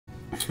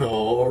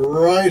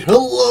Alright,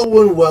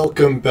 hello and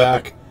welcome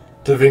back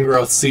to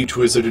Vingroth's Siege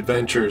Wizard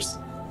Adventures.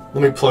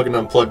 Let me plug and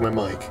unplug my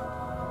mic.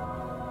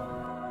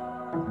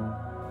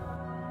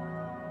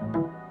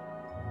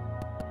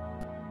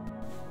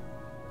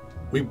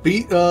 We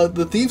beat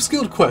the Thieves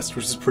Guild quest,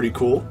 which is pretty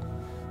cool.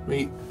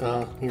 Here,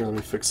 let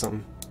me fix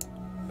something.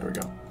 There we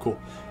go.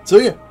 Cool. So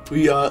yeah,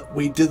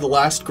 we did the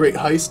last great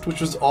heist, which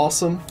was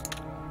awesome.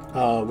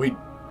 We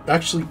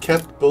actually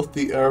kept both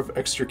the Hour of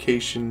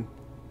Extrication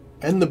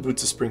and the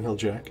Boots of Spring-Hill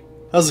Jack.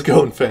 How's it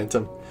going,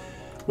 Phantom?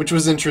 Which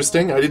was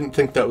interesting. I didn't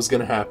think that was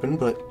going to happen,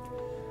 but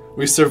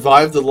we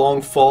survived the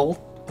long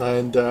fall,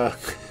 and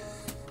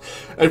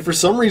and for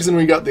some reason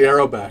we got the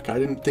arrow back. I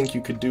didn't think you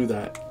could do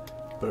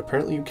that, but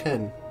apparently you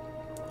can.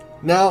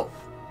 Now,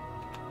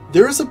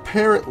 there is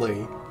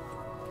apparently,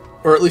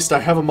 or at least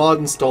I have a mod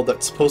installed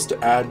that's supposed to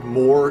add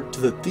more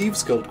to the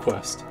Thieves Guild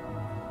quest.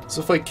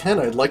 So if I can,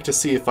 I'd like to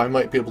see if I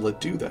might be able to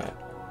do that.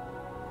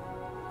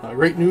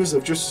 Great news,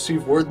 I've just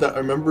received word that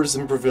our members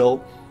in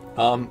Breville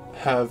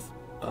at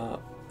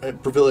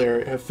Breville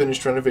area have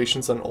finished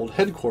renovations on old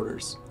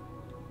headquarters.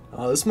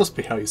 This must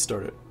be how you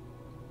start it.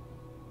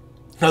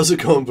 How's it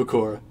going,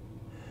 Bakura?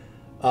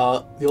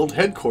 The old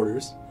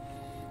headquarters,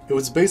 it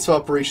was a base of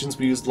operations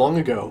we used long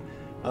ago,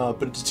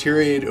 but it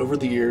deteriorated over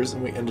the years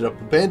and we ended up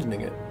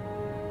abandoning it.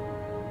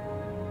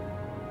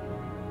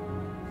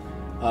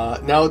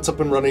 Now it's up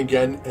and running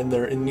again, and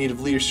they're in need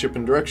of leadership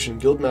and direction.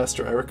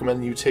 Guildmaster, I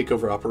recommend you take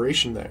over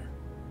operation there.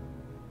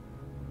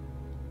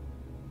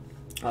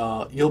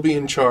 You'll be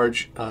in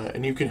charge,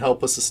 and you can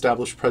help us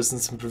establish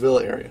presence in Breville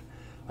area.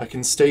 I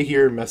can stay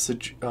here and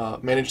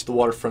manage the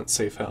waterfront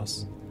safe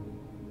house.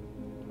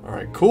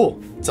 Alright,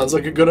 cool. Sounds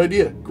like a good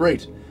idea.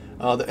 Great.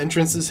 The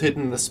entrance is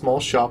hidden in a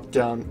small shop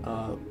down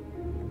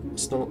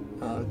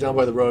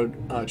by the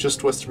road,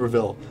 just west of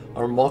Breville.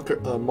 I'll mark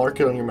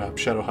it on your map.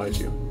 Shadow hide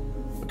you.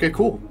 Okay,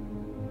 cool.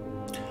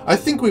 I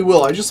think we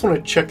will. I just want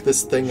to check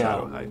this thing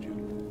out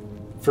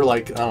for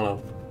like, I don't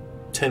know,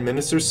 10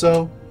 minutes or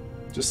so.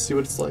 Just see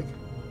what it's like.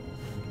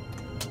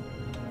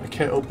 I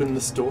can't open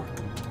this door,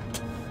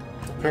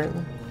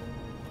 apparently.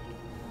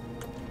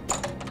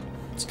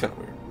 It's kind of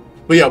weird.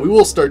 But yeah, we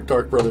will start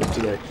Dark Brother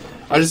today.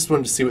 I just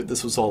wanted to see what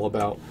this was all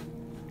about.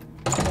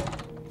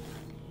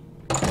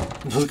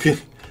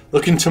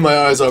 Look into my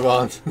eyes,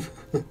 Armand.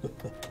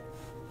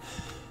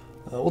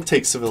 We'll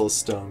take Sevilla's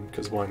Stone,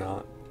 because why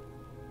not?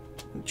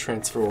 And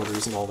transfer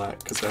orders and all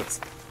that, because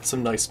that's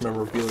some nice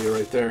memorabilia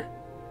right there.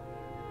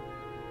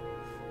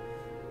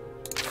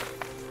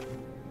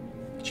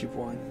 Cheap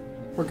wine.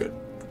 We're good.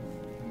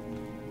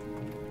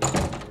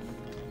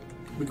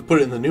 We could put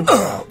it in the new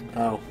house.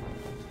 Ow.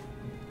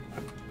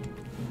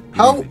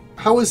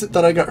 How is it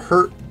that I got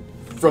hurt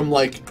from,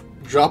 like,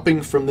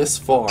 dropping from this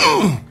far,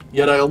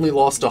 yet I only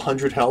lost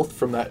 100 health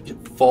from that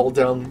fall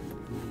down?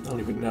 I don't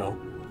even know.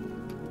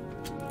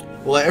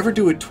 Will I ever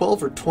do a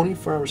 12 or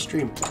 24-hour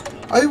stream?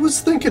 I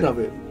was thinking of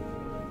it.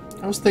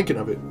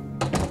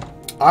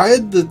 I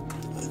had the...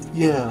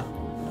 yeah.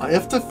 I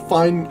have to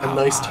find a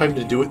nice time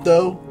to do it,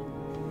 though.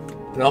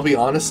 And I'll be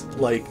honest,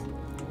 like...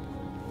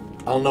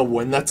 I don't know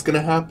when that's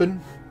gonna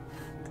happen.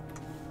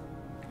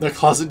 That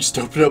closet just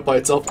opened up by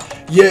itself.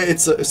 Yeah,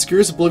 it's a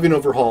Skir's Oblivion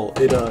Overhaul.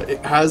 It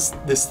has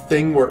this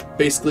thing where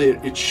basically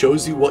it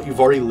shows you what you've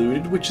already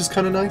looted, which is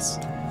kind of nice.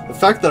 The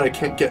fact that I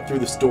can't get through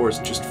this door is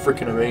just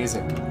freaking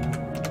amazing.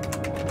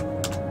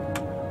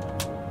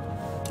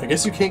 I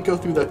guess you can't go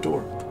through that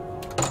door.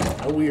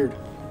 How weird.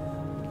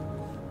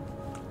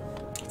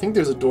 I think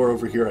there's a door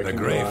over here I can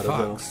go out of, though. The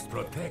gray fox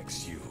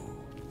protects you.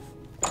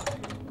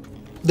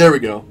 There we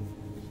go.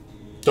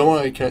 Don't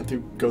worry, I can't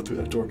go through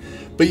that door.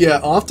 But yeah,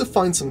 I'll have to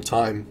find some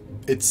time.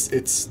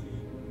 It's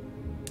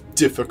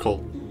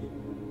difficult,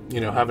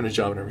 you know, having a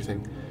job and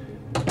everything.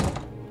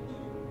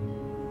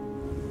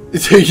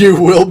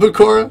 You will,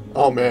 Bakura?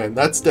 Oh man,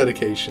 that's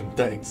dedication.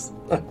 Thanks.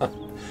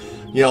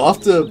 Yeah, I'll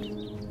have to...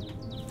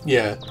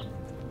 yeah.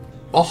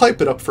 I'll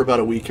hype it up for about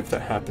a week if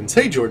that happens.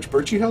 Hey George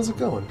Birchie, how's it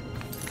going?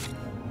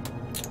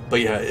 But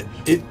yeah,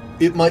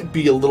 it might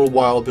be a little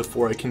while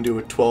before I can do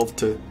a 12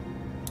 to...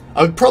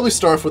 I would probably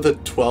start off with a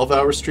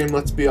 12-hour stream,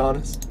 let's be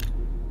honest.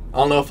 I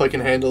don't know if I can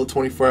handle a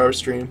 24-hour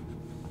stream.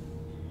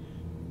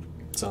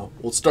 So,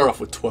 we'll start off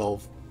with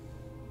 12.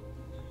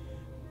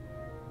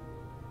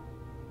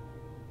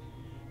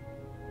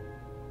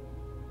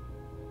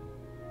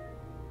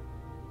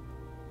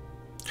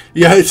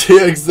 Yeah,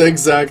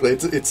 exactly.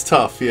 It's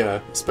tough,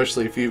 yeah,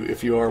 especially if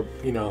you are,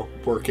 you know,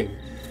 working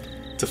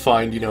to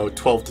find, you know,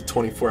 12 to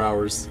 24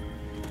 hours.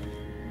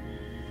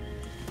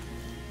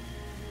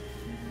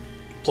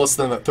 Plus,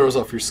 then that throws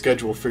off your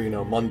schedule for, you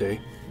know,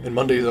 Monday, and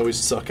Mondays always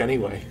suck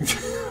anyway.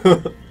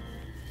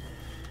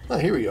 Oh,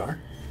 here we are.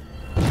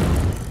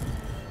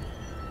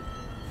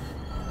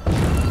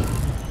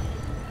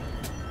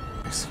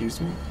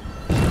 Excuse me,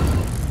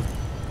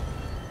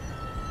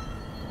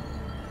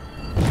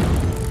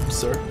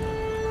 sir. Are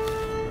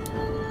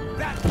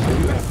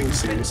you effing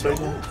serious right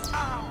now?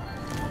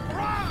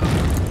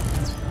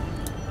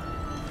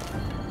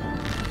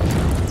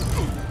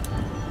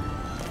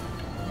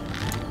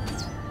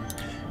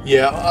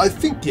 Yeah, I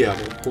think, yeah,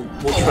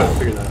 we'll try to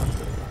figure that out.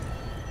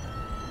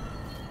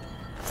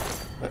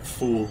 That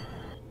fool.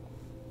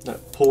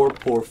 That poor,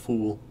 poor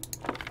fool.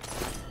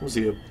 Was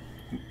he a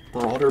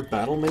Marauder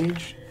Battle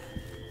Mage?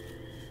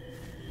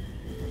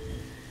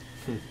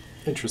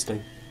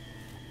 Interesting.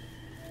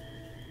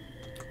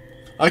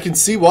 I can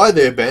see why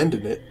they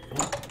abandoned it.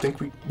 I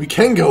think we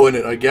can go in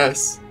it, I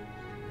guess.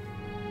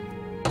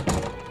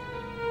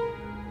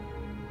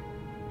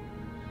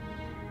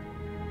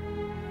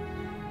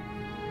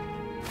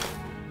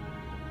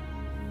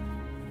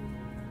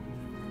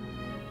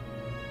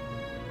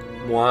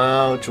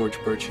 Wow, George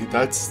Birchie,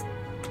 that's...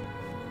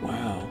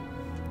 Wow.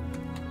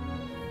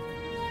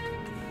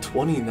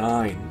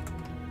 29.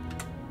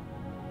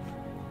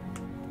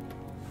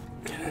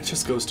 Yeah, that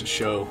just goes to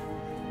show.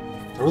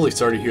 I'm really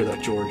sorry to hear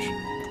that, George.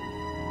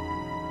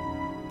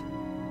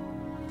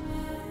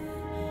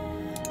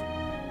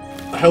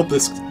 I hope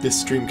this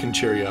stream can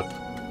cheer you up.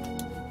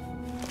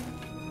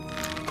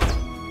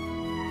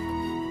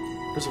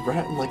 There's a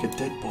rat and like a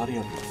dead body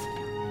on the floor.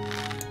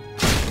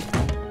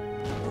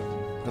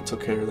 That's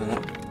okay or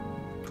that.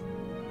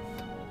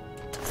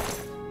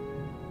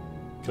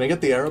 Can I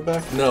get the arrow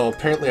back? No,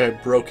 apparently I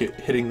broke it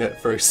hitting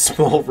that very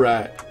small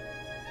rat.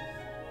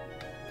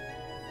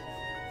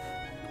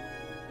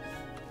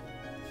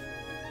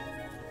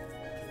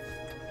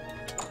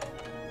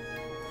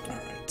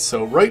 Alright,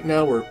 so right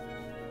now we're...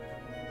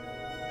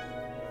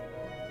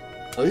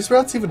 Are these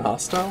rats even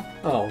hostile?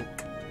 Oh,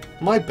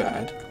 my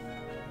bad.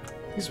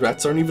 These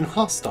rats aren't even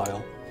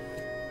hostile.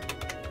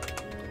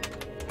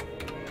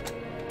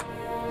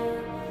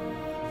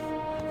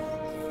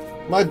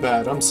 My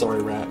bad, I'm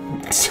sorry, rat.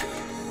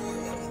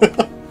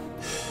 A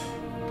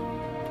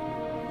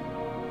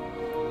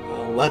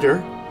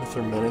letter with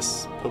her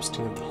menace,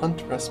 posting of the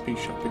hunt recipe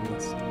shopping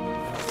list.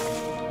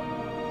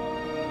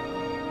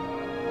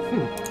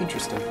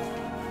 Interesting.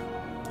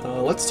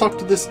 Let's talk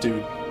to this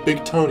dude,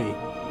 Big Tony,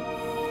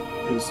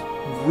 who's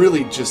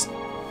really just...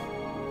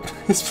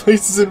 This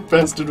place is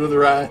infested with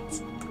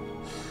rats.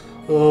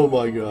 Oh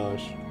my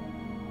gosh.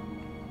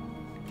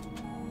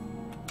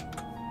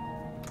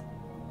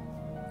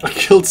 I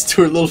killed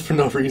Stuart Little for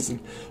no reason.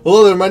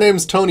 Hello there, my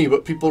name's Tony,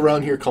 but people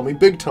around here call me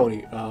Big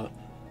Tony.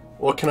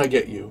 What can I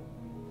get you?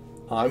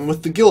 I'm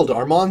with the guild.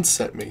 Armand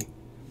sent me.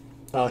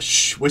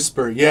 Shh,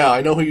 whisper. Yeah,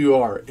 I know who you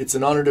are. It's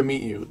an honor to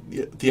meet you.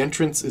 The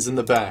entrance is in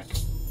the back.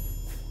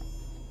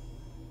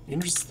 The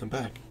entrance is in the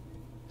back.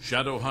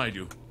 Shadow hide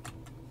you.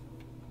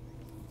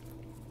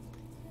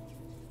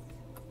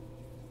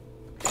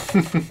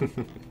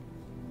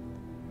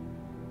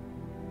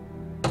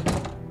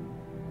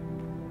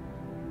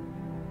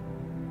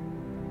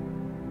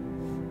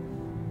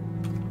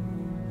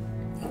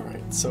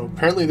 Alright, so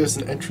apparently there's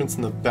an entrance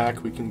in the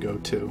back we can go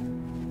to.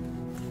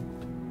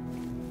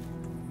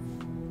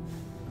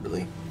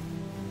 Really?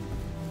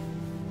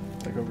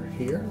 Like over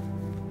here?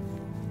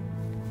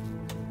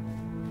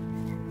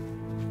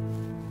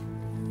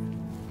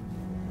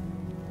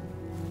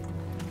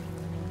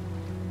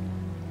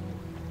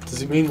 Does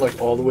he mean like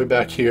all the way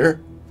back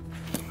here?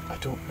 I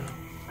don't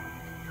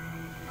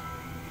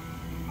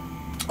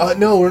know.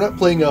 No, we're not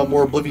playing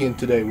more Oblivion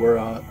today.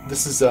 We're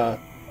this is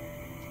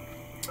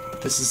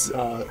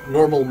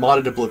normal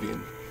modded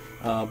Oblivion,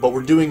 but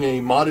we're doing a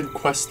modded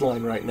quest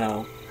line right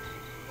now,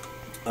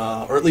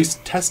 or at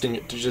least testing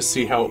it to just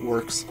see how it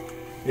works.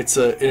 It's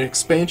an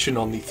expansion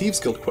on the Thieves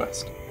Guild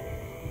quest.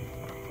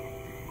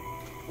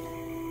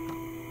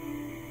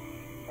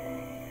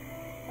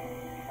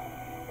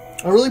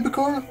 Oh really,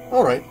 Bakara?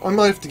 Alright, I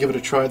might have to give it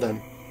a try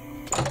then.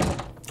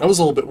 I was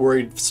a little bit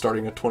worried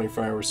starting a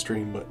 24-hour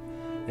stream, but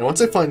you know,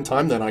 once I find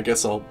time then I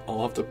guess I'll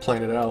have to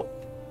plan it out.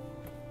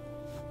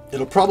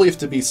 It'll probably have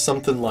to be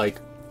something like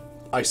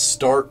I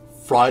start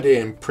Friday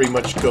and pretty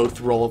much go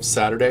through all of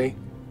Saturday,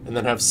 and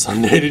then have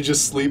Sunday to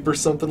just sleep or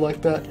something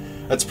like that.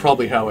 That's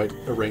probably how I'd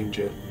arrange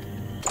it.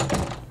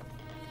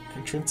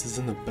 Entrance is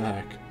in the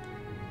back.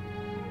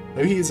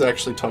 Maybe he's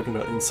actually talking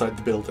about inside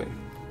the building.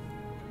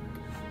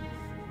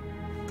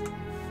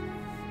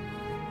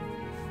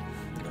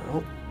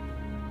 No.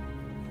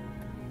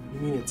 You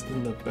mean it's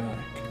in the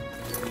back?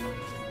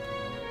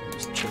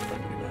 Just check my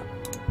map.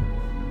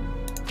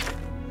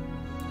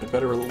 I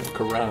better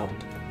look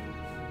around.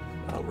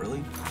 Oh,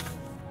 really?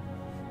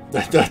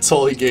 That's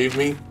all he gave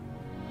me?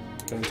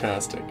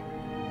 Fantastic.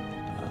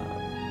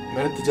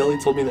 Man at the deli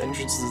told me the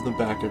entrance is in the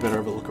back. I better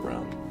have a look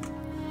around.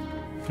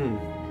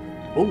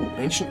 Oh,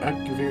 ancient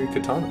Akaviri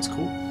katanas.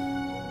 Cool.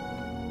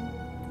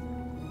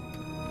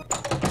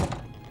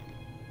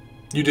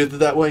 You did it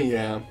that way?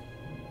 Yeah.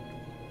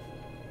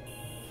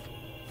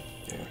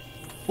 Yeah.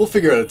 We'll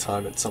figure out a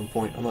time at some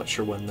point. I'm not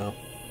sure when, though.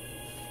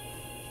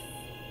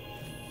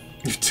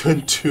 You've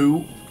done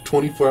 2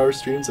 24-hour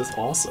streams? That's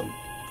awesome.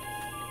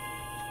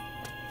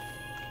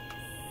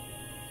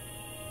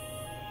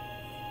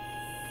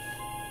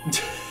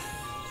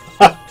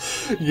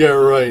 Yeah,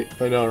 right.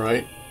 I know,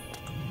 right?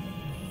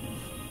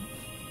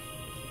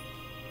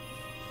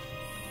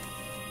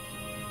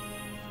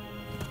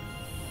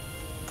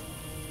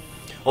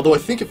 Although I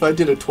think if I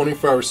did a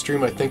 24-hour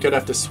stream, I think I'd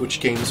have to switch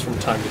games from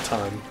time to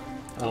time.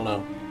 I don't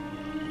know.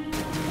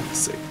 Let's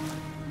see.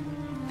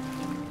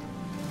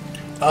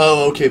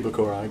 Oh, okay,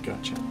 Bakura, I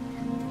gotcha.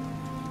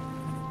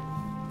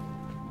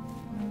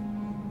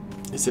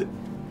 Is it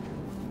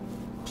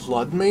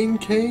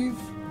Bloodmane Cave?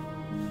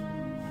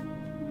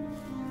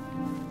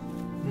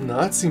 No,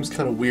 that seems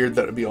kind of weird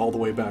that it'd be all the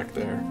way back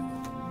there.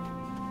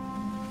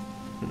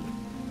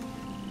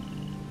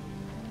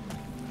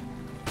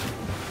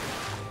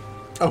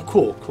 Oh,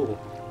 cool, cool.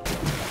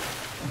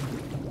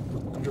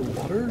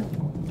 Underwater?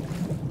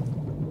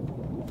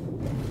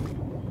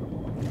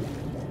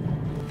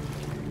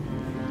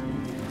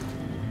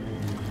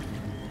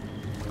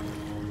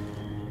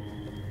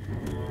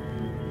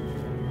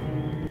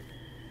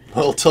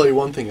 I'll tell you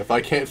one thing, if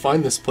I can't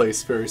find this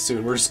place very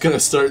soon, we're just gonna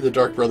start the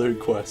Dark Brotherhood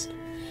quest.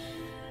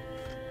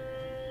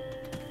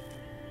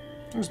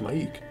 There's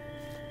Maik.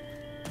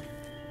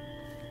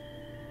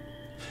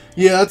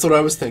 Yeah, that's what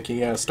I was thinking,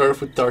 yeah. Start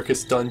off with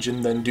Darkest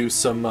Dungeon, then do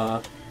some,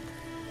 Well,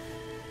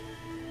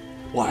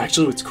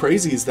 actually, what's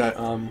crazy is that,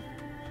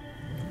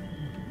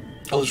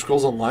 Elder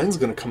Scrolls Online is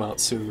gonna come out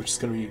soon, which is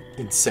gonna be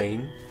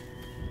insane.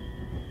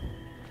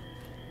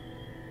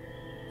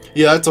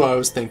 Yeah, that's what I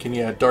was thinking,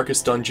 yeah.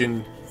 Darkest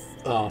Dungeon,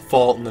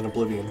 Fallout, and then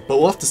Oblivion. But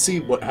we'll have to see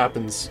what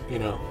happens, you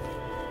know.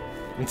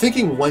 I'm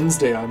thinking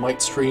Wednesday I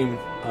might stream,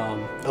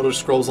 Elder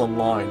Scrolls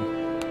Online.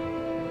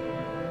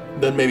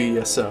 Then maybe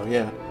ESO,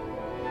 yeah.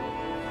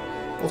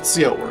 Let's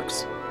see how it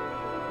works.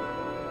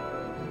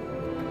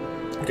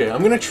 Okay,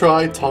 I'm gonna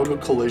try Toggle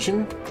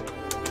Collision.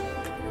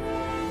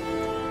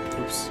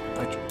 Oops,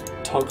 I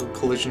Toggle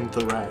Collision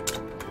the rat.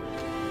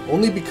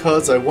 Only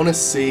because I want to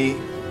see...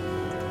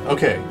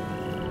 Okay.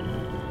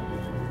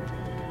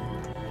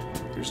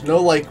 There's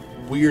no, like,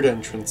 weird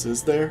entrance,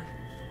 is there?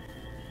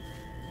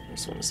 I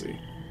just want to see.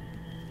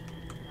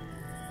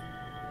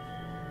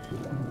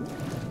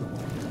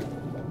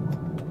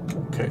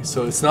 Okay,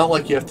 so it's not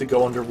like you have to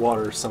go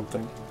underwater or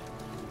something.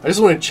 I just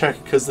want to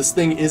check, because this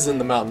thing is in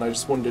the mountain. I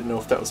just wanted to know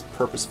if that was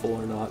purposeful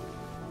or not.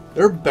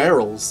 There are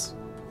barrels.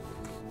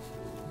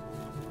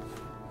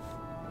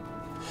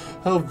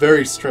 How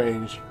very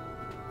strange.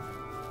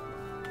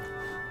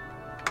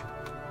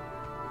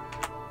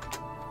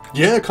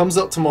 Yeah, it comes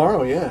out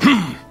tomorrow, yeah.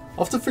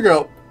 I'll have to figure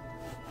out,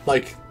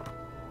 like,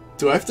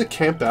 do I have to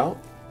camp out?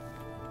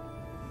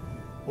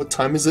 What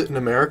time is it in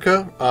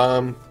America?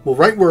 Well,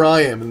 right where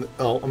I am,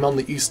 I'm on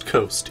the East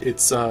Coast.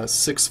 It's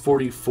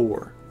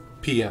 6:44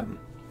 p.m.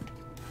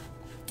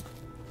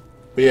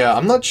 But yeah,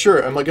 I'm not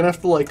sure. Am I gonna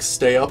have to, like,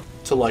 stay up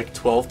to, like,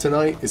 12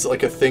 tonight? Is it,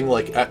 like, a thing,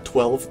 like, at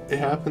 12 it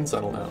happens?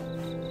 I don't know.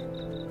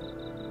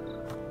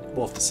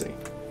 We'll have to see.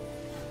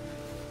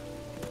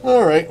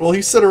 Alright, well,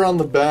 he said around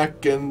the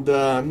back, and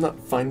I'm not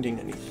finding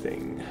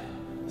anything.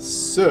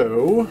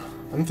 So,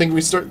 I'm thinking we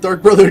start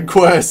Dark Brotherhood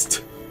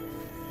quest!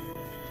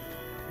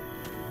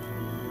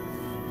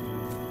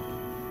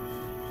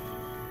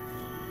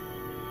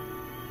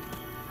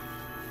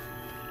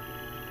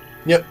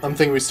 Yep, I'm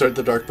thinking we start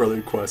the Dark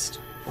Brotherhood quest.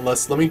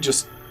 Unless, let me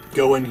just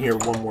go in here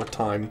one more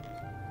time.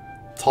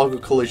 Toggle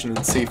collision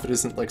and see if it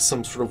isn't like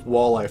some sort of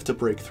wall I have to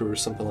break through or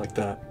something like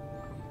that.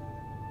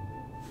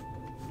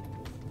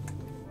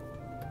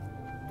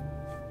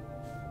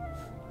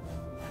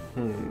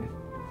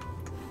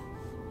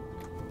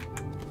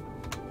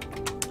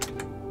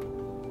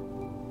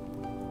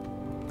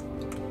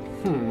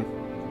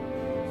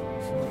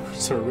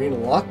 It's an arena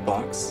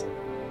lockbox.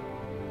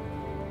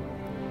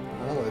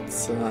 Well,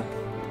 it's not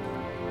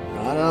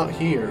out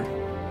here.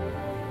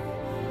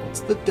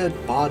 What's the dead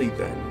body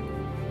then?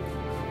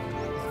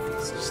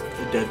 It's just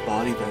the dead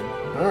body then.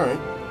 Alright.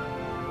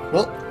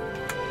 Well,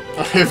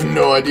 I have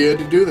no idea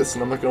how to do this,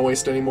 and I'm not going to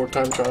waste any more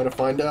time trying to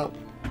find out.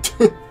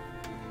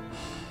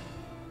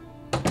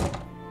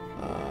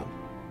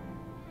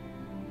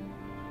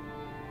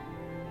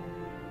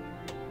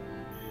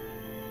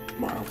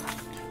 Wow.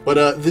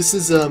 But this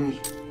is,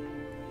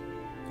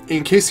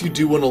 in case you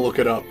do want to look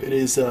it up, it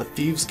is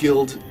Thieves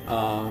Guild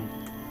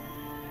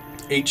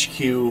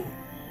HQ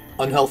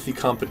Unhealthy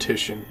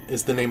Competition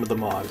is the name of the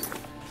mod.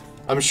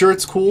 I'm sure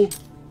it's cool,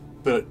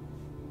 but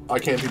I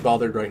can't be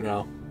bothered right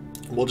now.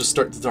 We'll just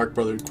start the Dark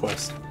Brotherhood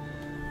quest.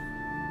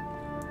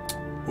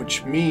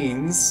 Which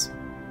means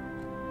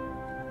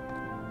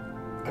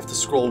I have to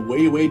scroll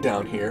way, way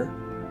down here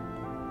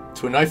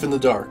to a knife in the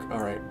dark.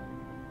 Alright.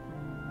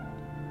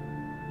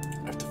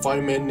 I have to find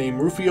a man named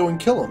Rufio and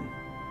kill him.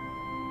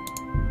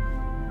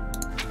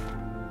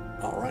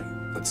 Alright,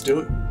 let's do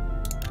it.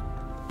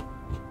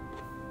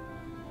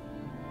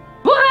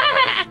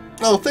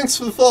 Oh, thanks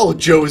for the follow,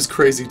 Joe is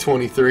Crazy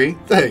 23.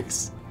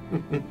 Thanks.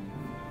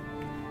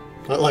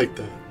 I like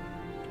that.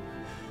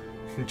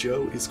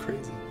 Joe is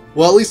crazy.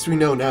 Well, at least we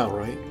know now,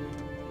 right?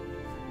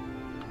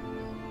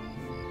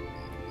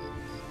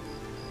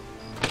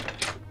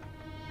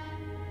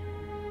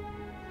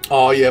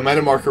 Oh yeah,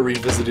 Metamarker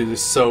Revisited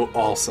is so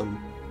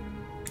awesome.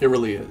 It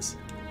really is.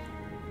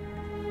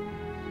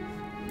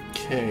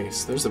 Okay,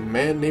 so there's a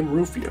man named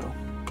Rufio.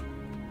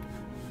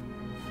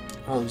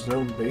 Oh, there's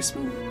no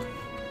basement?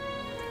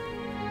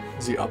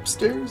 Is he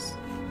upstairs?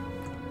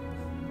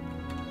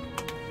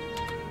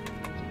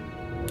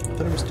 I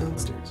thought he was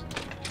downstairs.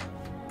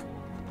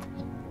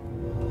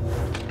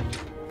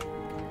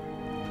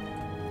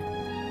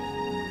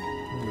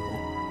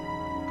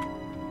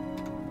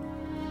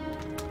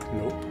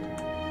 Nope.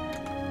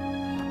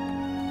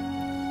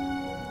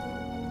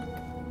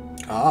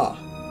 Ah,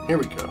 here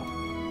we go.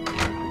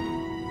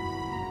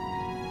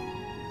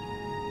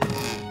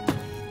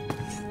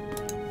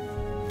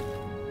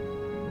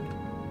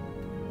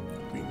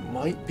 We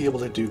might be able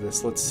to do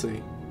this. Let's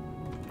see.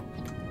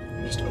 Let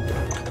me just open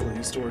up a couple of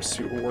these doors,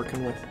 see what we're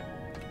working with.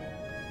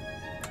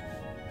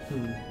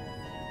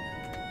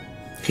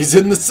 He's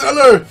in the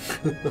cellar!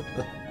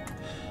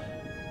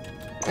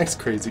 That's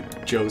crazy.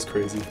 Joe's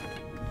crazy.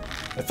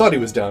 I thought he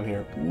was down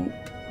here. Ooh.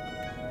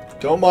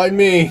 Don't mind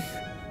me.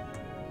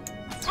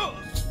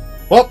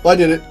 Well, I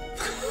did it.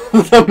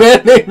 The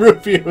man named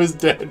Rufio is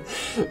dead.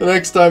 The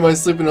next time I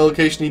sleep in a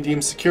location he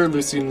deems secure,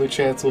 Lucy and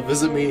Luchance will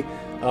visit me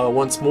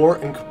once more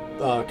and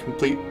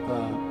complete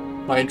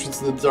my entrance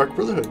to the Dark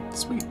Brotherhood.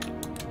 Sweet.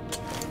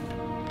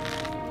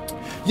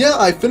 Yeah,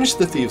 I finished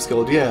the Thieves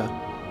Guild, yeah.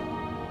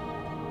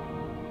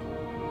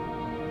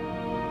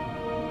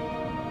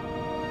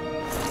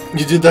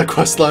 You did that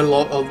quest line a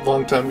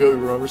long time ago. You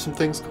remember some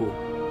things? Cool.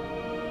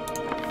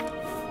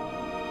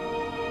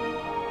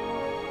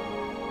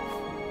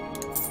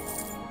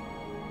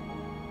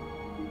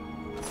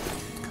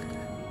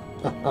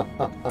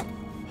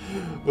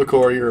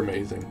 Vakor, you're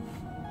amazing.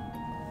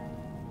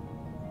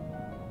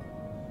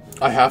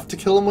 I have to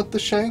kill him with the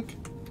shank?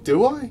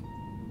 Do I?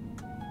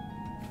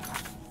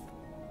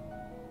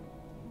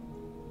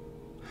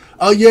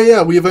 Oh,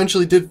 yeah, we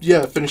eventually did,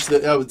 finish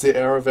the, I would say,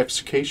 Era of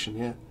Extrication,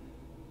 yeah.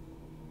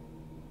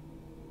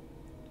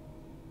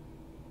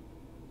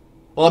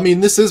 Well, I mean,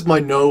 this is my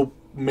no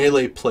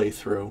melee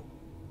playthrough.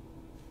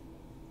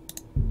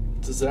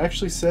 Does it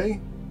actually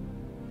say?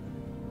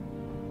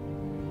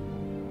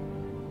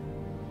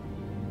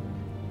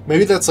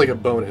 Maybe that's like a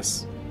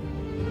bonus.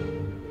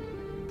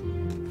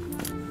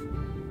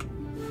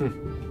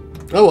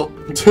 Oh well.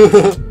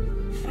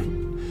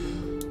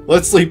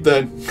 Let's sleep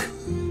then.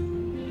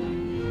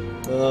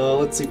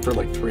 Let's sleep for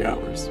like 3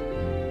 hours.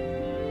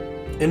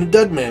 In a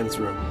dead man's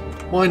room.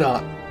 Why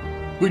not?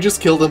 We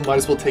just killed him, might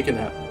as well take a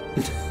nap.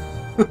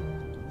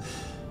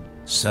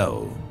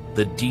 So,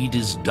 the deed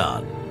is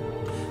done.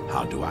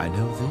 How do I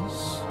know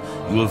this?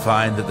 You will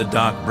find that the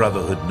Dark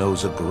Brotherhood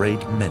knows a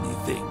great many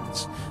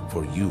things,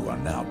 for you are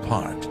now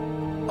part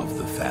of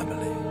the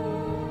family.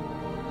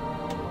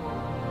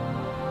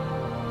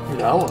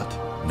 Now what?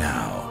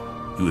 Now,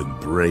 you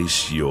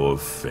embrace your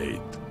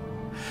fate.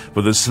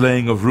 For the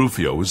slaying of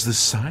Rufio is the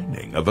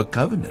signing of a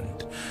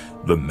covenant.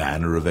 The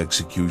manner of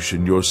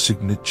execution, your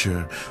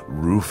signature,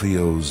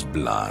 Rufio's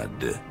blood,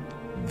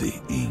 the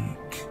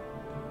ink.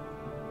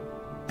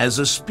 As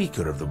a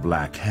Speaker of the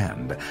Black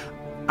Hand,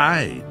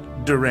 I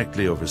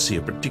directly oversee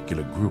a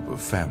particular group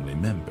of family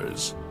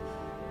members.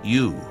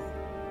 You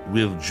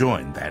will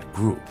join that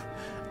group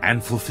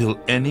and fulfill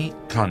any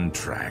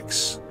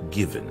contracts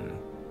given.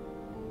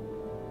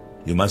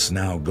 You must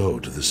now go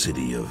to the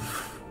city of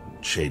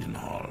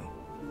Cheydinhal,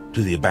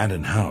 to the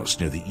abandoned house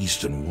near the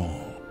eastern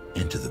wall.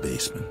 Enter the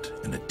basement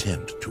and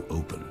attempt to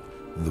open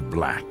the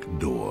black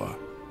door.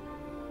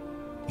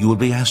 You will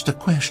be asked a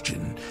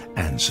question.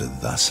 Answer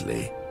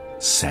thusly.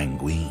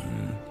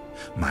 Sanguine,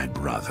 my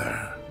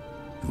brother.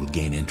 You will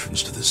gain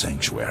entrance to the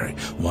sanctuary.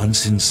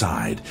 Once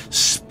inside,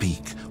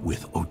 speak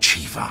with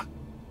Ochiva.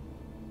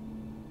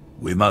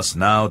 We must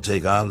now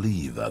take our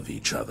leave of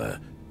each other,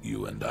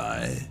 you and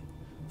I,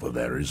 for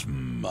there is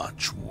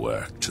much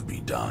work to be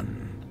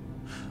done.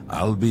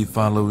 I'll be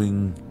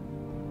following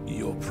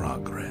your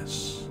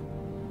progress.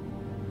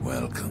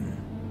 Welcome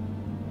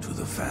to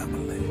the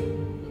family.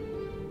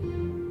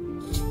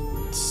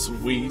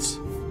 Sweet.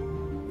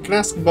 Can I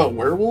ask about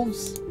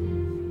werewolves?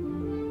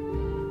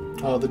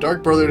 The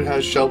Dark Brotherhood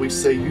has, shall we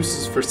say,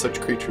 uses for such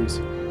creatures.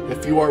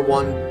 If you are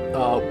one,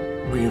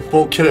 we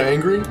won't get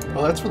angry?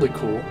 Oh, that's really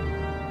cool.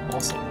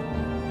 Awesome.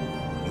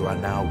 You are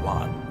now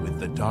one with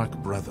the Dark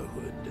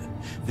Brotherhood.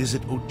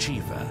 Visit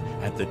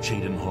Ochiva at the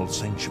Cheydinhal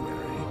Sanctuary,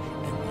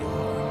 and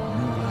your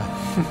new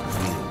life will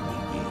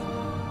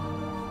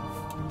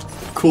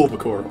begin. Cool,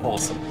 Vakor.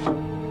 Awesome.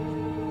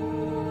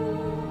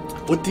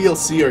 What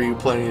DLC are you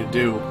planning to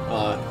do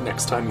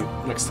next time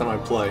I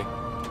play?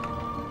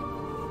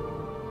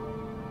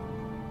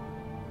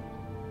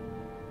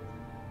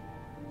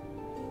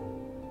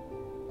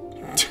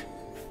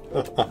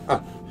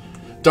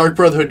 Dark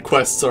Brotherhood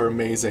quests are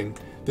amazing.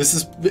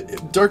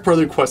 Dark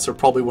Brotherhood quests are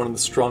probably one of the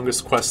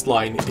strongest quest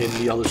line in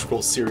the Elder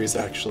Scrolls series,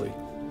 actually.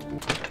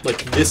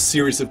 Like, this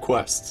series of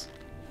quests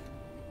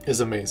is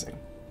amazing.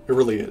 It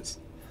really is.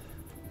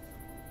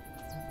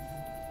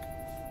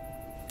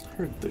 I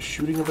heard the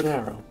shooting of an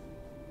arrow.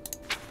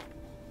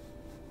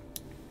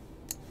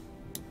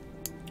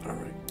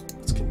 Alright,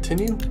 let's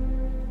continue.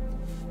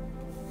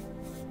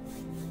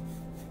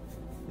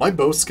 My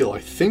bow skill, I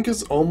think,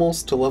 is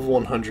almost to level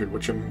 100,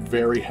 which I'm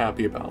very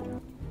happy about.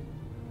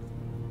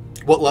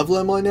 What level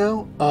am I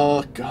now?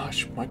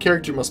 Gosh, my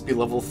character must be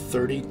level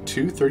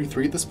 32,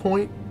 33 at this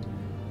point.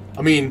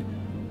 I mean,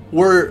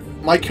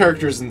 my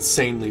character is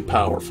insanely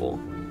powerful.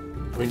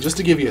 I mean, just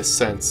to give you a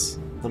sense,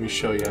 let me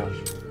show you.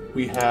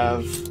 We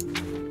have...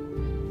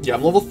 Yeah,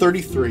 I'm level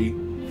 33.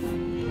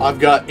 I've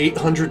got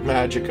 800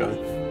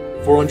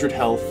 magicka, 400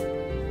 health.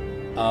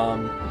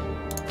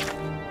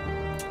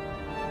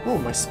 Oh,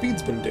 my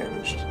speed's been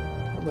damaged.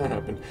 How'd that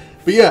happen?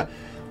 But yeah,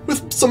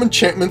 with some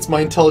enchantments,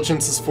 my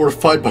intelligence is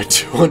fortified by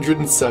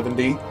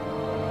 270.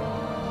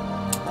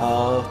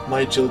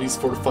 My agility is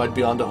fortified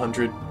beyond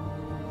 100.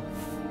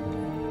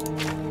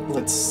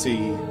 Let's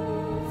see.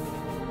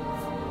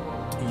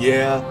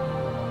 Yeah,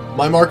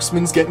 my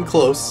marksman's getting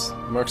close.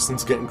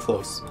 Marksman's getting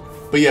close.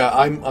 But yeah,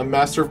 I'm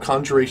master of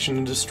conjuration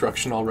and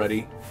destruction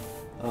already.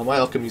 My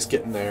alchemy's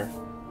getting there.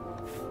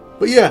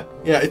 But yeah,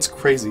 it's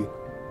crazy.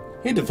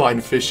 Hey, Divine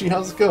Fishy,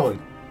 how's it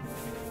going?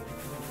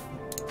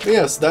 But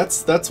yes,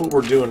 that's what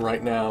we're doing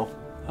right now.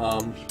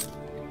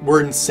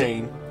 We're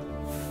insane.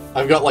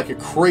 I've got like a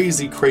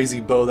crazy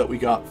bow that we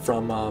got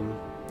from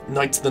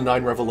Knights of the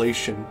Nine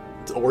Revelation.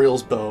 It's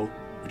Oriel's bow,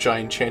 which I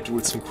enchanted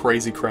with some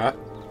crazy crap.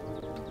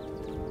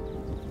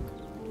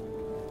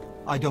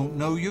 I don't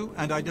know you,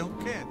 and I don't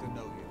care to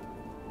know you.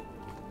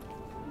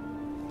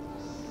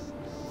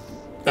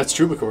 That's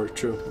true, Bakor,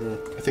 true. Yeah,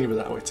 I think of it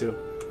that way too.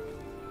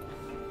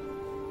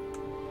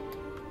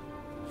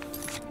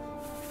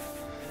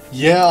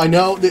 Yeah, I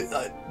know.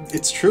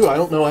 It's true. I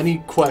don't know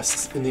any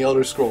quests in the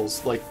Elder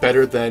Scrolls like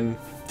better than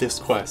this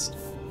quest.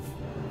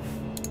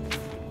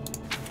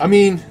 I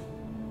mean,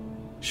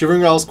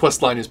 Shivering Isles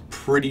questline is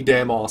pretty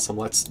damn awesome.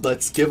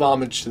 Let's give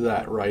homage to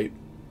that, right?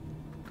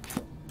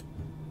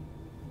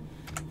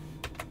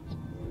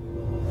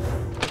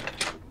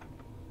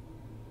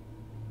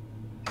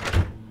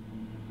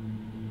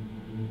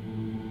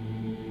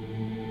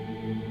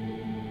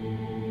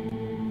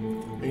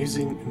 Are you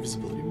using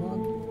invisibility mod?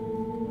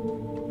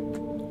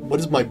 What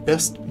is my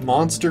best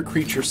monster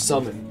creature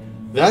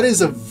summon? That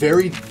is a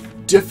very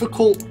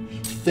difficult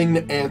thing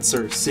to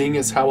answer, seeing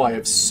as how I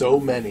have so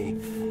many.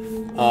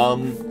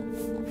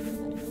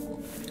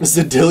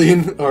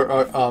 Zedillion,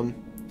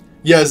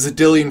 yeah,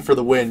 Zedillion for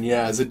the win.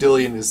 Yeah,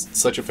 Zedillion is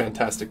such a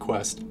fantastic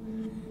quest.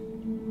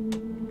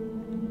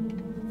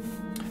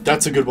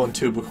 That's a good one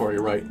too, Bakor,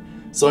 you're right.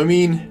 So, I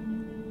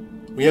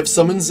mean, we have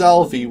Summon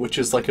Zalvi, which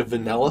is like a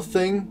vanilla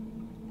thing.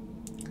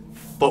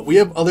 But we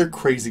have other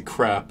crazy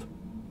crap.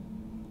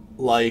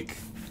 Like,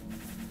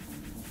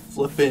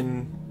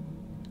 flippin'...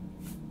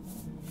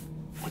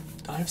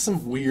 I have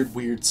some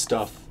weird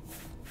stuff.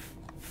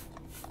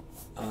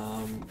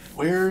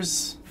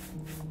 Where's...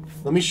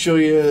 Let me show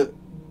you...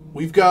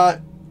 We've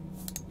got...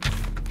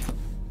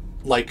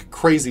 like,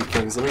 crazy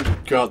things. Let me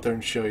go out there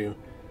and show you.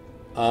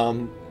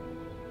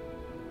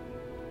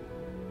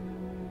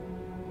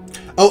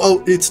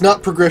 Oh, it's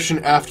not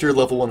progression after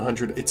level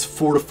 100. It's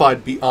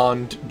fortified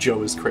beyond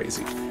Joe is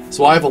crazy.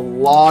 So I have a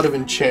lot of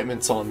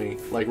enchantments on me,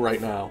 like, right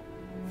now.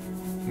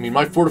 I mean,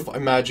 my fortified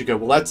magicka,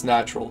 well, that's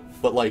natural.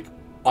 But, like,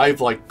 I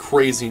have, like,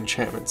 crazy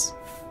enchantments.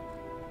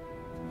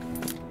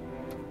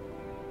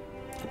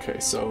 Okay,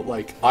 so,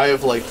 like, I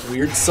have, like,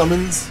 weird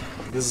summons.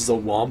 Like, this is a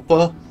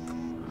Wampa.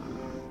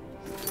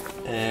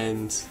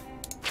 And,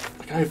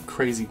 like, I have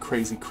crazy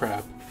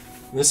crap.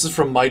 And this is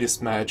from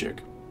Midas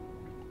Magic.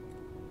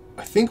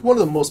 I think one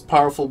of the most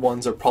powerful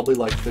ones are probably,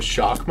 like, the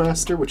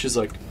Shockmaster, which is,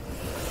 like...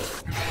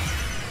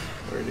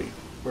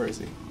 Where is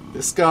he?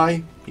 This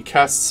guy. He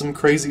casts some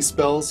crazy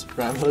spells.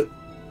 Ramhut.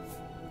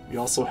 We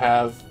also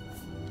have...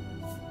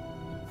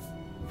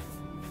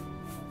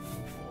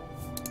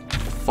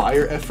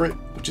 Fire Effort,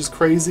 which is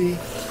crazy.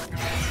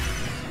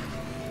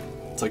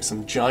 It's like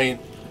some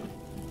giant...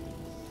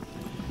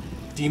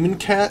 demon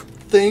cat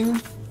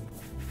thing.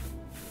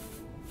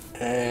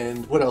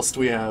 And what else do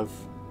we have?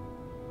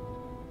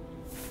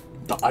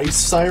 The Ice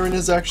Siren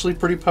is actually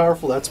pretty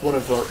powerful. That's one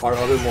of our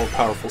other more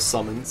powerful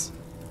summons.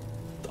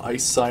 The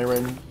Ice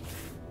Siren.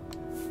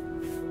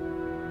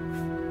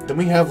 Then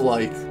we have,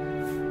 like...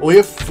 Well, we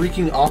have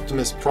freaking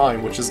Optimus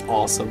Prime, which is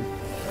awesome.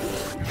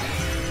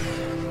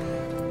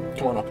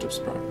 Come on, Optimus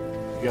Prime.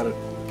 You gotta...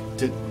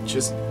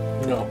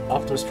 No,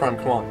 Optimus Prime,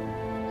 come on.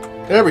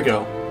 There we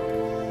go.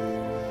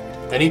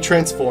 And he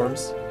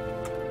transforms.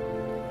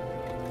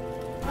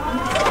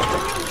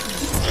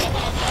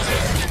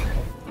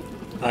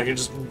 I can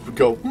just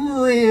go...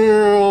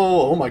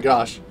 Oh my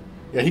gosh.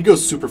 Yeah, he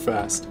goes super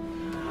fast.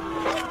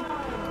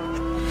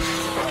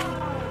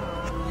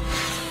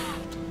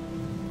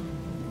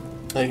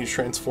 And he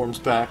transforms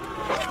back.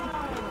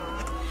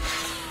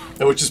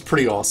 Which is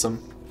pretty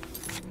awesome.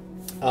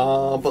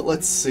 But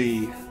let's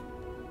see.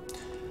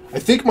 I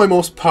think my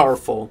most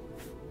powerful...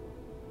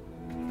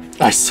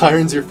 Ice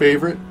Siren's your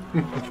favorite?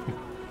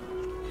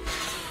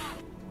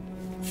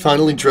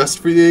 Finally dressed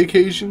for the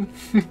occasion?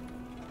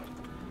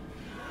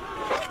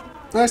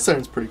 Ice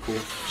Siren's pretty cool.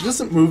 She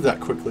doesn't move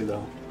that quickly,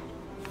 though.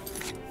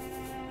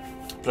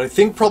 But I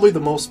think probably the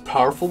most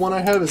powerful one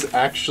I have is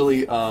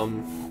actually,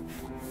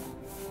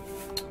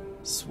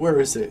 where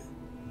is it?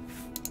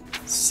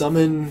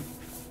 Summon...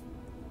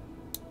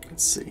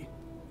 Let's see.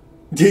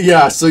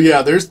 Yeah, so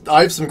yeah,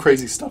 I have some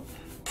crazy stuff.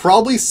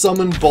 Probably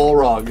Summon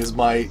Balrog is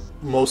my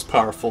most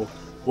powerful.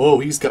 Whoa,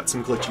 he's got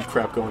some glitchy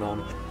crap going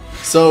on.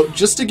 So,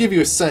 just to give you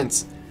a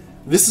sense,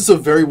 this is a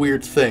very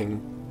weird thing.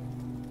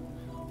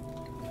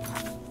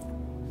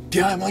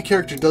 Yeah, my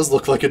character does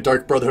look like a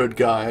Dark Brotherhood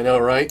guy, I know,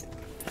 right?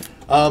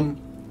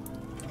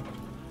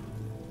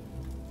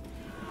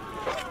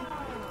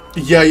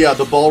 Yeah,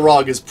 the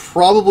Balrog is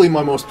probably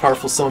my most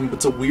powerful summon, but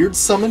it's a weird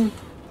summon,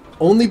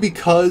 only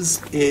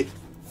because it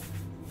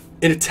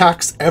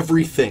attacks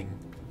everything.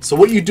 So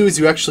what you do is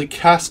you actually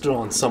cast it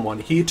on someone.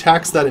 He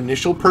attacks that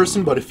initial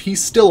person, but if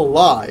he's still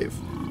alive,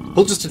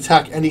 he'll just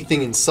attack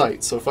anything in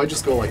sight. So if I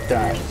just go like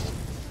that,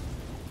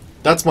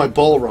 that's my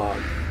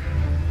Balrog.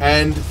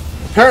 And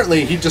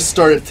apparently he just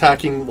started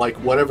attacking like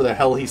whatever the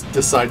hell he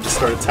decided to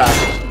start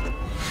attacking.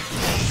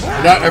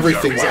 And now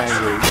everything's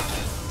angry.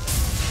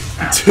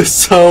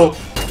 So,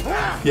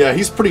 yeah,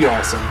 he's pretty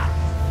awesome.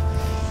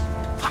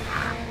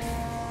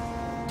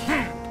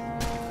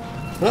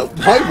 Well,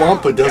 my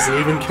Wampa doesn't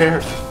even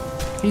care.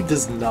 He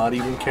does not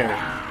even care.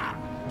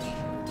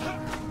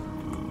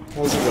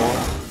 How's it going?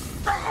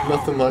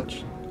 Nothing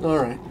much.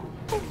 Alright.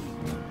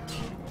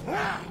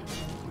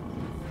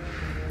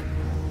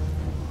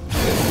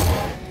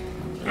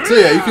 So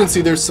yeah, you can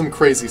see there's some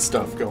crazy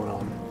stuff going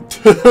on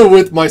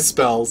with my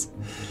spells.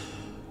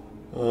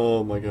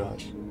 Oh my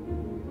gosh.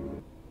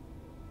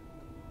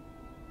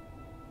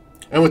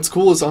 And what's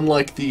cool is,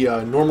 unlike the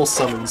normal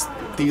summons,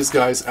 these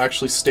guys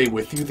actually stay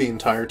with you the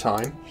entire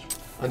time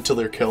until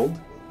they're killed,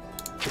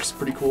 which is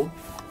pretty cool.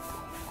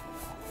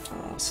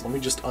 So let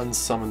me just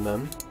unsummon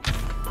them.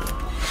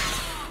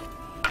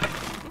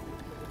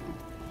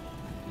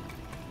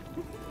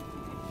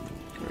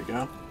 There we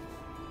go.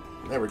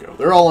 There we go.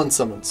 They're all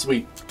unsummoned.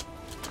 Sweet.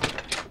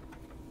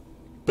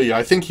 But yeah,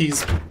 I think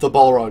the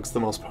Balrog's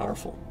the most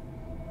powerful.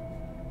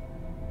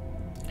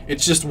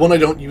 It's just one I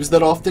don't use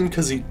that often,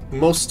 because he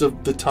most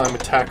of the time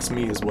attacks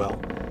me as well.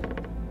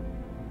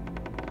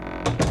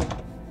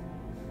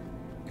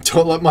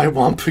 Don't let my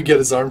Wampa get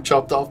his arm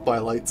chopped off by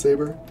a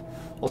lightsaber.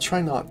 I'll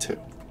try not to.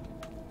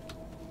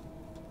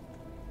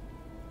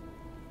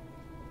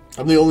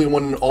 I'm the only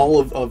one in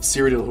all of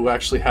Cyrodiil who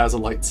actually has a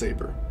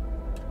lightsaber.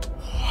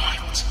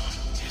 What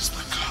is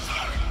the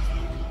color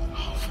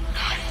of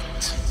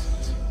night?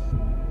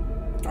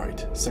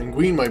 Alright,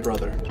 Sanguine, my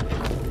brother.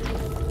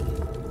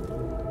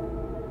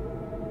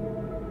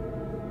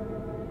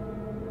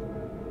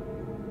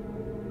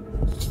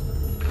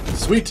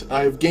 Sweet,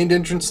 I have gained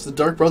entrance to the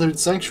Dark Brotherhood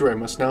Sanctuary. I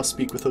must now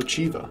speak with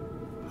Ochiva.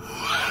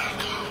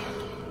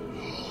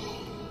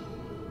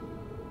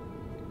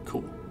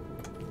 Cool.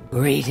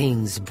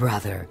 Greetings,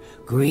 brother.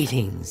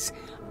 Greetings.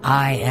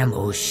 I am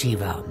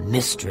Ochiva,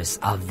 mistress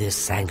of this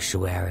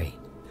sanctuary.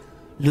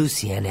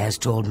 Lucien has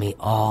told me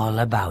all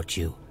about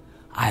you.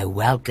 I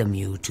welcome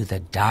you to the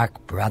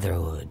Dark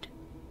Brotherhood.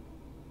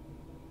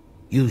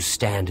 You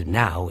stand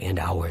now in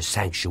our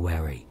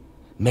sanctuary.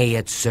 May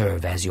it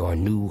serve as your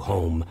new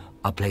home,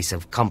 a place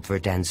of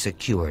comfort and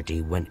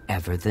security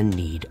whenever the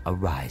need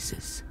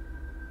arises.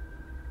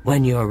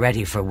 When you're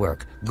ready for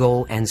work,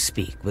 go and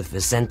speak with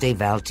Vicente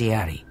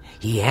Valtieri.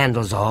 He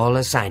handles all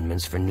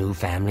assignments for new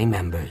family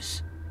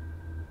members.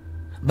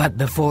 But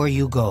before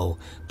you go,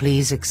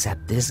 please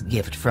accept this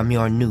gift from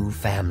your new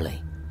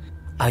family.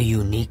 A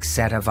unique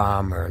set of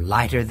armor,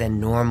 lighter than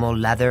normal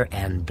leather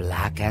and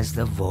black as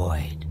the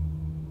void.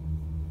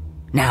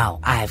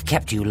 Now, I've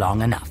kept you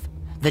long enough.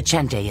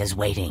 Vicente is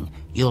waiting.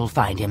 You'll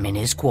find him in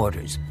his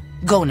quarters.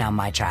 Go now,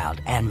 my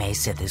child, and may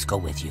Sithis go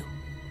with you.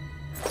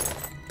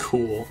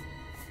 Cool.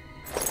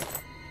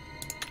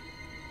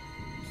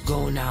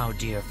 Go now,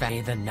 dear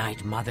May the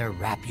Night Mother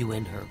wrap you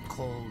in her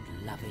cold,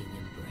 loving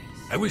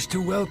embrace. I wish to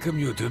welcome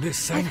you to this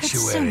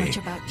sanctuary. I've heard so much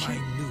about you.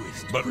 My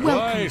newest. But Welcome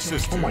why, to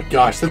sister? Oh my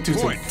gosh, that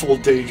dude's in Point. full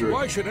daydream.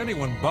 Why should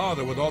anyone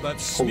bother with all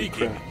that Holy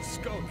sneaking crap. and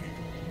skulking?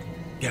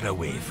 Get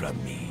away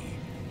from me.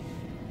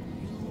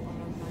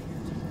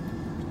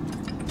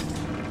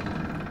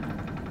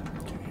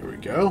 Here we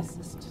go.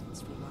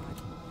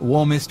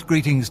 Warmest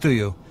greetings to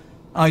you.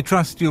 I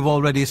trust you've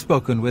already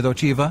spoken with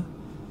Ochiva.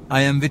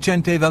 I am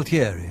Vicente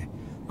Valtieri.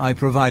 I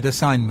provide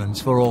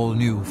assignments for all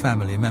new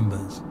family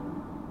members.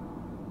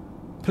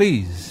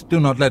 Please do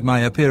not let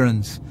my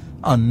appearance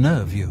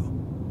unnerve you.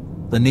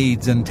 The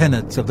needs and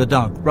tenets of the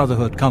Dark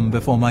Brotherhood come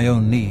before my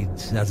own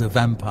needs as a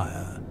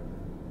vampire.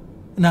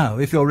 Now,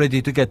 if you're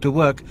ready to get to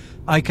work,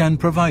 I can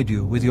provide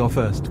you with your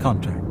first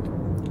contract.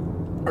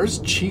 Are his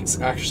cheeks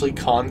actually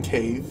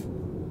concave?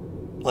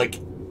 Like,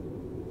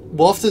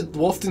 we'll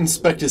have to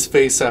inspect his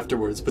face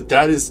afterwards, but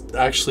that is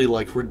actually,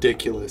 like,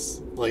 ridiculous.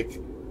 Like,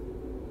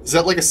 is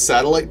that like a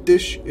satellite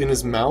dish in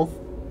his mouth?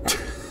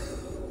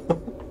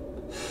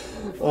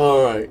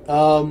 Alright,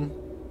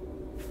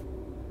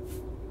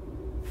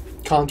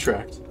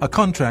 contract. A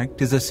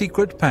contract is a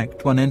secret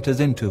pact one enters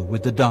into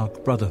with the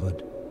Dark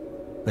Brotherhood.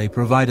 They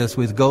provide us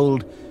with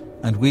gold,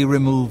 and we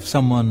remove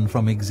someone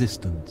from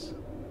existence.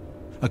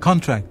 A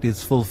contract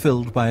is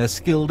fulfilled by a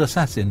skilled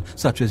assassin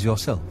such as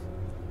yourself,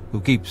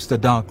 who keeps the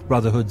Dark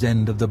Brotherhood's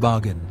end of the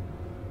bargain.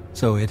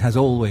 So it has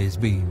always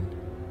been.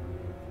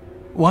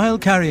 While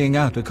carrying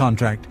out a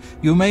contract,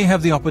 you may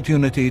have the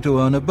opportunity to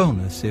earn a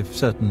bonus if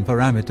certain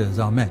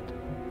parameters are met.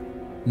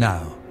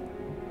 Now,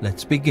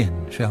 let's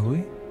begin, shall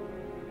we?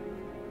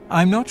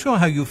 I'm not sure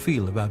how you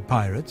feel about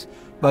pirates,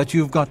 but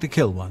you've got to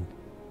kill one.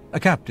 A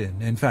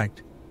captain, in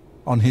fact,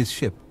 on his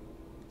ship,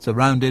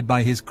 surrounded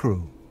by his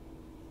crew.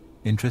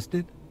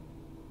 Interested?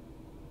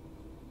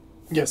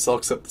 Yes, I'll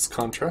accept this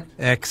contract.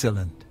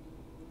 Excellent.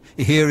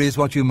 Here is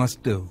what you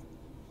must do.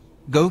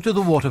 Go to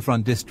the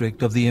waterfront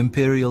district of the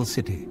Imperial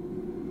City.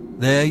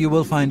 There you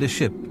will find a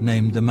ship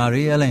named the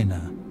Marie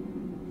Elena.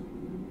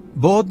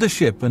 Board the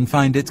ship and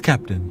find its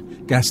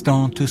captain,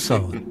 Gaston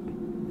Tussaud.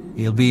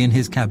 He'll be in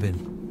his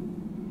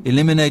cabin.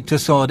 Eliminate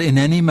Tussaud in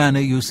any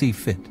manner you see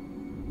fit.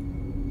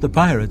 The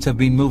pirates have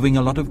been moving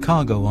a lot of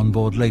cargo on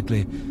board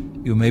lately.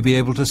 You may be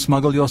able to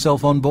smuggle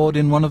yourself on board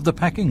in one of the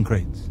packing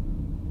crates.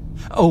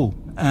 Oh,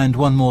 and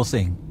one more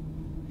thing.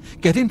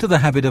 Get into the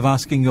habit of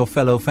asking your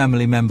fellow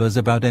family members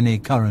about any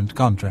current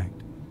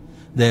contract.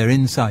 Their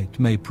insight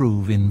may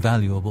prove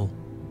invaluable.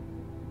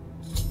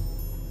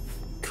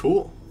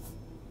 Cool.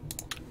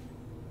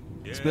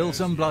 Spill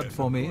some blood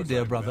for me,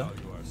 dear brother.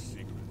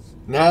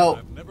 Now,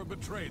 I've never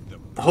betrayed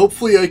them.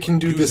 hopefully I can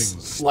do this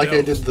Using like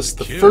I did stealth this to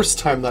the kill. first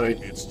time that I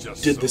It's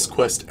just did so this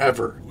quest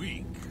ever,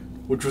 Weak.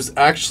 which was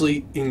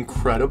actually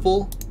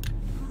incredible.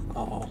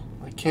 Oh,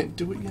 I can't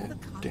do it yet.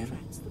 Damn it.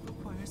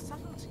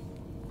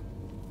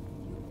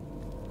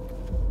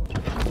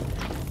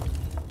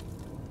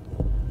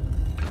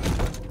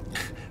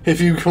 If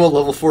you become a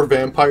level 4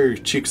 vampire, your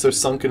cheeks are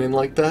sunken in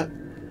like that?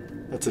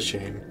 That's a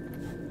shame.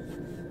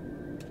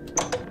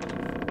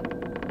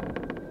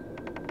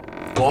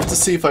 We'll have to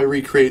see if I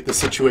recreate the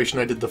situation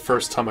I did the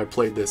first time I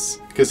played this.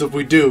 Because if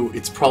we do,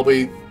 it's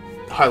probably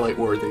highlight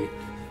worthy.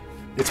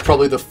 It's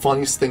probably the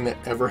funniest thing that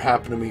ever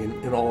happened to me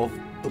in all of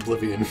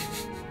Oblivion.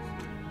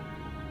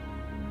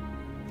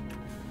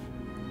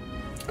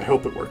 I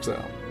hope it works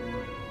out.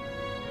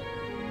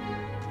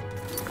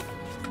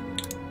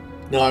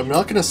 Now, I'm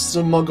not going to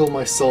smuggle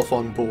myself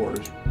on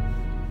board.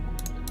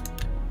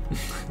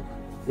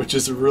 Which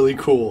is really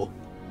cool.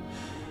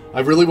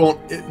 I really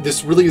won't...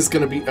 This really is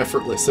going to be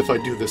effortless if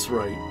I do this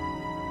right.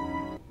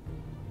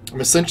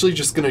 I'm essentially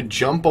just going to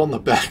jump on the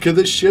back of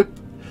the ship,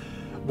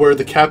 where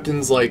the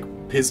captain's, like,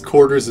 his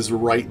quarters is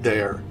right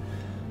there.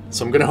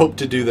 So I'm going to hope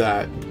to do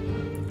that.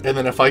 And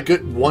then if I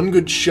get one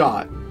good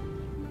shot,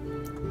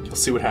 you'll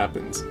see what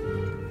happens.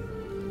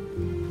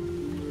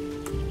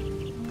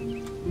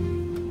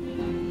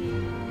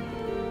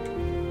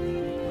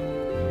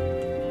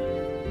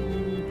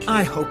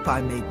 I hope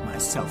I made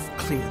myself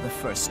clear the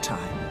first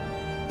time.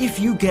 If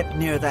you get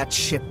near that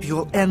ship,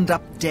 you'll end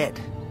up dead.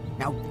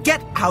 Now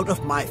get out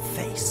of my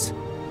face.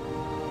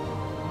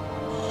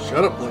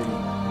 Shut up, lady.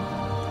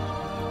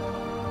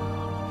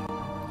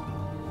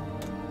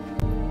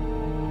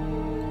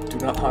 Do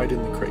not hide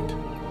in the crate.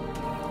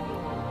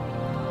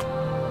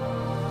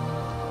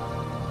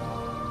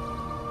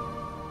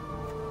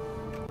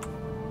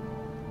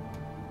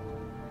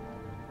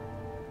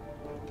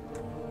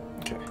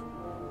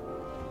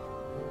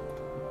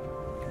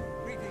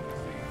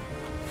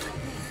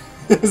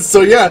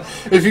 So yeah,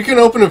 if you can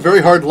open a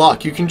very hard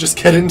lock, you can just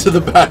get into the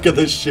back of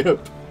the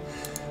ship.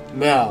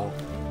 Now,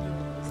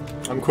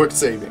 I'm quick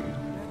saving.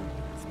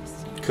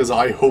 Because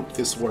I hope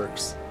this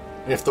works.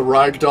 And if the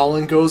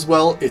ragdolling goes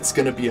well, it's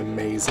going to be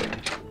amazing.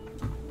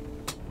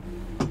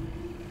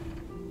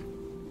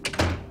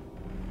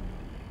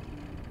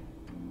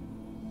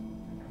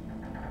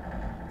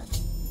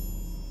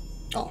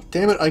 Oh,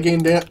 damn it, I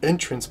gained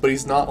entrance, but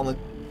he's not on the...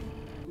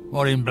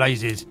 What in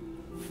blazes?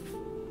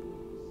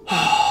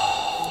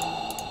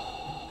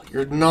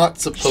 You're not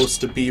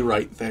supposed to be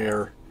right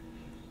there.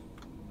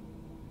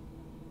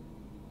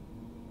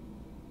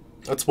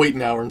 Let's wait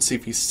an hour and see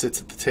if he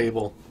sits at the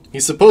table.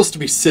 He's supposed to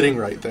be sitting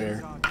right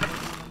there.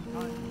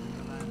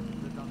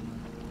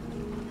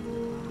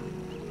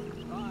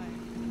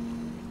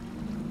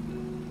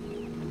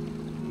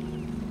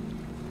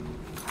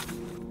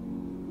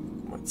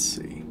 Let's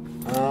see.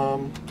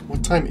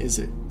 What time is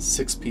it?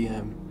 6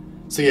 p.m.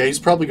 So yeah, he's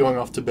probably going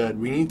off to bed.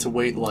 We need to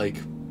wait like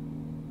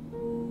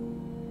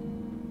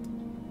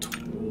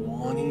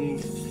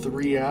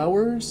 23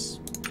 hours?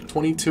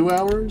 22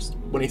 hours?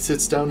 When he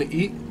sits down to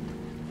eat?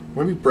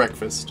 Maybe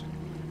breakfast.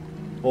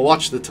 We'll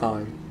watch the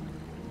time.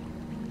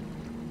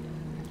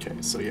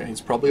 Okay, so yeah,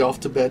 he's probably off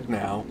to bed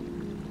now.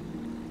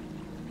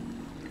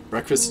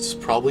 Breakfast is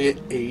probably at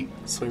 8,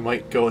 so he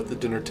might go at the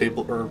dinner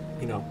table, or,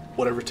 you know,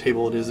 whatever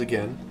table it is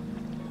again.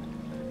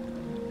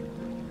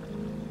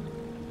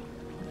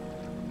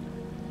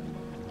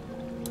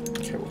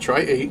 Okay, we'll try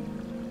 8.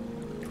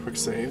 Quick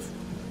save.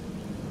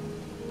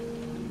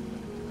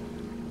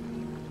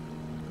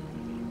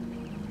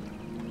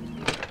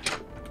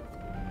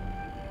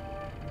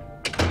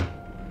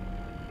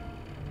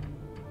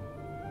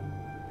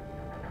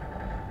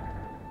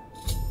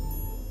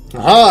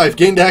 Aha! I've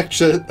gained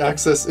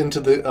access into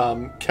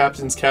the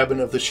captain's cabin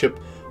of the ship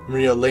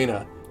Maria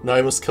Elena. Now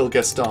I must kill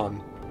Gaston.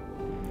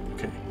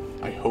 Okay,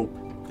 I hope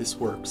this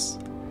works.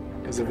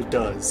 And Because if it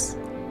does,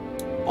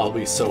 I'll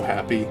be so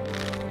happy.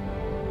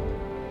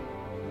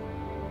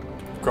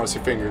 Cross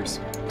your fingers.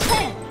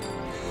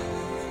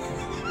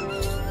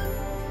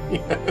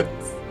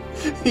 Yes.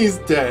 He's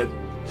dead.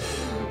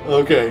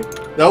 Okay.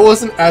 That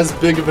wasn't as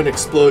big of an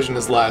explosion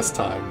as last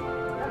time.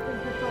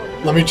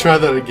 Let me try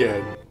that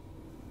again.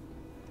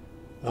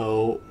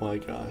 Oh my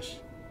gosh.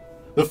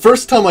 The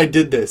first time I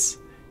did this,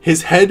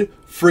 his head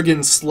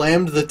friggin'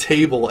 slammed the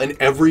table and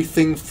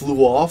everything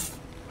flew off.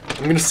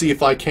 I'm gonna see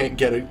if I can't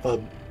get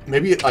a...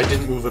 Maybe I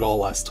didn't move at all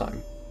last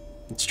time.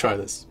 Let's try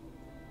this.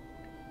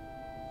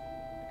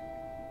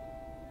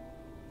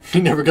 He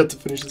never got to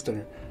finish his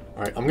dinner.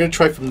 Alright, I'm gonna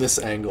try from this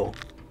angle.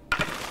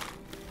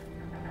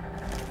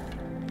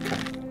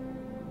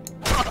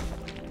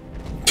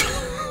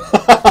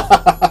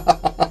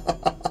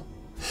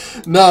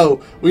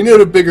 No, we need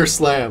a bigger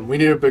slam. We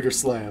need a bigger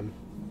slam.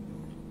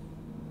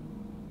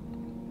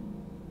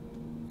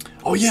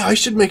 Oh yeah, I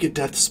should make a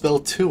death spell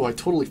too. I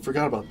totally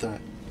forgot about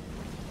that.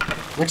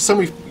 Next time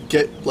we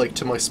get like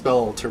to my spell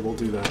altar, we'll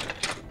do that.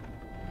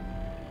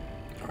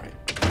 Alright.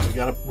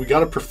 We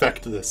gotta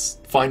perfect this.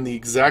 Find the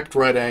exact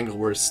right angle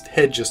where his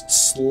head just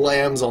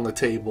slams on the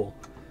table.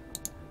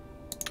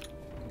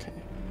 Okay.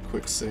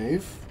 Quick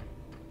save.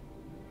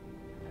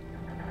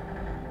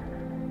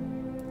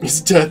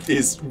 His death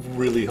is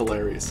really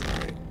hilarious.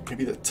 Alright,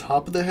 maybe the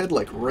top of the head,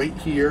 like right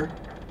here.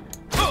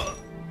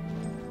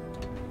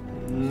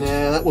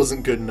 Nah, that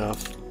wasn't good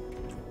enough.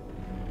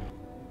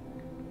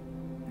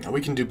 We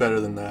can do better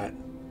than that.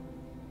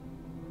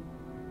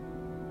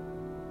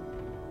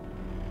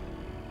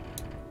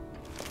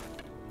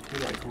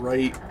 Like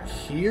right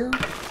here?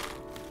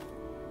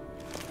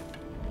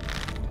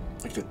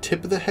 Like the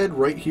tip of the head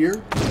right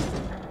here?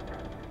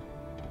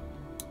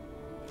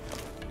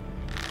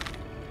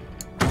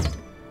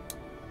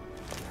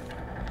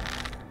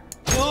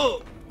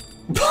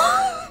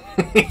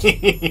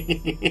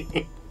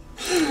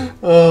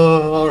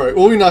 Alright,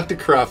 well we knocked the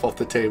crap off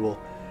the table.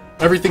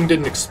 Everything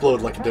didn't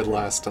explode like it did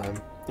last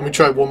time. Let me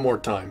try one more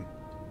time.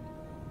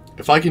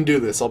 If I can do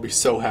this, I'll be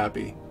so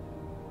happy.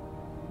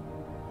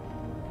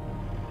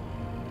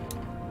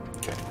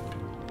 Okay.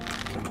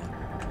 Come on.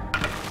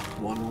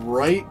 One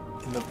right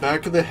in the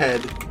back of the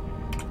head.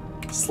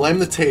 Slam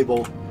the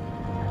table.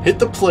 Hit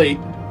the plate.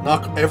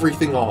 Knock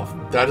everything off.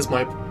 That is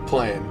my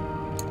plan.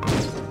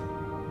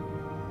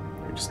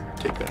 Just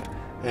take that.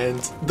 And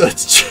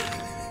that's...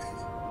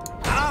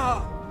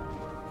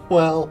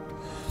 Well,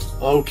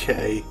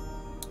 okay.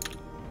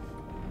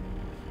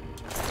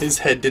 His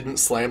head didn't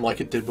slam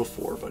like it did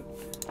before, but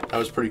that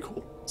was pretty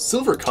cool.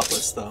 Silver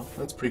cutlass, though.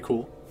 That's pretty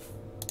cool.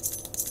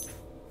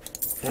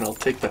 And I'll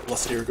take that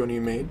Lusty Argonian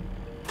you made.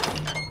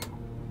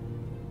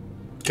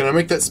 Can I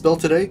make that spell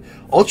today?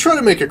 I'll try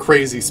to make a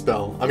crazy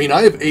spell. I mean,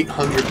 I have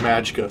 800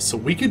 magicka, so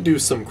we could do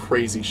some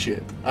crazy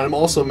shit. I'm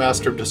also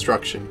Master of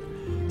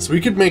Destruction. So we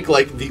could make,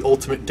 like, the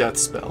ultimate death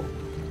spell.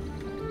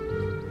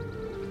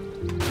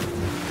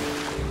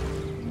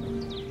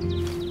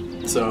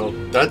 So,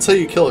 that's how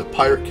you kill a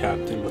pirate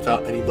captain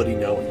without anybody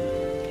knowing.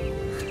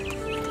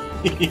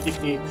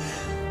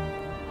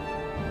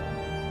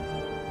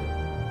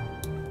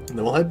 And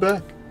then we'll head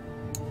back.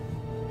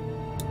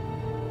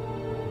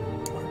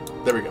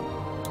 There we go.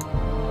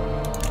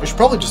 I should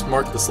probably just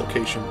mark this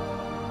location.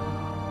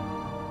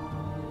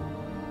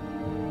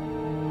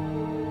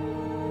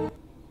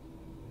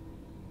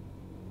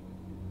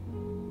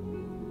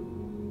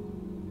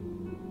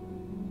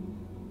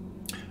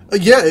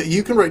 Yeah,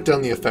 you can write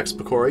down the effects,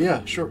 Bakura.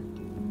 Yeah, sure.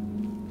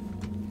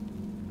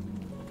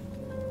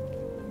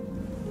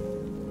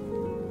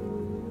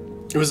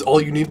 It was all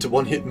you need to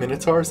one-hit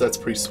Minotaurs? That's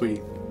pretty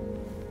sweet.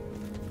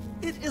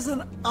 It is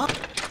an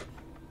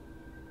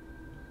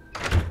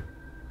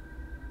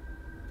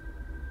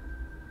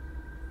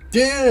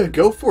Yeah,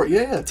 go for it.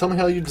 Yeah, tell me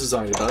how you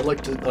designed it. I'd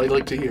like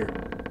to hear.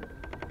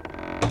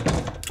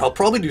 I'll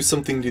probably do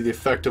something to the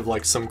effect of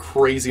like some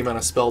crazy amount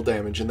of spell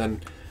damage and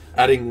then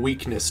adding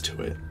weakness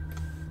to it.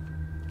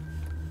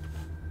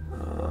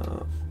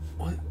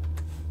 What?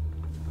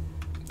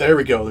 There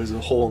we go. There's a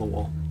hole in the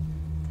wall.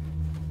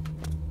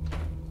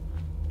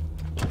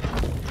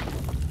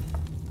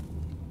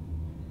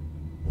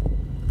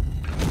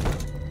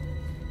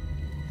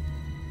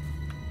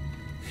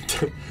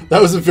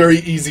 That was a very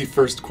easy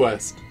first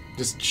quest.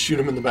 Just shoot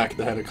him in the back of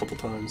the head a couple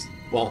times.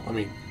 Well, I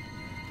mean,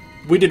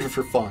 we did it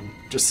for fun,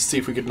 just to see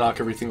if we could knock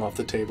everything off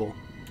the table.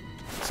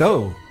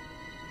 So,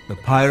 the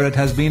pirate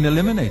has been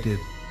eliminated.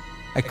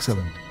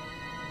 Excellent.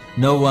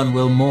 No one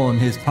will mourn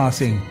his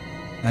passing,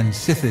 and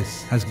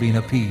Sithis has been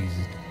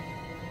appeased.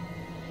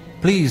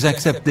 Please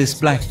accept this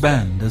black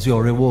band as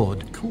your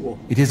reward. Cool.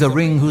 It is a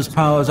ring whose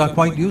powers are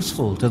quite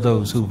useful to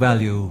those who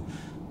value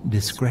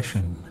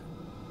discretion.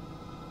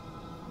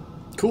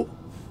 Cool.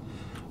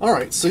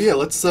 Alright, so yeah,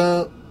 let's,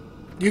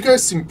 you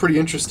guys seem pretty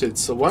interested,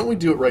 so why don't we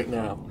do it right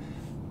now?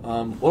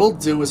 What I'll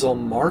do is I'll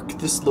mark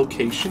this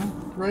location,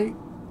 right?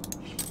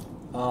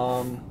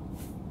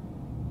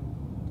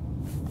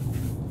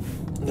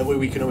 That way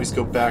we can always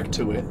go back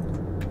to it.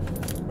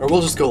 Or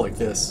we'll just go like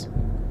this.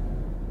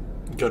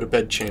 Go to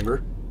bed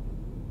chamber.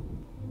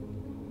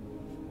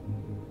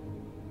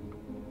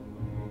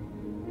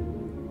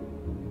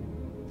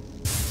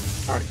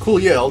 Alright, cool,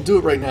 yeah, I'll do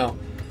it right now.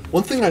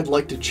 One thing I'd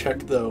like to check,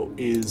 though,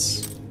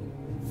 is...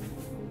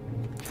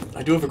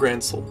 I do have a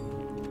Grand Soul.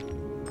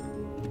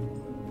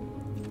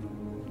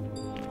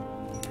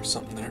 There's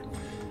something there.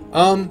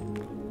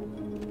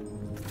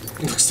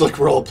 Looks like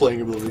we're all playing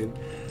Oblivion.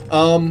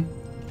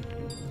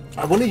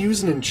 I want to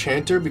use an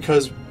enchanter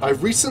because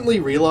I've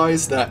recently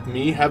realized that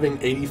me having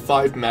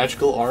 85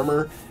 magical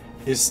armor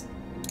is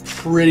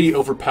pretty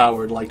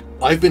overpowered. Like,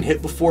 I've been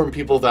hit before and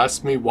people have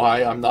asked me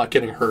why I'm not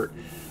getting hurt.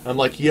 I'm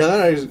like, yeah,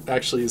 that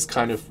actually is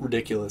kind of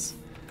ridiculous.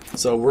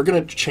 So we're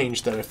going to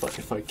change that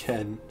if I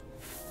can.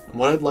 And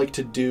what I'd like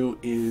to do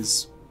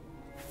is...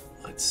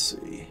 Let's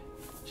see...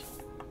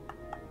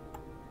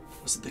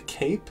 Was it the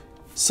cape?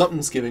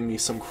 Something's giving me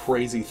some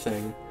crazy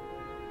thing.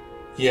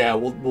 Yeah,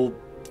 we'll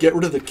get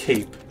rid of the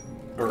cape.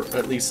 Or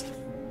at least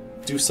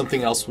do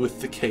something else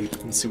with the cape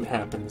and see what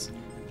happens.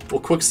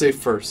 We'll quick save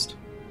first.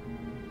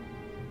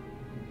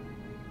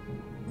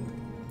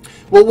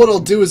 Well, what I'll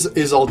do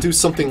is I'll do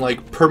something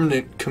like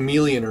Permanent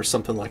Chameleon or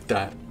something like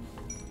that.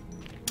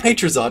 Hey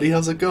Trizati,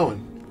 how's it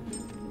going?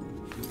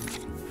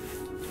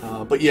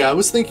 But yeah, I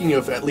was thinking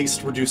of at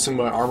least reducing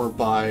my armor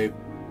by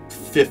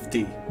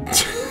 50.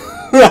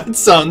 That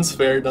sounds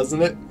fair,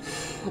 doesn't it?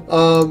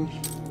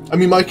 I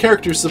mean, my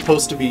character's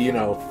supposed to be, you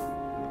know,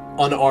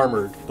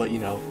 unarmored, but, you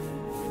know,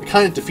 it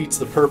kind of defeats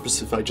the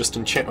purpose if I just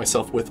enchant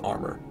myself with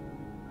armor.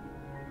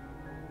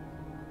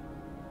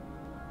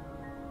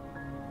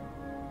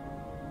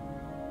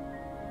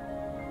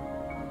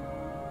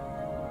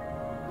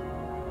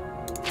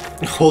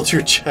 Hold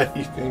your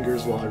chatty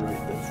fingers while I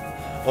write this.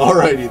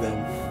 Alrighty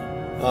then.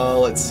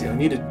 Let's see, I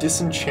need a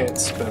disenchant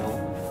spell.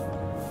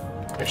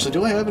 Actually,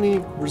 do I have any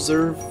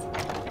reserve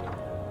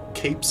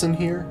capes in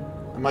here?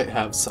 I might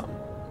have some.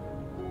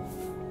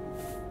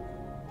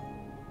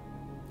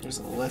 There's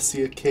an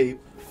Alessia cape.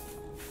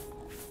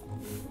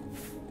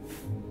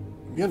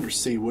 It'd be under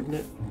C, wouldn't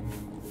it?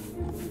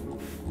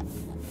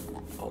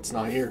 Oh, it's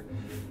not here.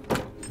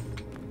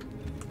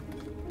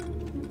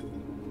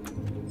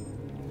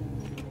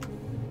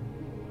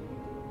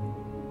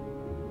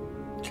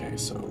 Okay,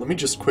 so let me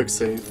just quick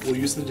save. We'll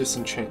use the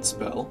disenchant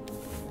spell.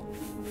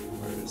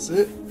 Where is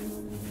it?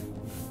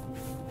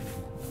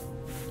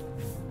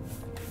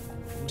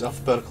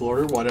 Alphabetical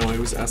order? Why don't I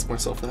always ask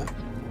myself that?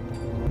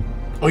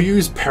 Oh, you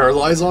use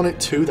Paralyze on it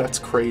too? That's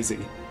crazy.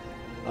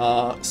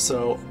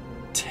 So,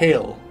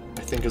 Tail,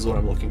 I think is what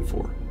I'm looking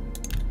for.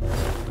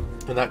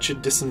 And that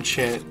should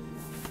disenchant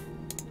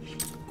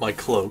my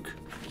cloak.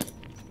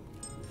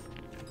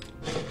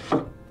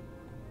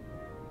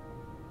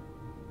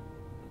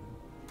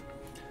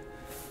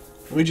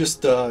 Let me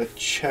just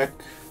check.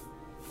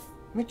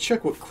 Let me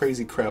check what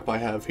crazy crap I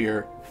have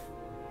here.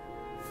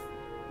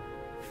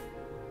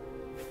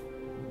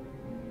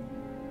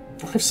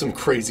 I have some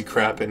crazy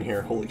crap in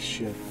here, holy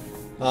shit.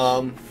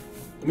 Let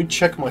me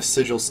check my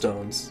sigil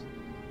stones.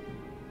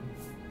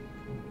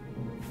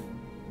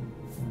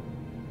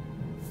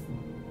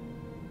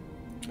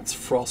 That's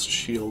Frost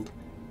Shield.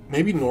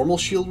 Maybe normal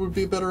shield would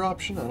be a better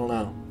option? I don't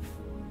know.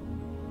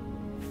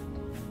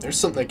 There's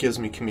something that gives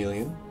me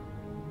Chameleon.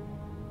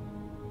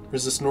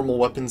 Resist normal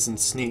weapons and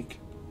sneak.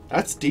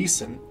 That's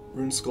decent.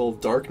 Rune Skull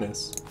of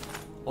Darkness.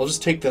 I'll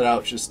just take that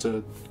out just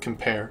to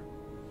compare.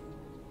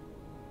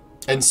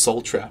 And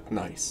Soul Trap,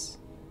 nice.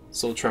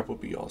 Soul Trap would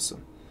be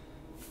awesome.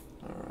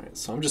 Alright,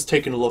 so I'm just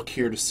taking a look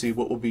here to see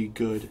what will be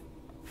good.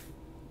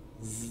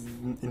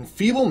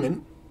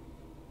 Enfeeblement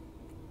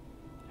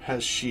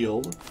has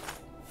shield.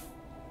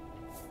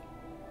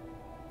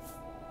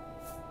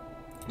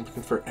 I'm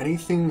looking for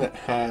anything that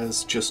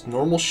has just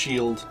normal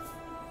shield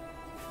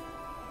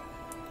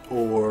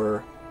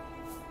or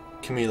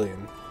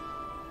Chameleon.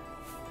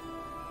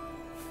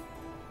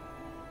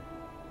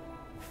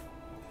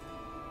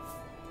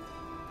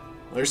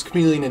 There's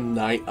Chameleon and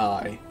Night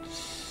Eye.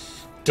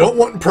 Don't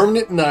want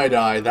permanent Night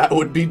Eye. That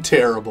would be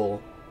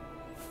terrible.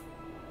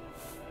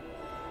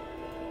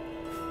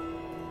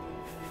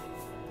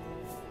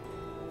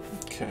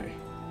 Okay.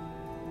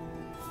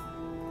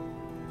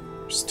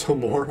 Still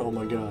more? Oh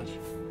my gosh.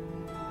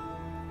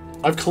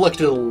 I've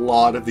collected a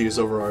lot of these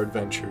over our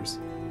adventures.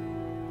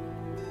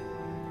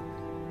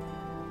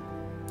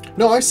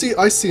 No, I see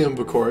him,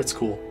 Bakor. It's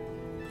cool.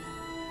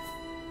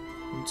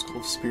 Rune Skull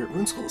of Spirit.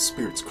 Rune Skull of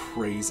Spirit's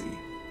crazy.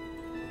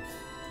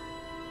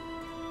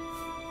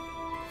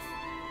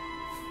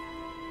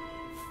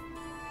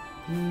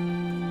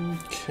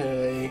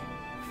 Okay.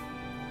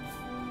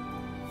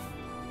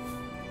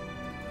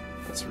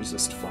 Let's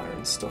resist fire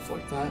and stuff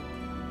like that.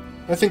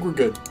 I think we're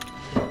good.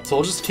 So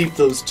I'll just keep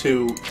those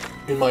two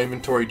in my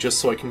inventory just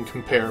so I can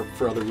compare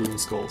for other rune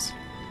skulls.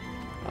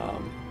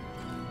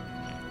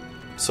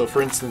 So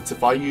for instance,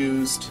 if I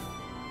used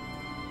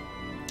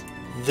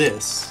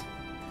this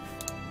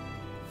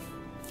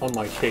on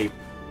my cape,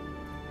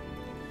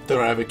 then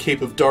I have a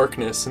Cape of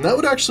Darkness, and that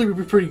would actually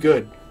be pretty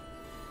good.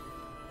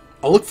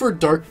 I'll look for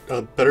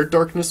a better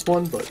darkness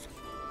one, but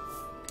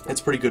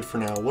it's pretty good for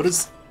now. What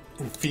does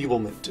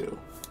Enfeeblement do?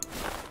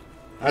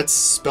 That's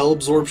spell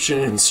absorption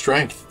and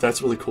strength.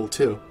 That's really cool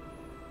too.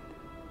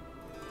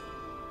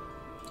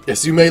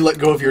 Yes, you may let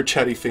go of your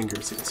chatty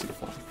fingers. Yes, you're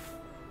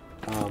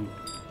fine.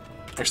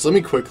 Actually,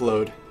 let me quick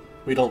load.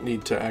 We don't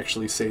need to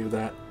actually save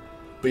that.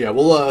 But yeah,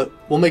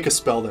 we'll make a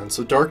spell then.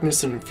 So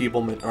darkness and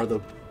enfeeblement are the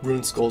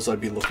rune skulls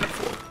I'd be looking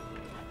for.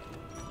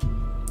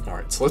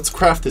 Alright, so let's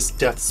craft this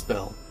death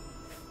spell.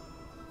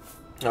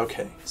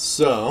 Okay,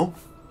 so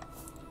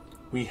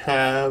we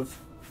have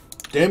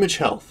damage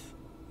health.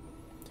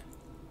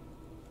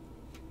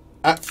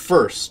 At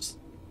first,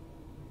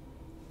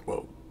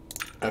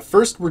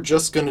 we're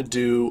just gonna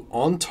do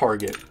on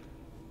target,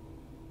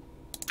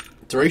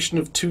 duration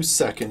of 2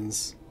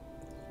 seconds,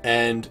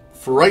 and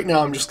for right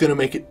now I'm just gonna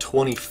make it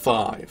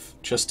 25,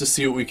 just to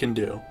see what we can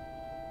do.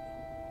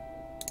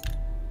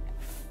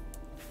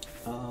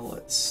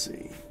 Let's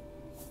see.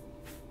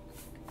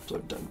 So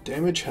I've done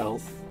damage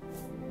health.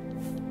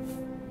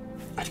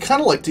 I'd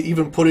kind of like to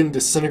even put in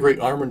disintegrate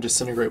armor and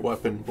disintegrate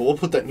weapon, but we'll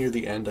put that near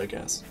the end, I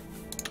guess.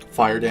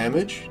 Fire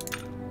damage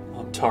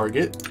on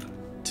target,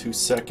 2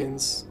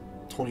 seconds,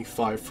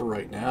 25 for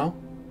right now.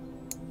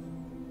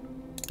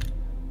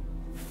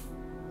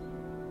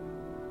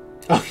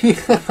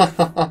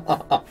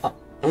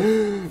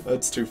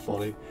 That's too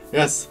funny.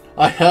 Yes,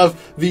 I have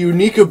the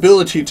unique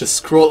ability to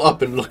scroll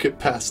up and look at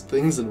past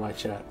things in my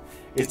chat.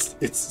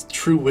 It's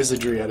true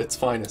wizardry at its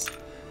finest.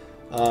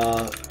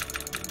 25.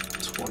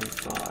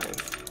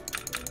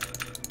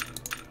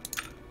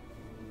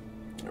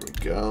 There we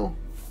go.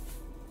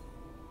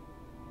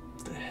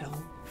 What the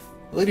hell?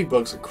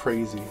 Ladybugs are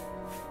crazy.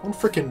 One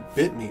frickin'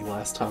 bit me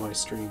last time I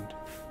streamed.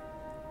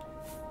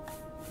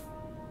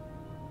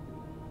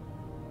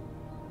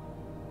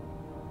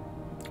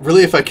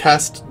 Really, if I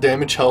cast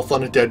damage health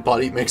on a dead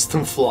body, it makes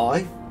them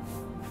fly?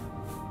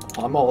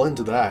 I'm all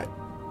into that.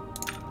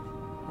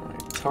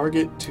 Alright,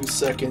 target, 2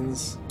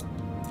 seconds.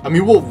 I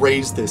mean, we'll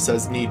raise this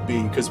as need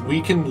be, because we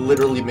can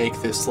literally make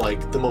this,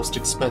 like, the most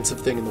expensive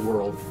thing in the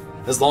world.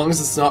 As long as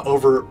it's not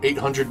over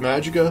 800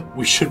 magicka,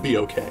 we should be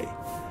okay.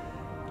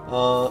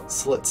 So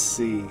let's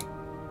see.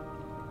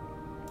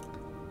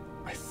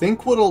 I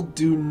think what I'll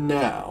do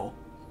now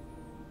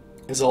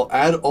is I'll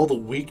add all the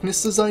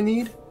weaknesses I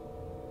need.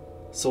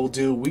 So we'll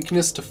do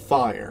weakness to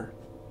fire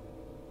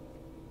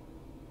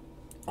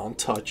on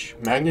touch,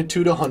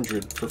 magnitude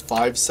 100 for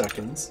 5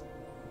 seconds.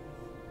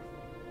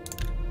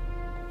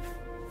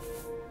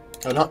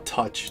 Oh, not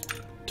touch,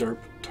 derp,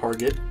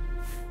 target.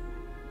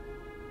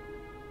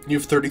 You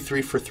have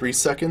 33 for 3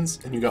 seconds,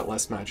 and you got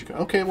less magicka.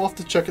 Okay, we'll have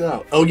to check it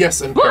out. Oh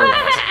yes, and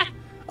paralyze.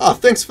 Ah,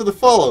 thanks for the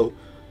follow.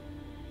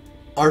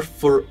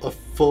 Afore?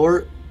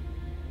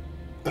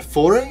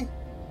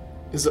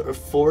 Is it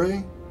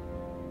Afore?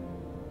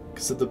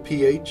 Because of the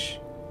PH?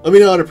 Let me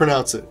know how to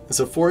pronounce it. Is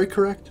Afore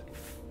correct?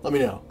 Let me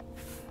know.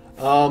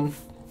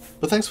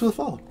 But thanks for the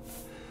follow.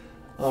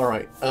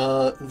 Alright,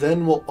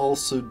 then we'll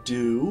also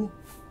do...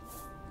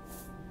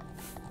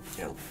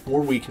 yeah,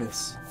 more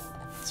weakness.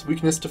 It's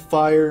weakness to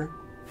fire,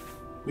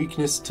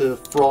 weakness to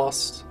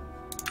frost,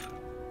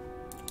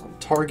 on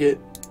target,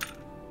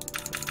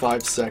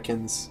 5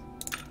 seconds.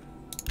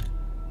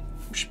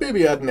 We should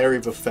maybe add an area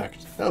of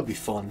effect. That would be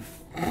fun.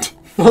 That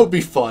would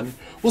be fun.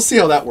 We'll see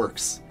how that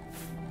works.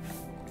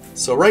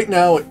 So right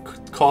now it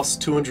costs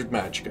 200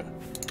 magicka.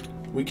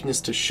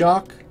 Weakness to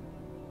shock.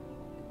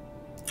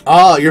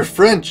 Ah, you're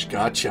French.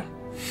 Gotcha.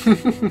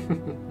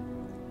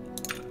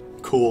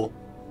 Cool.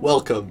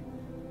 Welcome.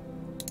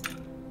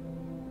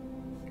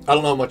 I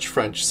don't know much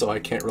French, so I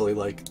can't really,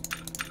 like...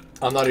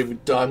 I'm not even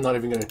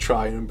gonna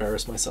try and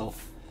embarrass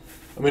myself.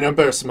 I mean, I'm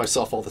embarrassing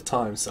myself all the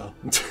time, so...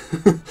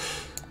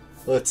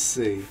 Let's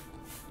see.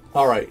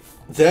 Alright,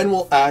 then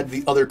we'll add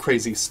the other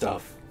crazy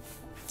stuff.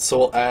 So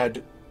we'll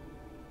add...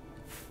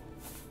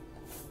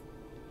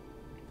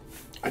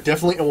 I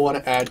definitely want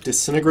to add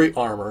disintegrate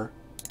armor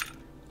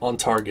on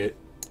target.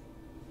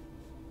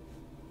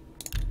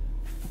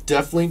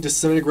 Definitely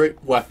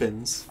disintegrate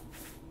weapons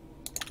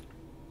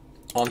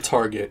on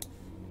target.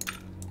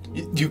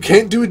 You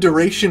can't do a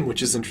duration,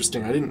 which is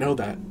interesting. I didn't know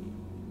that.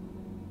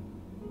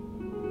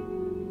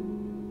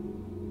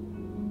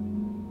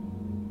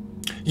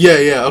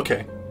 Yeah,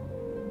 okay.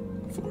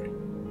 40.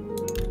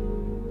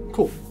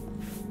 Cool.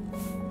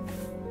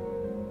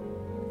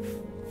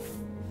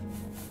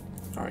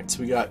 Alright,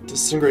 so we got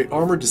disintegrate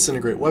armor,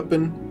 disintegrate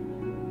weapon.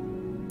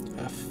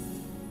 F.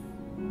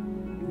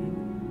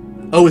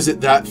 Oh, is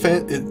it that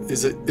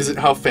is it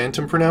how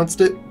Phantom pronounced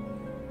it?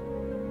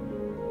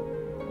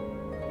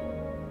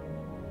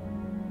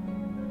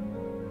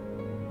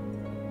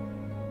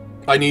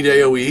 I need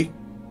AoE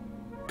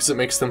because it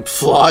makes them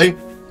fly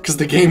because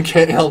the game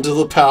can't handle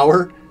the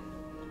power.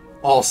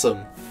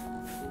 Awesome.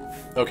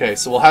 Okay,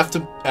 so we'll have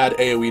to add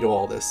AoE to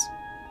all this.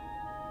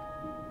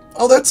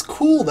 Oh, that's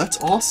cool. That's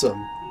awesome.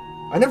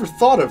 I never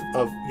thought of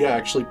yeah,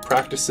 actually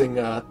practicing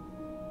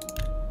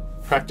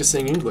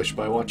English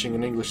by watching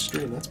an English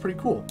stream. That's pretty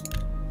cool.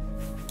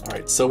 All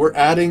right, so we're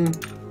adding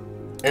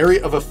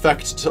area of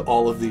effect to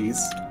all of these.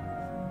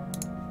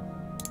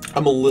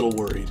 I'm a little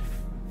worried.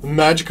 The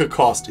magicka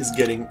cost is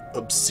getting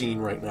obscene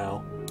right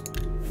now,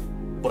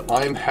 but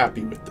I am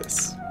happy with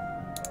this.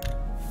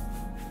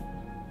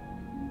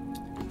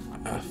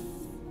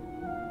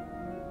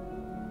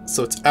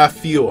 So it's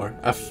Afior.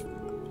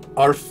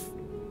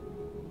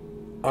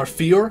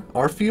 Arfior?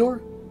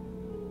 Arfior?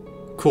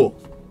 Cool.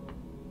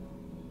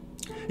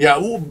 Yeah,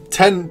 well,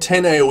 10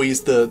 AoE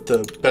is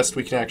the best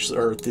we can actually,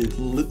 or the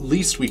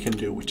least we can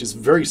do, which is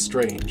very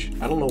strange.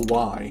 I don't know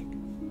why,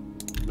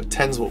 but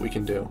 10's what we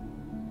can do.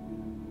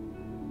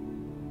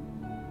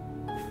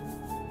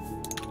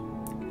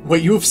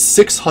 Wait, you have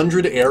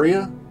 600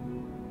 area?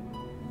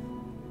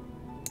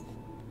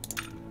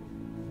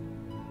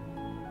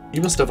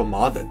 You must have a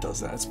mod that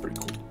does that. That's pretty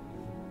cool.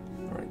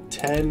 Alright,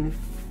 10.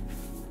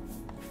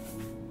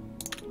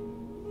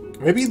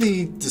 Maybe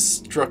the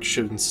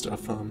destruction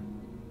stuff,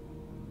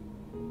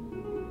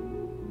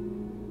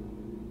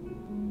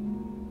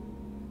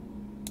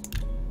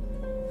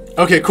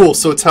 Okay, cool.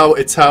 So it's how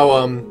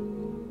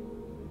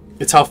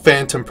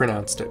Phantom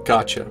pronounced it.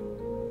 Gotcha.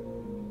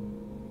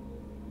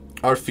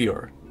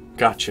 Arfior.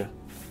 Gotcha.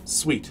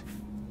 Sweet.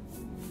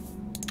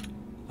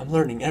 I'm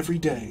learning every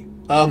day.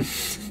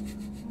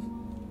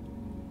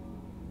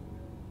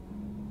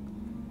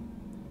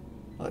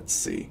 Let's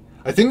see.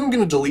 I think I'm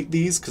going to delete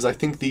these because I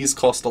think these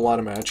cost a lot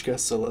of magicka,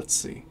 so let's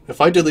see.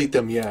 If I delete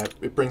them, yeah,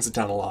 it brings it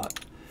down a lot.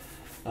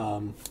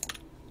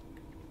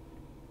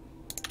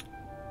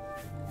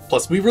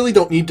 Plus, we really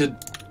don't need to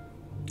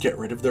get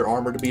rid of their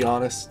armor, to be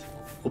honest.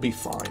 We'll be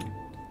fine.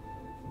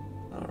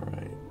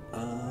 Alright.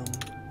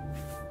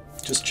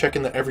 Just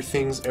checking that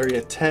everything's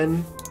area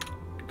 10,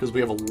 because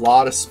we have a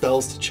lot of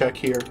spells to check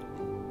here.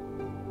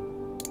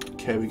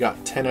 Okay, we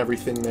got 10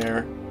 everything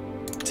there.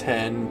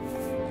 10...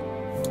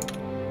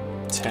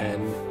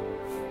 10.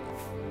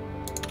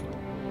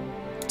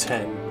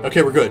 10.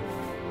 Okay, we're good.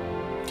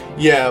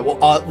 Yeah, well,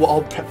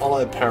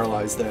 I'll add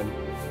Paralyze then.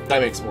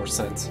 That makes more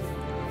sense.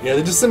 Yeah,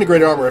 the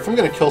Disintegrated Armor, if I'm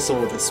gonna kill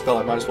someone with a spell,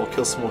 I might as well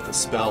kill someone with a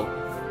spell.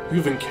 Who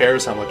even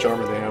cares how much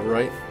armor they have,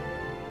 right?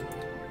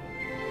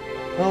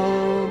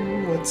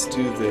 Let's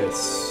do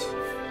this.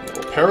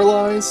 We'll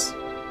Paralyze.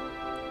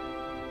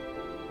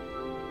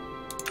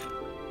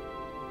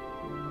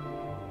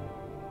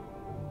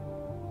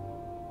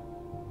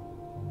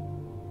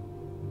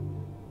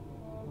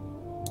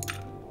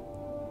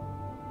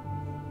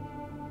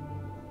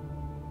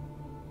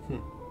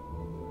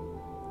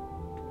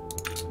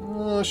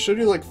 Should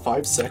I do like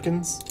 5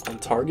 seconds on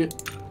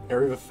target?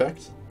 Area of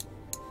effect?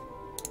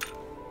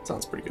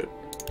 Sounds pretty good.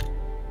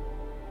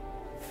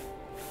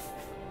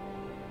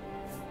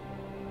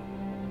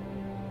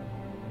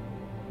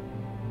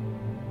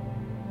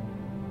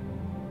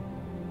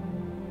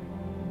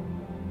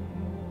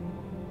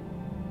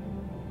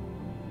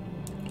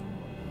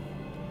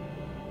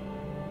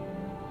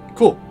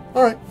 Cool.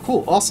 Alright,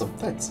 cool. Awesome.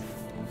 Thanks.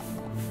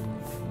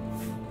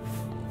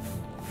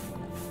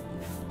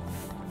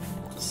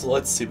 So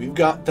let's see, we've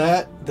got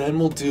that, then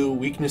we'll do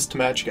weakness to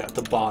magicka at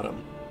the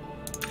bottom.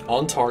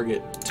 On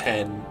target,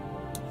 10,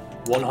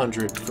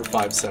 100 for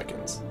 5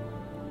 seconds.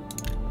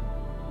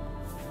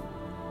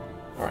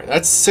 Alright,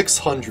 that's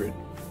 600.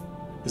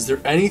 Is there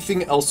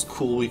anything else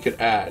cool we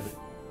could add?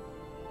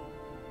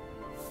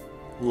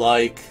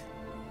 Like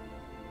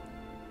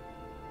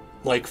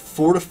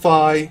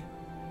fortify...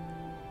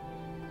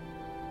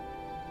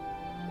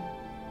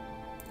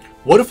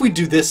 What if we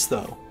do this,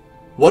 though?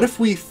 What if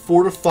we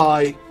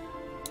fortify...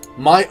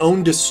 my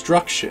own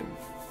destruction,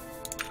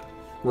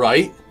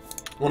 right?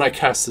 When I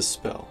cast this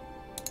spell.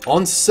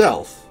 On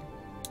self,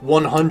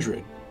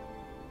 100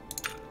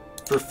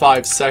 for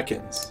 5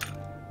 seconds.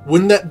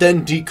 Wouldn't that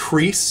then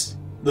decrease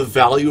the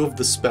value of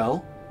the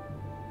spell?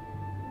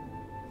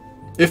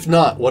 If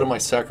not, what am I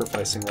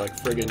sacrificing? Like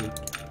friggin'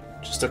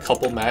 just a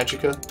couple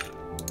magicka?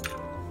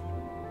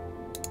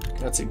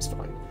 That seems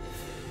fine.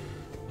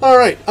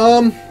 Alright,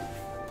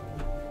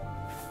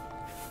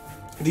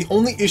 the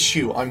only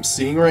issue I'm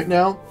seeing right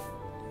now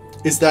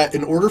is that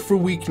in order for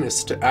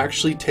weakness to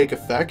actually take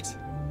effect,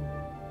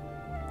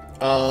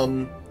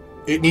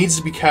 it needs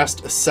to be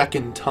cast a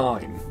second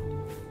time.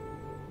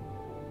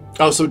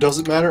 Oh, so it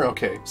doesn't matter?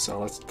 Okay, so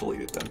let's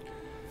delete it then.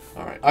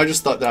 Alright, I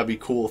just thought that'd be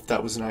cool if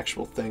that was an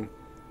actual thing.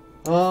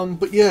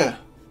 But yeah.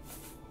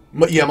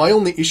 My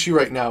only issue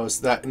right now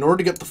is that in order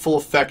to get the full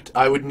effect,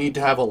 I would need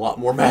to have a lot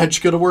more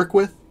magicka to work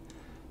with.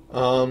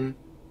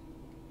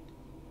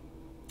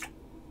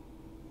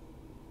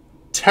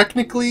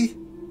 Technically,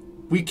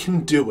 we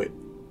can do it.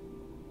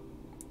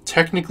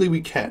 Technically,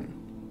 we can.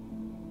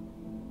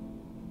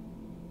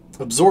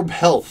 Absorb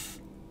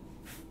health.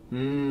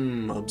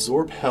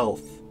 Absorb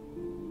health.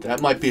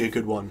 That might be a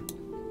good one.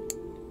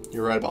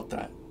 You're right about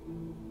that.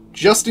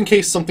 Just in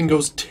case something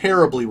goes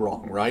terribly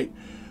wrong, right?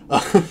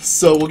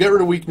 So we'll get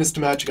rid of weakness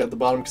to magicka at the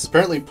bottom, because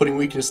apparently putting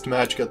weakness to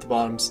magicka at the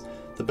bottom's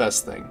the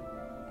best thing.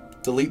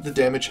 Delete the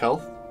damage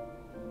health.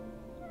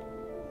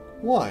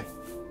 Why?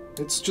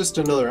 It's just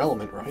another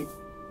element, right?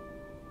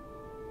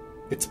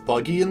 It's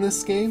buggy in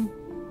this game?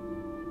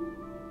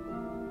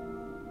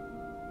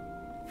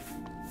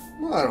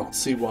 Well, I don't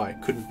see why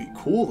it couldn't be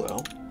cool,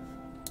 though.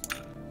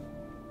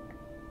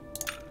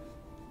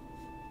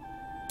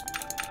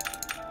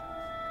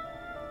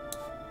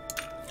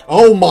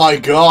 Oh my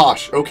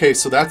gosh! Okay,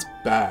 so that's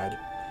bad.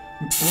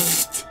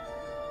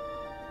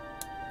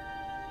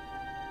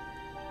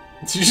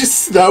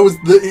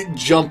 It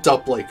jumped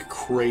up like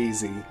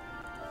crazy.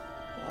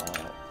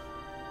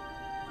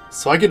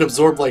 So I could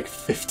absorb like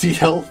 50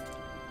 health.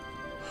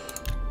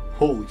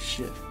 Holy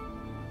shit.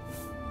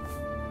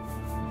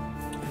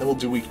 And then we'll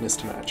do weakness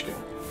to Magicka.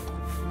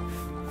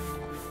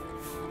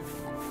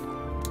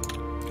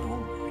 Oh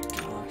my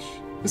gosh.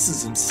 This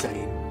is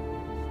insane.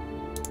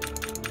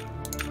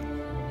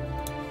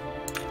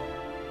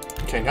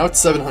 Okay, now it's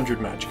 700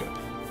 Magicka.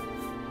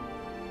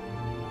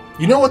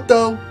 You know what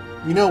though?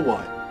 You know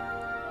what?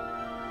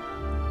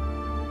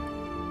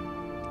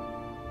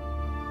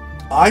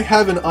 I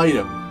have an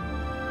item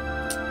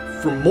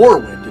from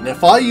Morrowind, and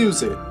if I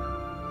use it,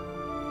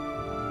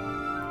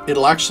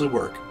 it'll actually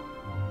work.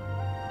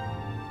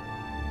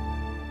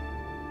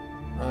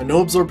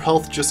 No absorb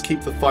health, just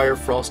keep the fire,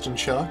 frost, and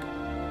shock.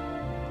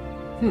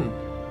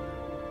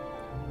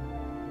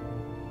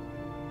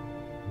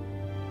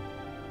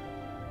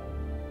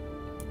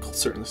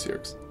 Certainly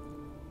Sirix.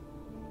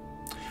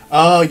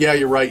 Oh, yeah,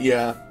 you're right,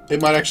 yeah.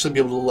 It might actually be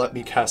able to let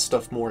me cast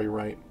stuff more, you're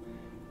right.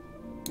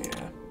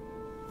 Yeah.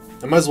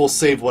 I might as well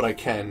save what I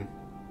can.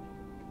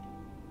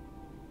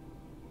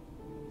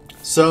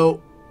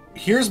 So,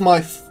 here's my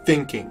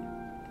thinking.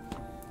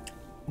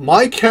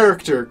 My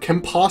character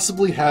can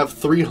possibly have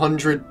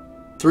 3,000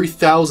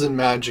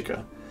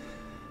 Magicka.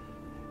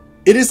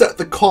 It is at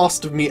the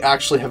cost of me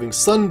actually having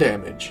sun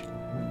damage,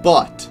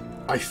 but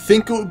I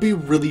think it would be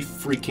really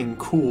freaking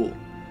cool.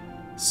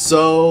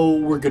 So,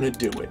 we're gonna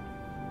do it.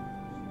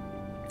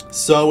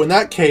 So, in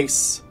that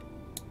case,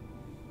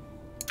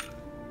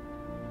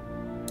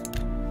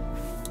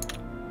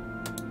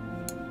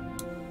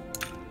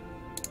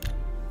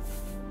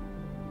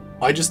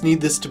 I just need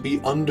this to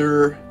be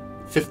under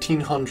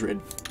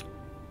 1,500.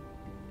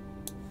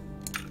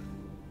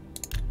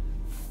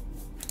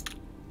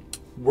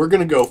 We're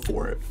gonna go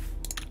for it.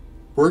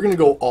 We're gonna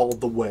go all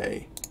the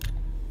way.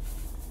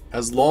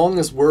 As long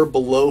as we're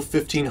below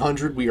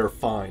 1,500, we are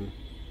fine.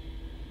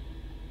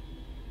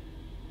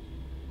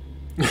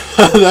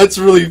 That's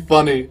really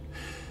funny.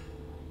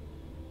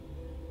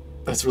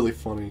 That's really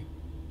funny.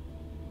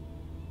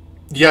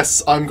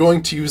 Yes, I'm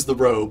going to use the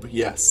robe.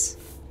 Yes.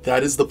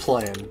 That is the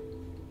plan.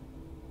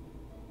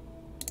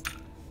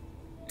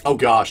 Oh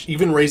gosh,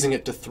 even raising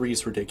it to 3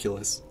 is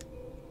ridiculous.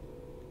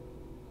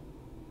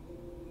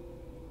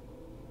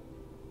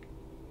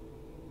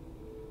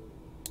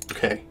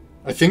 Okay.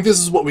 I think this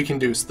is what we can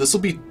do. So this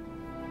will be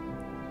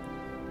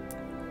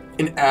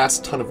an ass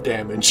ton of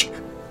damage.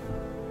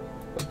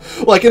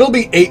 Like, it'll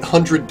be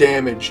 800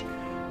 damage,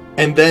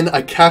 and then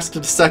I cast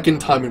it a second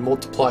time and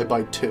multiply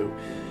by 2.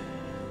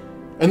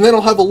 And then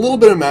I'll have a little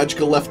bit of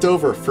Magicka left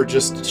over for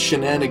just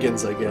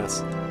shenanigans, I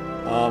guess.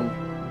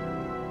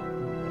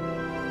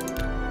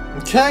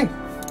 Okay.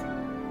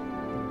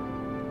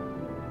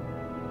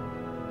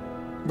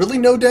 Really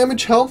no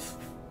damage health?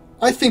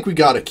 I think we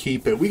gotta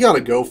keep it. We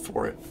gotta go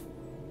for it.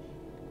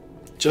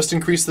 Just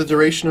increase the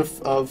duration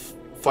of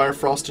Fire,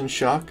 Frost, and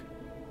Shock.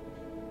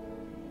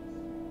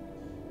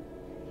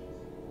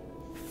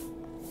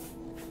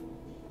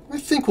 I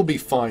think we'll be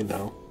fine,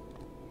 though.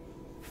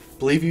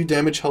 Believe you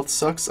damage health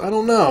sucks? I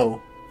don't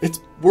know.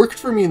 It's worked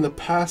for me in the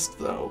past,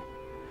 though.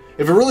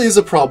 If it really is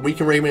a problem, we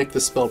can remake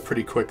this spell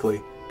pretty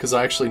quickly, because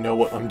I actually know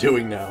what I'm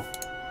doing now.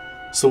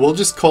 So we'll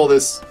just call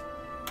this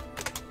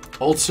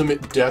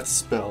Ultimate Death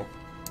Spell.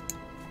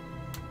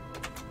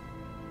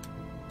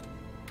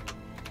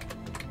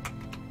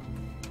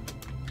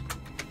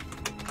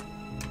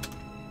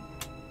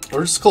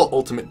 Or just call it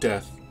Ultimate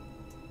Death.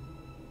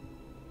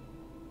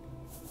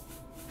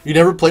 You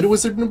never played a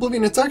wizard in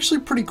Oblivion? It's actually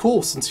pretty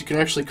cool, since you can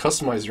actually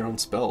customize your own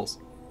spells.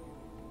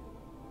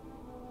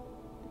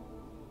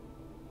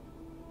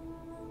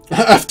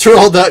 After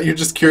all that, you're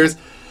just curious.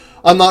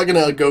 I'm not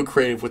gonna go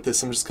creative with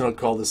this, I'm just gonna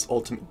call this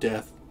Ultimate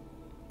Death.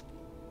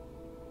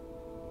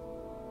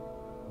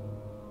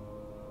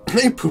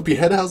 Hey, Poopy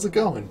Head, how's it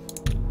going?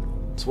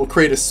 So we'll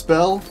create a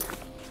spell.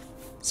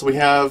 So we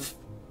have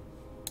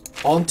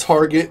on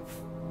target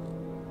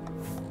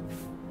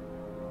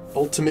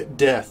Ultimate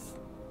Death.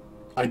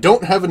 I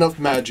don't have enough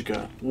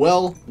Magicka.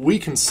 Well, we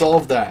can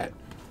solve that.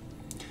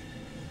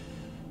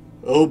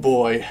 Oh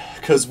boy,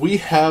 because we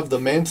have the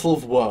Mantle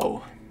of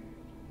Woe.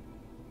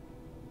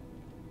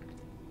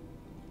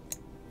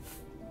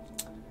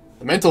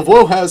 The Mantle of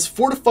Woe has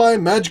Fortify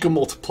Magicka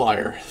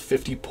Multiplier,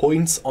 50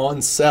 points on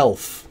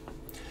self.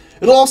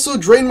 It'll also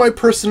drain my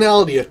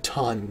personality a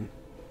ton.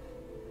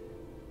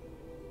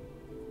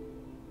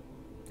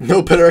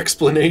 No better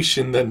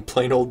explanation than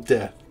plain old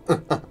death.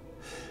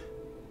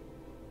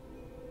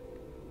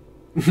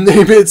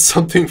 Name it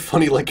something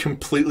funny like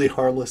completely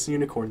harmless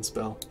unicorn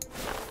spell.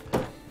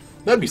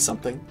 That'd be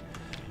something.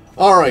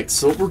 Alright,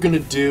 so what we're gonna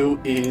do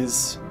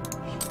is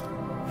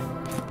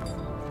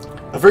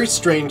a very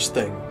strange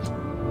thing.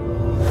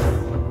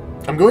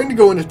 I'm going to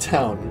go into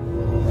town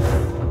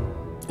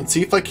and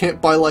see if I can't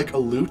buy like a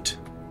loot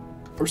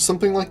or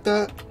something like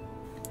that.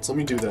 So let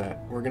me do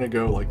that. We're gonna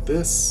go like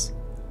this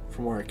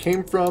from where I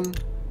came from.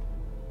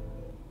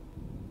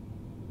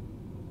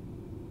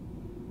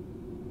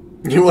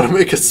 You want to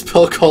make a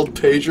spell called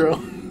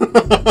Pedro?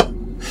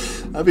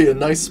 That'd be a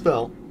nice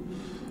spell.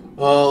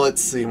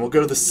 Let's see. We'll go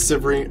to the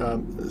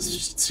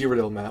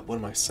Cyrodiil map. What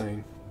am I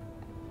saying?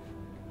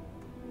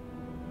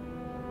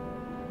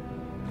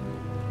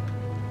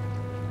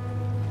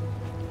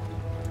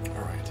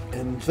 Alright.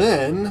 And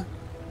then...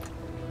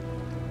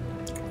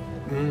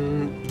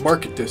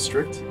 Market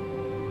District.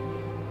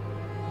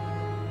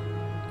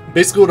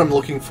 Basically what I'm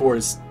looking for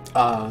is...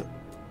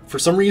 for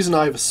some reason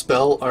I have a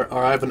spell, or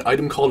I have an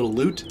item called a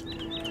loot,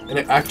 and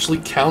it actually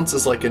counts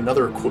as like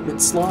another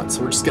equipment slot,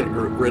 so we're just getting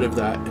rid of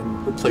that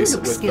and replace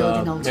it with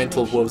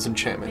Mantle of Woe's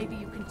enchantment.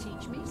 Maybe you can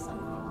teach me something.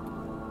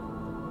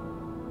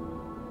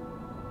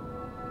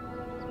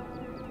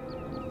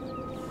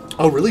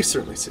 Oh, really?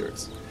 Certainly,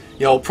 serious.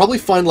 Yeah, I'll probably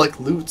find like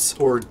loots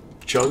or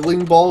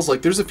juggling balls.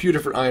 Like, there's a few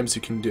different items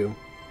you can do.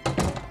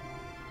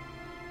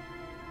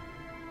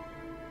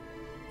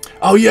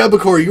 Oh yeah,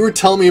 Bakor, you were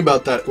telling me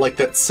about that, like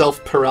that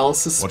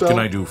self-paralysis spell. What can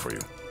I do for you?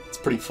 It's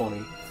pretty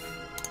funny.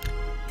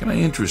 Can I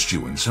interest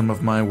you in some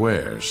of my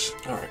wares?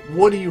 Alright,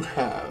 what do you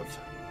have?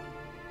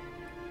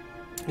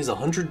 He's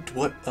 100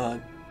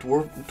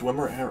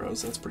 Dwemer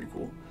arrows, that's pretty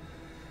cool.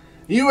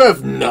 You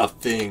have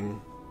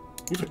nothing!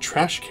 You have a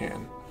trash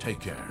can.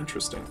 Take care.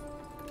 Interesting.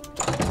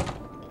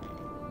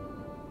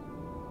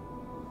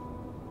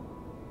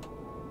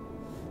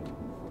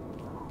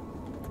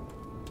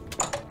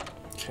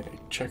 Okay,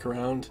 check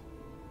around.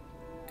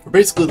 We're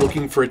basically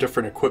looking for a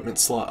different equipment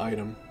slot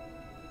item.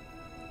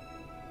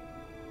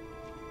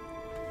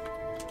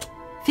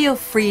 Feel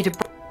free to...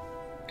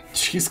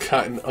 She's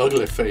got an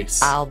ugly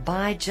face. I'll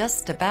buy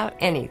just about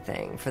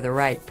anything for the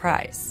right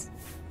price.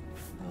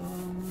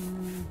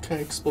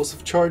 Okay,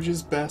 explosive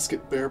charges,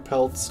 basket, bear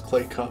pelts,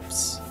 clay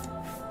cups,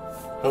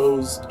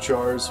 hose,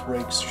 jars,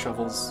 rakes,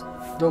 shovels.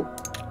 Nope.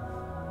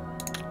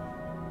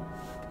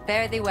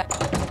 Fare thee well.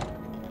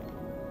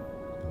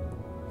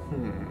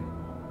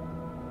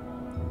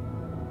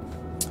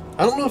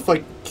 I don't know if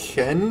I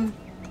can.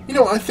 You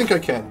know, I think I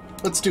can.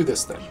 Let's do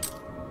this then.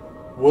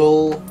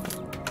 We'll...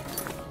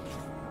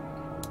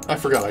 I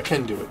forgot, I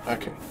can do it.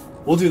 Okay.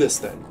 We'll do this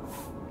then.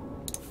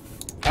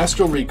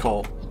 Astral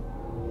Recall.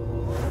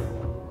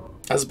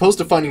 As opposed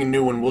to finding a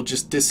new one, we'll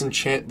just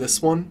disenchant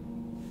this one.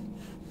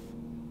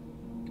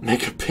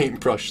 Make a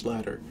paintbrush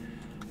ladder.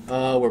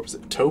 Where was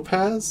it?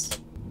 Topaz?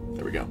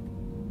 There we go.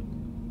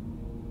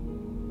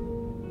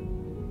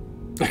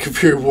 I could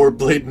hear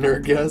Warblade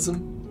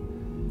Nerdgasm.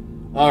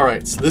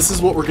 Alright, so this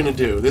is what we're gonna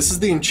do. This is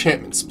the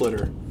Enchantment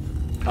Splitter,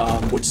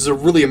 which is a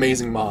really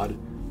amazing mod.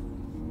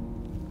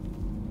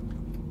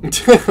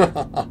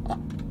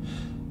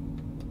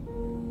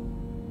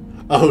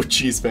 Oh,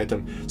 jeez,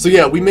 Phantom. So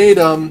yeah, we made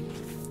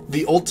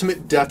the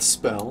ultimate death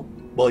spell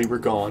while you were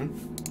gone.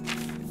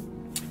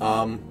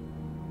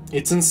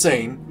 It's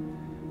insane.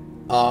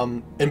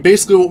 And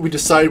basically what we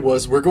decided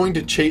was we're going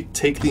to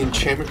take the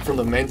enchantment from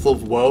the Mantle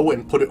of Woe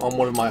and put it on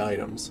one of my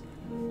items.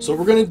 So what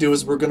we're going to do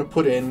is we're going to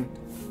put in...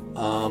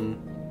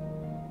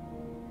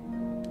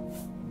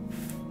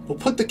 we'll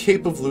put the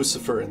Cape of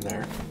Lucifer in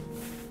there.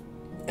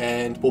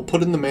 And we'll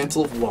put in the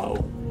Mantle of Woe.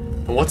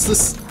 And what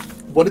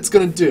it's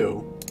going to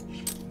do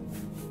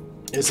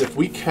is if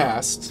we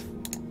cast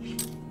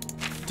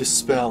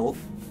Dispel,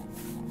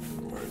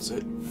 where is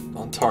it?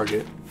 On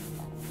target.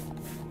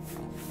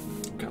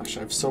 Gosh,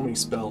 I have so many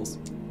spells.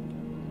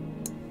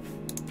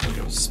 There we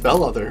go.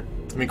 Spell Other.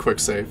 Let me quick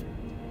save.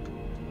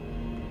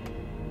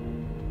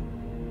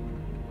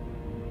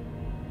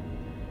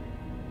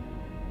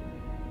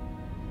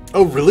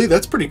 Oh, really?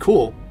 That's pretty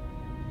cool.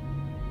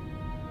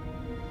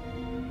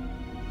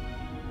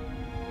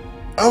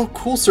 Oh,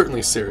 cool,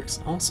 certainly,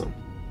 Cyrix. Awesome.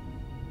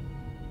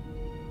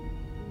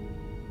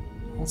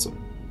 Awesome.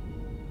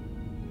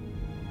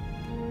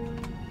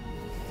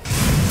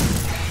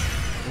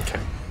 Okay,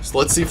 so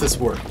let's see if this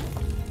worked.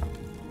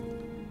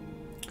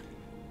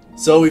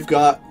 So we've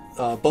got,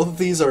 both of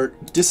these are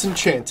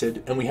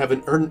disenchanted, and we have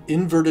an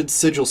inverted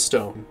sigil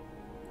stone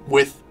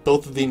with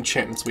both of the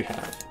enchantments we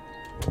have.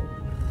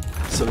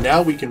 So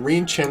now we can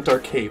re-enchant our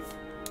cape.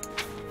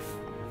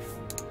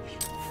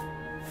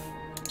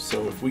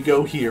 So if we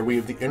go here, we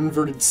have the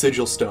inverted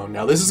sigil stone.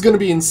 Now this is going to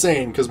be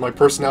insane because my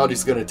personality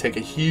is going to take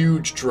a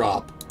huge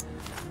drop.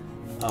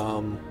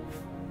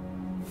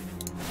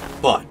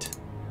 But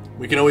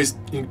we can always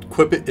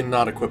equip it and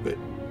not equip it.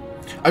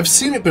 I've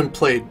seen it been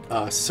played,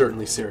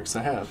 certainly, Cyrix,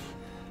 I have.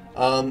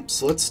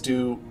 So let's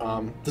do,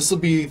 this will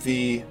be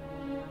the,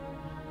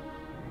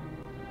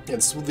 yeah,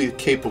 this will be the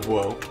Cape of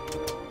Woe.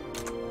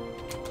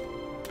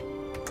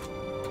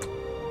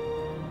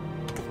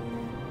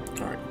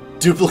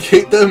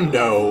 Duplicate them?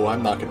 No,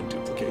 I'm not going to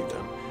duplicate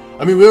them.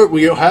 I mean,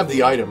 we have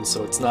the items,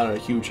 so it's not a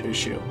huge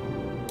issue.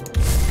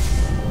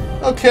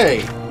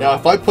 Okay, now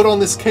if I put on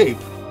this cape...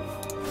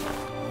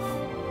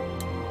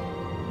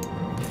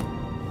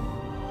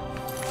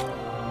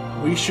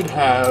 we should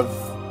have...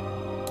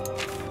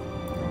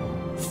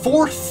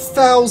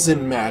 4,000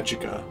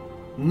 Magicka.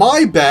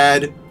 My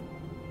bad.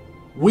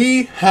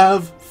 We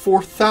have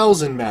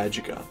 4,000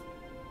 Magicka.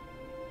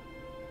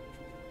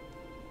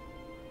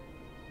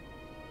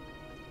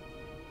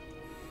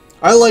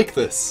 I like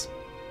this.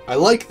 I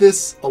like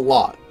this a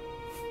lot.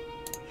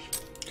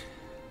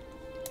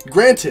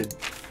 Granted,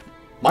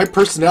 my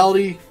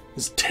personality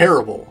is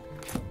terrible.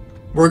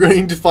 We're going to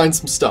need to find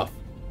some stuff.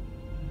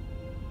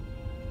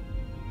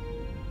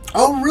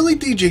 Oh, really,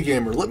 DJ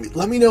Gamer?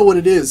 Let me know what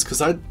it is,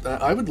 because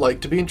I would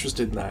like to be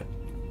interested in that.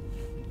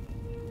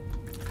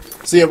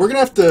 So yeah, we're gonna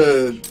have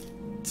to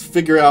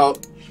figure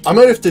out. I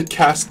might have to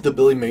cast the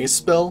Billy Mays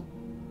spell.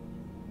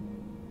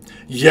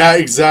 Yeah,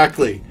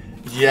 exactly.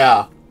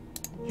 Yeah,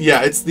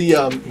 it's the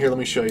here. Let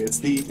me show you. It's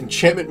the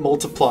enchantment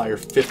multiplier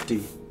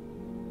 50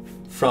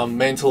 from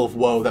Mantle of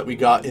Woe that we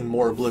got in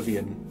More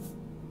Oblivion.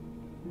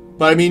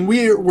 But I mean,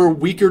 we're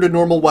weaker to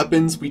normal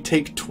weapons. We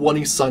take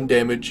 20 sun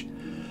damage.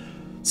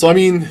 So I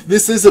mean,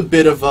 this is a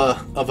bit of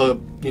a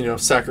you know,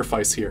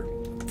 sacrifice here.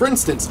 For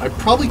instance, I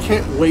probably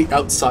can't wait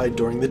outside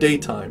during the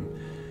daytime.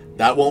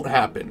 That won't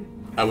happen.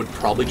 I would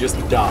probably just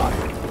die.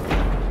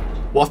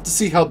 We'll have to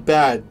see how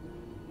bad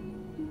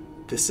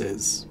this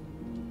is.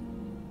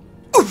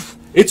 Oof.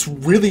 It's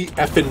really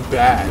effing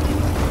bad.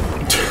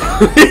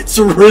 It's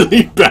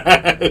really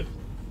bad.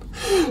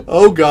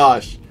 Oh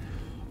gosh.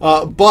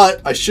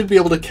 But I should be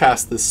able to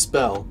cast this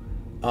spell.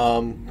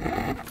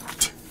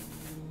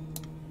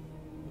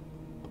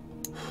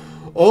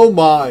 Oh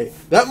my,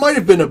 that might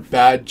have been a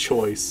bad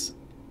choice.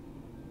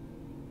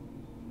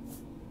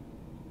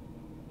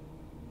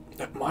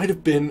 That might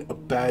have been a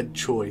bad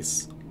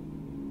choice.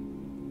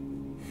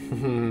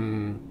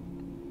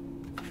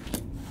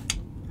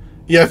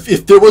 Yeah,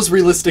 if there was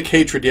realistic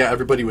hatred, yeah,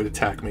 everybody would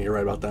attack me. You're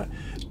right about that.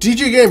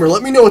 DJ Gamer,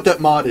 let me know what that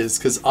mod is,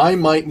 because I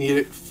might need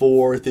it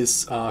for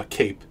this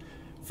cape.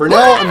 For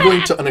now, I'm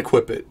going to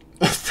unequip it.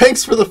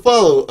 Thanks for the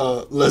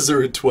follow,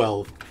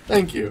 Lezerid12.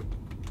 Thank you.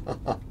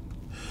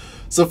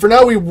 So for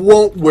now, we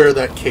won't wear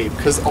that cape,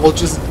 because I'll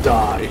just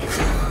die.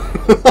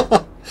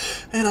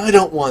 And I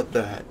don't want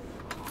that.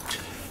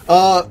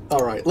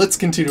 Alright, let's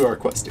continue our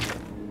questing.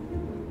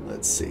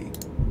 Let's see.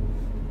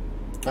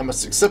 I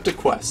must accept a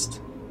quest.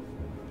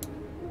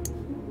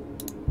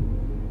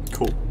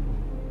 Cool.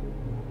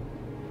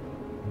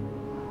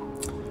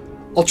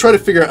 I'll try to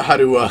figure out how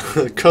to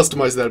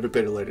customize that a bit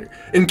better later.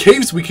 In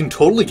caves, we can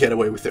totally get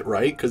away with it,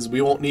 right? Because we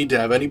won't need to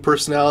have any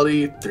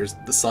personality.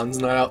 The sun's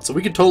not out, so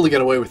we can totally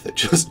get away with it.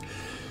 Just,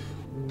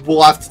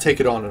 we'll have to take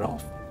it on and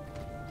off.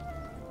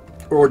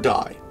 Or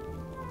die.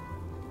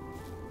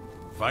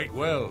 Fight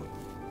well.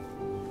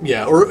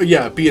 Yeah, or,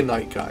 yeah, be a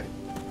night guy.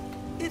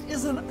 It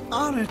is an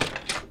honor.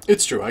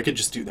 It's true, I could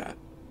just do that.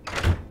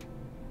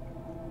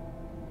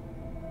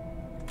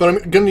 But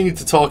I'm gonna need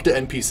to talk to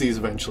NPCs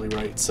eventually,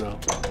 right? So...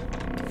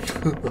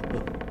 There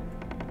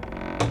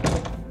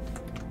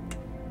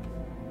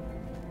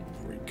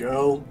we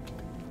go.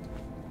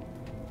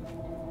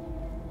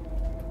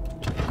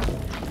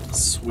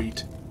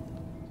 Sweet.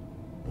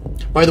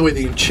 By the way,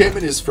 the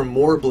enchantment is from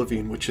More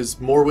Oblivion, which is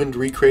Morrowind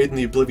recreated in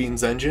the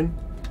Oblivion's engine.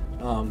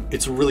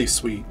 It's really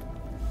sweet.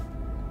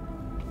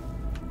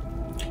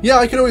 Yeah,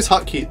 I can always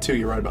hotkey it too,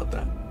 you're right about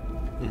that.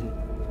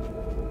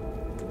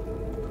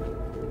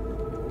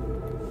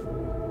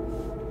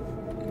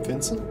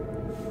 Vincent?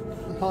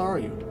 Where the hell are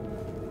you?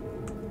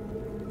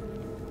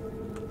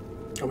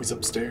 Oh, he's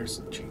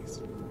upstairs.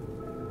 Jeez.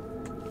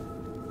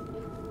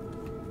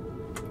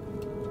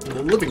 In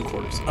the living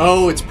quarters.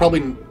 Oh, it's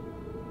probably...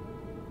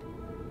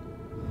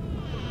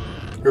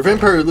 You're a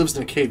vampire who lives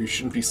in a cave. You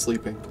shouldn't be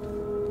sleeping.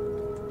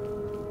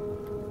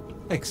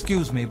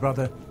 Excuse me,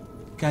 brother.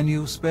 Can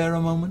you spare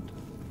a moment?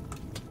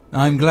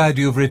 I'm glad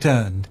you've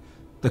returned.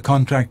 The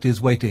contract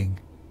is waiting,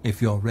 if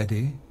you're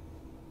ready.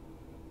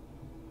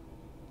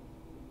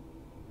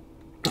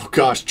 Oh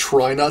gosh,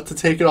 try not to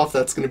take it off.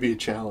 That's going to be a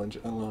challenge.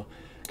 I don't know.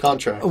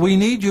 Contract. We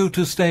need you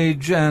to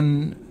stage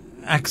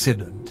an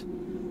accident.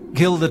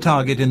 Kill the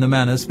target in the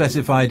manner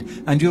specified,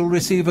 and you'll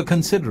receive a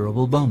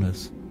considerable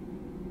bonus.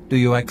 Do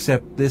you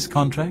accept this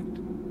contract?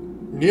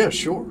 Yeah,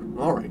 sure.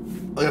 Alright.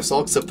 I guess I'll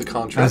accept the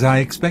contract. As I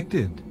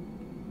expected.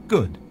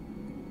 Good.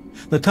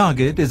 The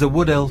target is a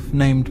wood elf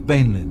named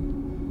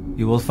Bainlin.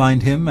 You will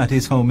find him at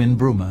his home in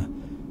Bruma.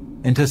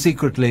 Enter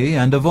secretly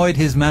and avoid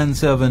his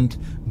manservant,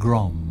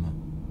 Grom.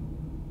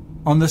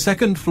 On the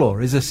second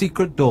floor is a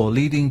secret door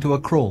leading to a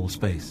crawl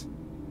space.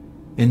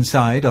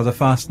 Inside are the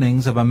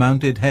fastenings of a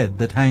mounted head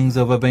that hangs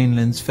over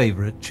Bainlin's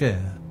favorite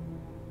chair.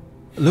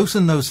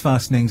 Loosen those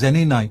fastenings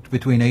any night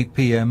between 8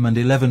 p.m. and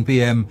 11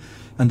 p.m.,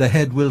 and the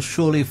head will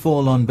surely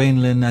fall on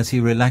Bainlin as he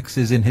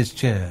relaxes in his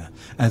chair,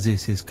 as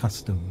is his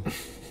custom.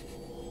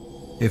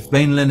 If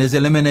Bainlin is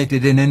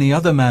eliminated in any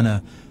other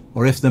manner,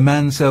 or if the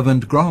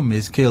manservant Grom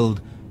is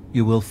killed,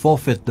 you will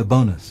forfeit the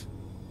bonus.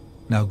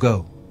 Now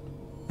go,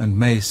 and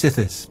may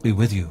Sithis be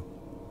with you.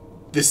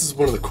 This is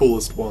one of the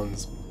coolest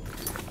ones.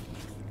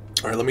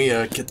 Alright, let me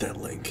get that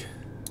link.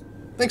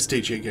 Thanks,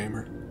 DJ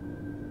Gamer.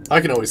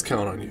 I can always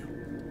count on you.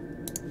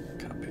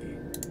 Copy.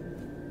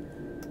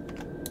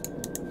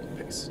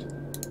 Paste.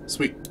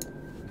 Sweet.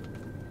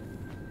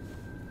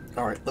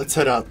 Alright, let's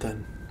head out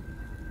then.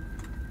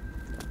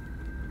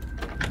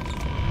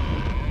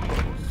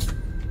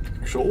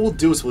 So what we'll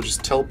do is we'll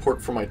just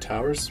teleport from my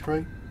towers,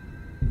 right?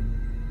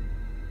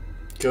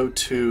 Go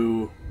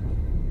to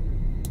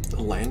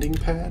A landing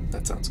pad?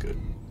 That sounds good.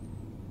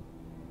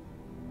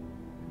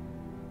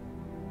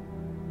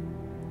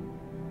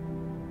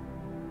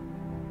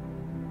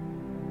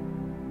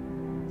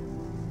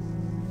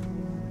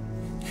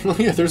 Oh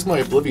yeah, there's my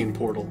Oblivion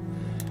portal.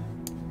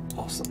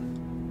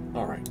 Awesome.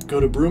 Alright, go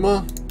to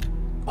Bruma.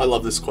 I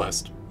love this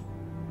quest.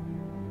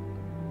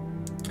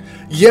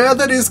 Yeah,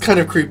 that is kind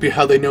of creepy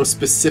how they know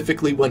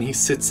specifically when he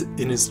sits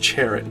in his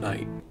chair at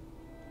night.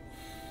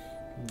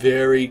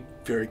 Very,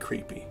 very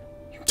creepy.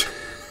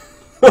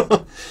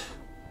 But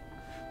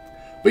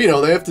you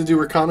know, they have to do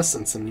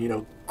reconnaissance and, you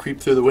know,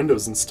 creep through the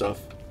windows and stuff.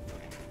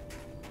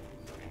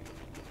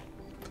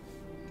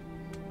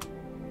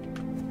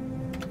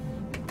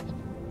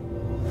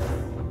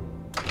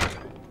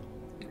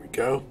 There we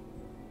go.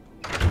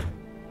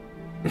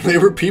 They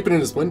were peeping in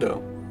his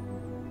window.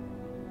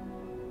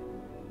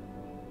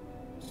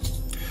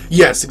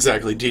 Yes,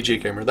 exactly,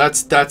 DJ Gamer.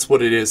 That's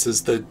what it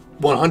is the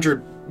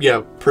 100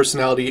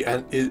 personality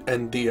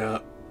and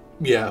the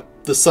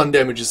the sun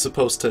damage is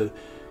supposed to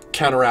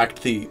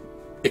counteract the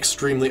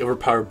extremely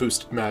overpowered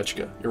boosted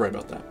magicka. You're right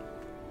about that.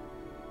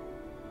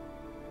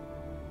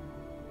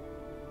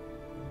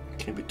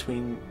 Okay,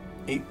 between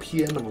 8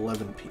 p.m. and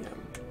 11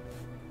 p.m.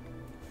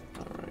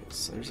 Alright,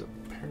 so there's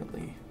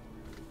apparently...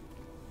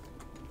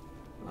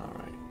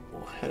 Alright,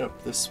 we'll head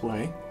up this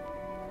way.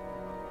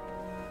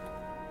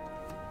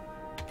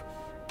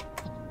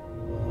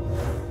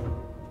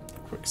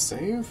 Quick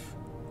save.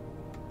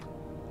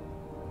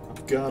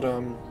 I've got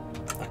a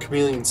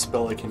chameleon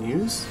spell I can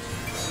use.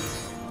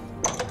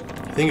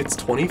 I think it's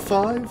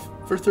 25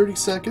 for 30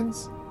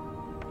 seconds. So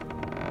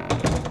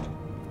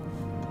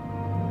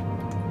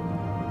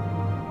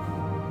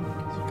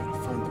I've got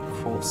to find the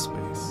crawl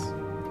space.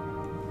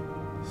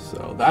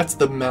 So that's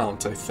the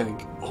mount, I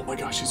think. Oh my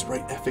gosh, he's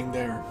right effing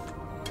there.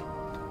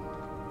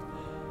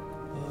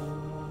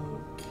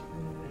 Okay.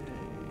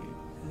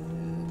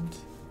 And...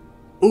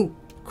 ooh!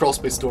 Crawl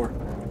space door.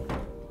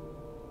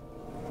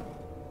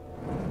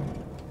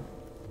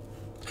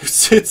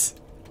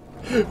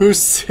 Who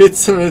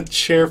sits in a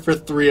chair for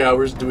 3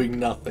 hours doing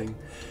nothing?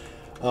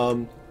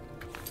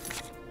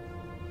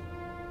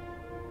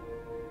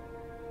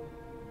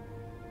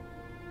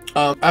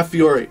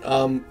 Afiori,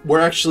 I'm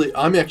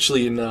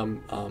actually in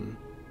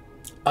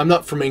I'm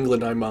not from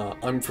England,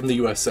 I'm from the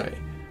USA.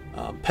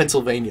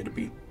 Pennsylvania to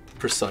be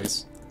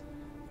precise.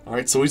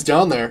 Alright, so he's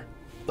down there.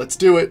 Let's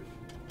do it.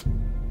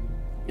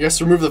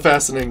 Yes, remove the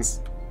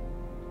fastenings.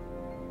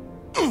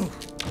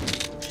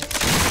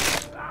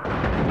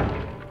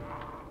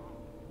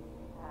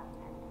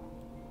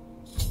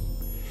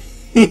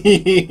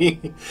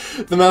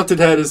 The mounted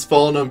head has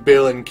fallen on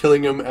Balin,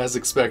 killing him as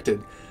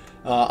expected.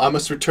 I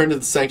must return to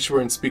the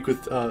sanctuary and speak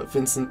with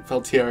Vincent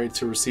Faltieri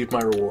to receive my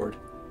reward.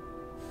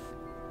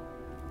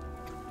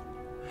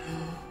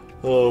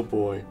 Oh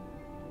boy.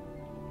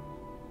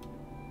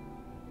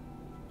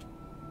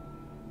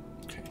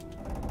 Okay.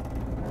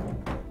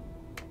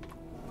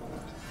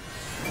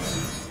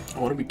 I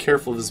want to be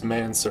careful of his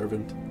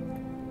manservant.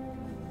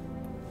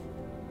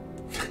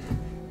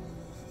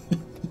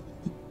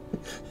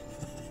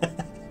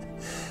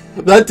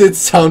 That did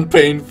sound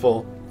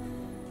painful.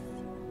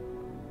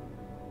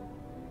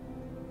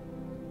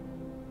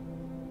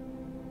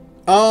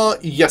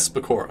 Yes,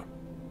 Bakura.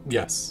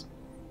 Yes.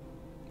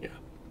 Yeah.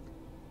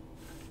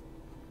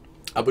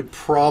 I would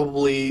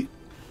probably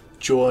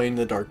join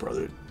the Dark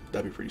Brotherhood.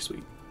 That'd be pretty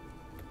sweet.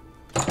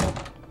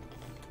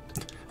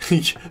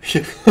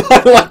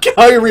 I like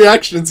how your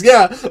reactions.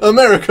 Yeah,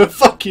 America,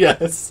 fuck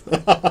yes.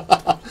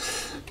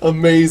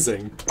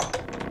 Amazing.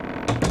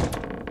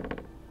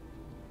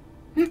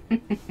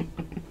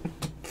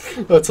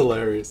 That's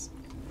hilarious.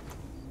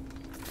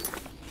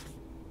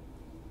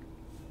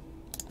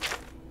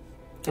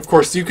 Of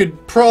course, you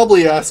could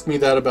probably ask me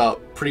that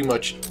about pretty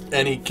much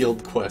any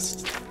guild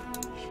quest.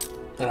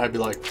 And I'd be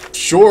like,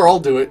 sure, I'll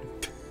do it.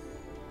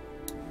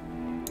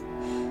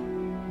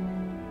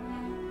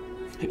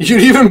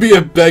 You'd even be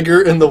a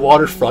beggar in the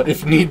waterfront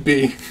if need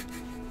be.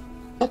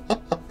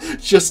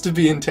 Just to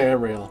be in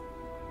Tamriel.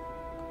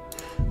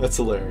 That's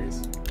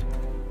hilarious.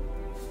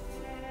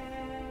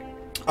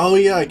 Oh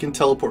yeah, I can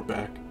teleport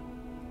back.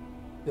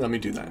 Let me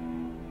do that.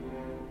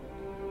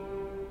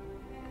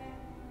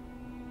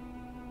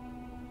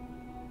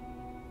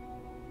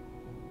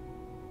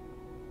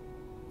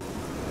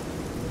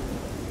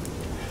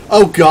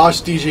 Oh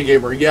gosh, DJ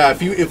Gamer, yeah,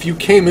 if you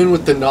came in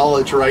with the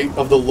knowledge, right,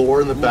 of the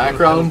lore in the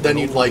background, then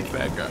you'd like...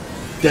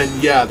 Then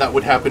yeah, that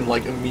would happen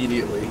like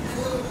immediately.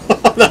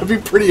 That'd be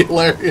pretty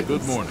hilarious.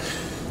 Good morning.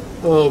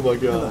 Oh my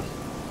god.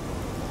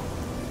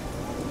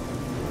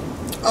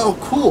 Oh,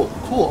 cool,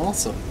 cool,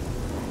 awesome.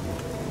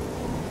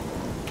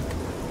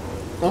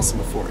 Awesome,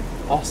 Afori.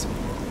 Awesome.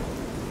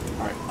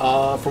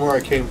 Alright, from where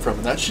I came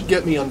from. That should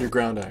get me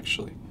underground,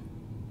 actually.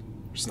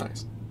 Which is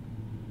nice.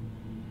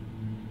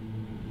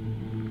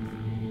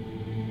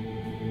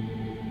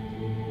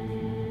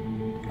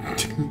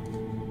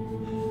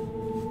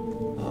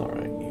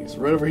 Alright, he's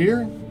right over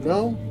here?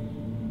 No?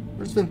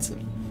 Where's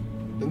Vincent?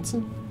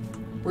 Vincent?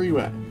 Where are you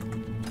at?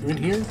 You in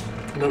here?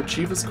 No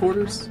Chiva's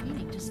quarters? You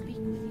need to speak.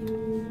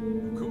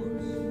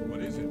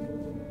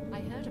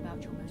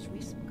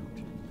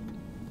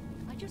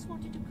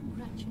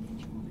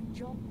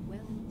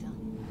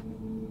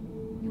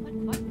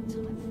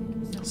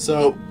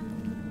 So...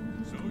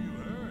 So you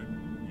heard?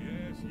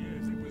 Yes,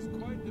 yes, it was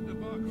quite the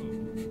debacle.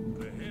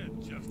 The head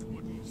just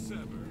wouldn't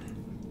sever.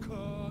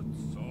 Cut,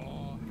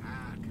 saw,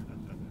 hack.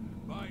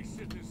 My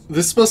citizens...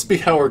 This must be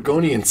how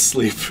Argonians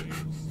sleep.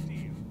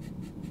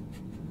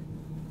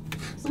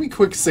 Let me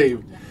quick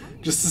save,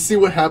 just to see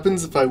what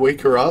happens if I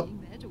wake her up.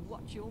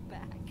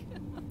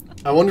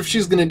 I wonder if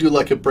she's gonna do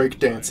like a break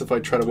dance if I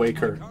try to wake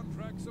her.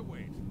 Contracts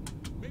await.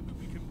 Maybe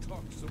we can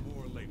talk some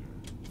more later.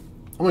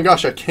 Oh my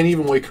gosh, I can't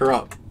even wake her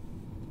up.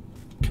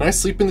 Can I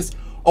sleep in this?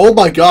 Oh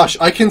my gosh,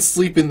 I can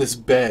sleep in this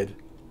bed.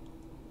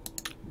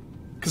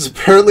 Because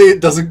apparently it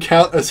doesn't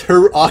count as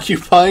her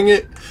occupying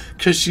it,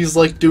 because she's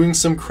like doing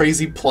some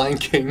crazy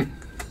planking.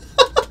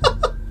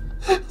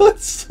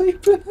 Let's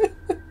sleep in it.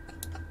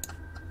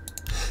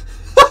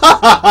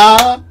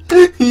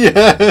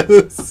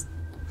 Yes!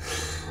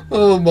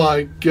 Oh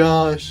my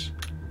gosh.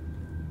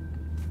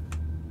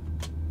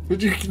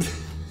 Would you...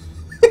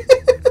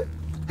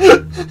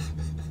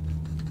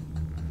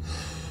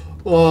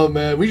 Oh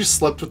man, we just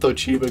slept with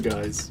Ochiba,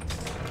 guys.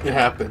 It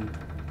happened.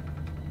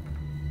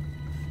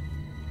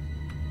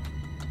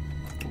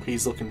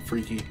 He's looking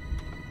freaky.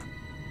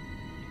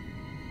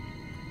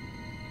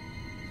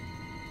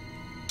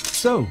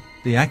 So,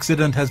 the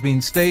accident has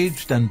been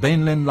staged and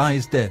Bainlin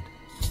lies dead.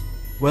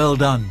 Well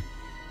done.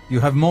 You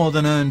have more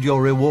than earned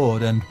your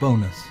reward and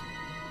bonus.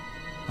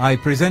 I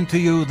present to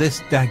you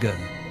this dagger.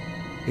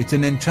 It's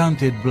an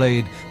enchanted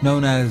blade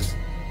known as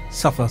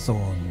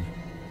Sufferthorn.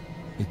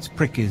 Its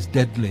prick is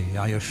deadly,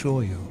 I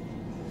assure you.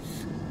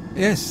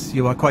 Yes,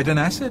 you are quite an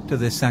asset to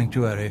this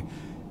sanctuary.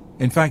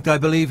 In fact, I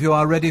believe you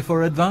are ready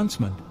for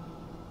advancement.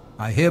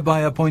 I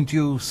hereby appoint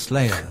you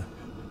Slayer.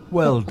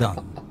 Well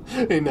done.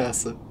 Hey,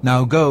 NASA.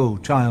 Now go,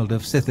 child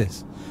of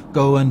Sithis.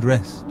 Go and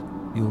rest.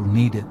 You'll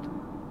need it.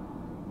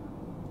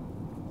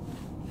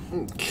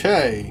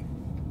 Okay.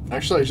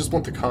 Actually, I just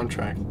want the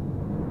contract.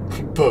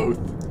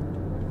 Both.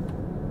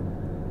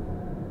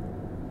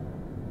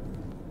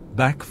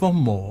 Back for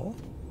more?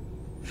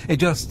 It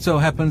just so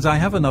happens I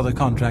have another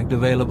contract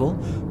available,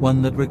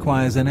 one that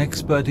requires an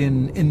expert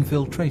in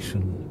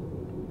infiltration.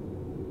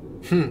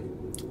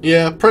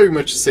 Yeah, pretty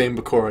much the same,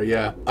 Bakura,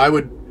 yeah.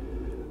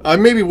 I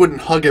maybe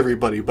wouldn't hug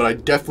everybody, but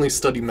I'd definitely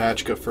study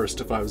Magicka first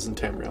if I was in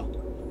Tamriel.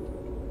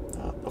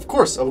 Of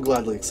course, I would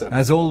gladly accept.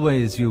 As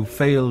always, you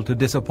fail to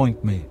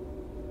disappoint me.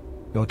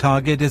 Your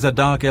target is a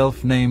dark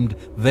elf named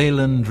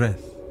Valen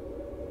Dreth.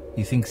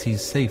 He thinks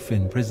he's safe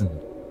in prison.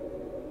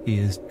 He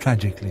is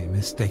tragically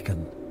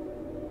mistaken.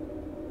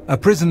 A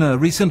prisoner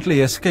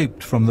recently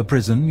escaped from the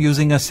prison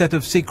using a set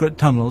of secret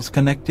tunnels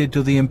connected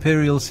to the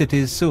Imperial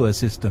City's sewer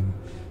system.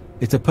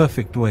 It's a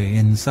perfect way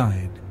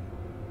inside.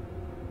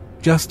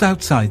 Just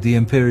outside the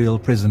Imperial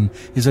prison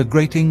is a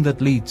grating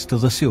that leads to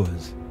the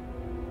sewers.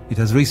 It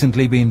has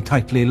recently been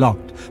tightly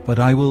locked, but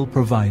I will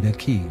provide a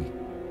key.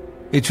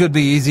 It should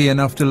be easy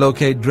enough to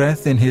locate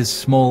Dreth in his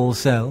small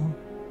cell.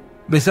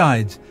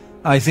 Besides,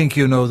 I think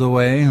you know the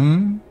way,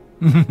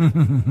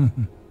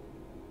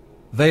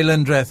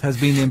 Valen Dreth has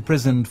been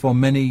imprisoned for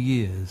many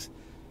years.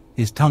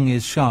 His tongue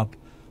is sharp,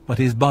 but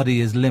his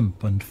body is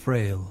limp and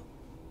frail.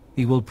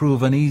 He will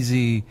prove an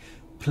easy,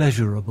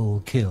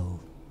 pleasurable kill.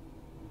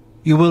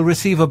 You will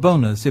receive a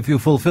bonus if you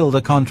fulfill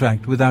the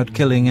contract without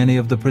killing any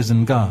of the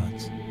prison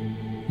guards.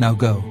 Now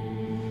go,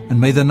 and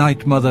may the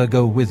Night Mother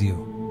go with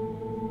you.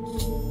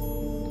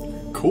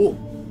 Cool.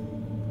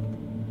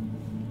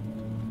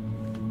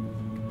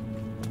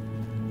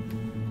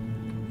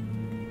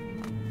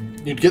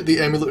 You'd get the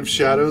Amulet of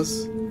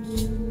Shadows.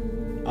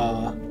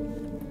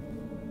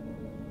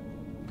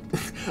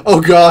 Oh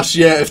gosh,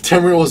 yeah, if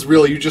Tamriel was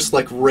real, you just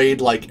like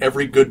raid like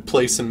every good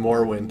place in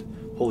Morrowind.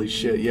 Holy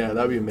shit, yeah,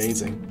 that'd be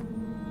amazing.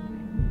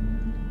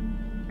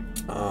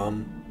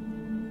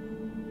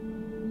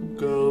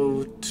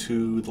 Go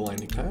to the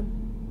landing pad.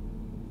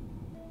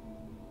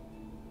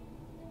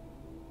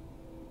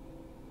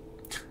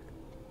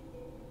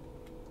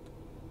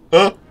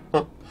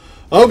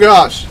 Oh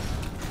gosh!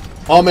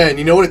 Oh man,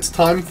 you know what it's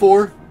time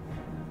for?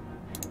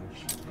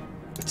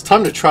 It's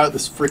time to try out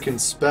this freaking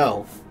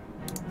spell.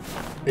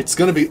 It's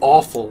gonna be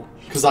awful,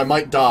 because I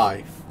might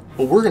die.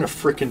 But we're gonna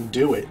freaking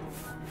do it.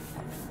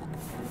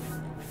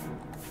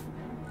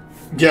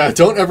 Yeah,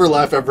 don't ever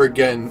laugh ever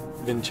again,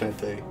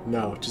 Vincente.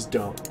 No, just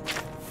don't.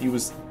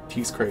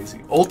 He's crazy.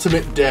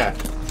 Ultimate death.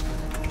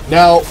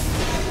 Now...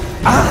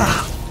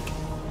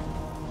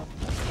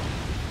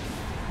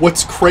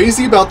 What's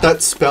crazy about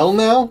that spell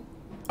now?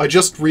 I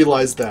just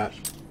realized that.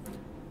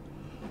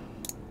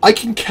 I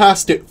can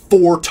cast it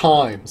 4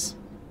 times.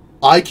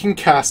 I can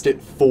cast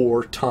it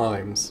 4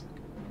 times.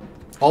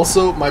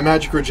 Also, my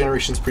magic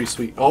regeneration's pretty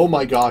sweet. Oh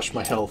my gosh,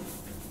 my health.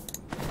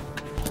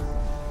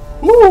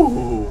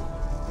 Woo!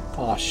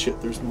 Aw,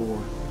 shit, there's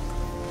more.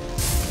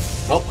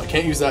 Oh, I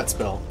can't use that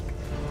spell.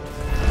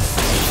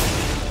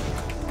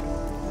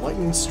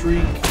 Lightning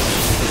Streak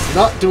is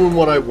not doing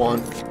what I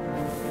want.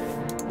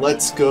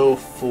 Let's go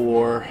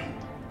for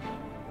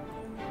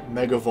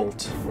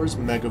Megavolt. Where's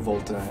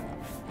Megavolt at?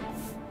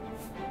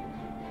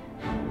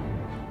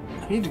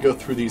 I need to go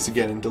through these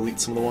again and delete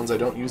some of the ones I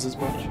don't use as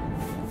much.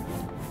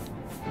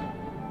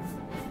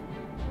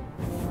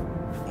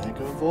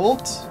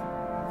 Megavolt?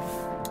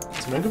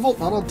 Is Megavolt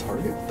not on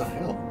target? What the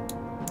hell?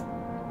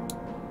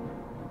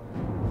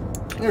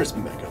 There's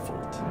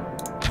Megavolt.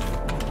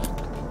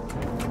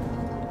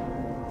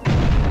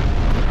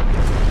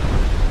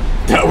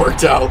 That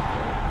worked out.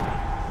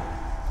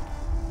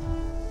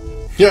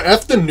 Yeah,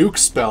 F the nuke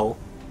spell.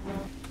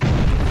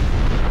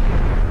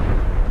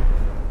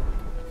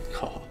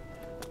 Oh,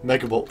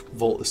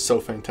 Megavolt is so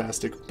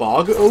fantastic.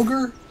 Bog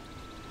Ogre?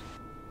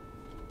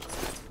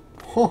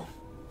 Huh.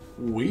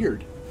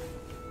 Weird.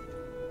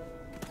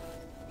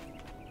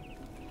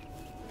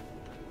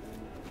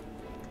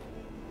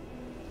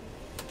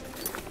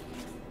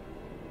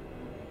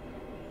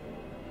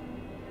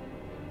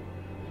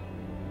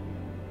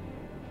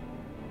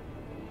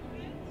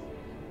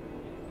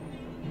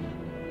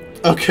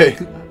 Okay,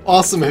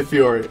 awesome,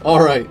 Fiore.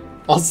 Alright,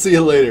 I'll see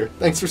you later.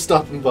 Thanks for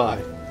stopping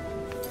by.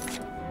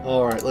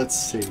 Alright,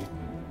 let's see.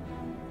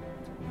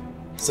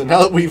 So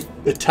now that we've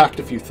attacked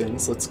a few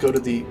things, let's go to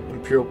the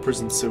Imperial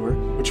Prison Sewer,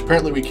 which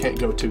apparently we can't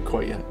go to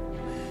quite yet.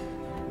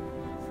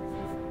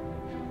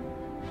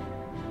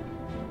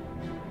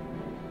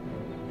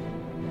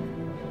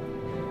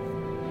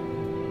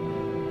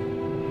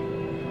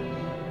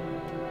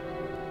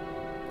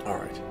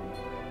 Alright.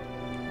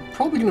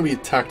 Probably going to be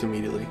attacked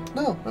immediately.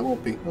 No, I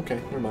won't be. Okay,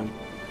 never mind.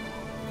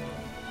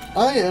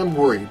 I am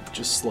worried,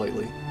 just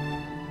slightly.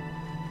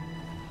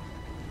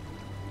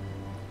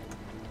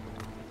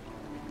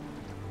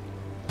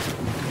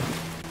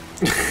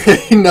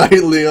 Hey,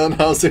 Night Leon,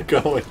 how's it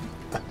going?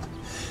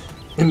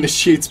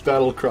 Initiates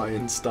battle cry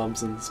and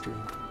stomps in the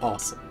stream.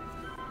 Awesome.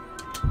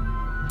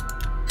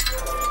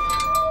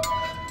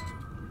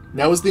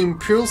 Now is the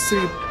Imperial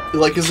City,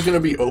 like, is it going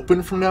to be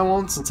open from now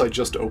on since I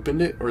just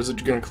opened it? Or is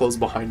it going to close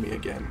behind me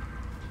again?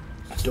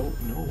 I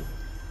don't know.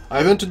 I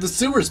have entered the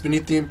sewers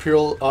beneath the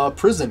Imperial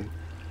prison.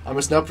 I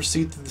must now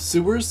proceed through the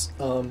sewers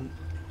and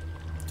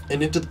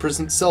into the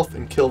prison itself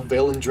and kill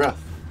Valen Dreth.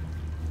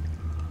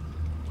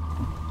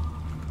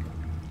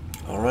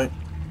 Alright.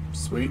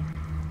 Sweet.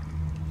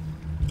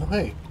 Oh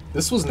hey,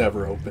 this was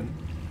never open.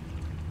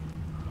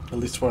 At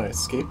least when I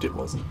escaped it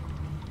wasn't.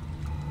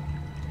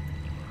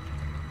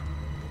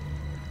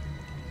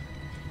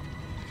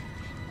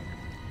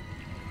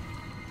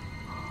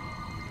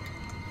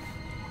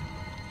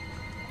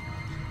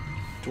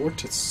 Door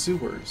to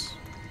sewers.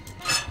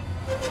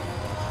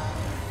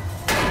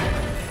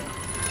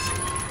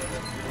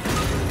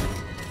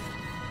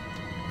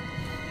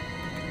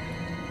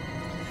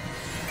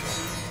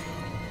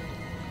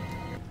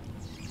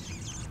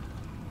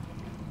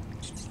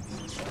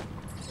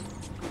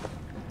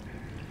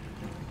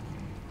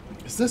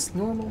 Is this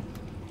normal?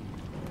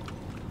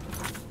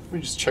 Let me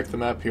just check the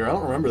map here. I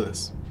don't remember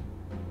this.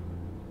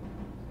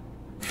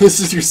 This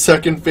is your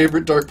second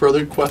favorite Dark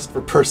Brotherhood quest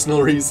for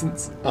personal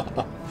reasons?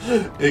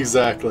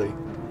 Exactly.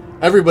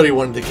 Everybody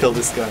wanted to kill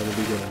this guy in the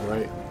beginning,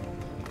 right?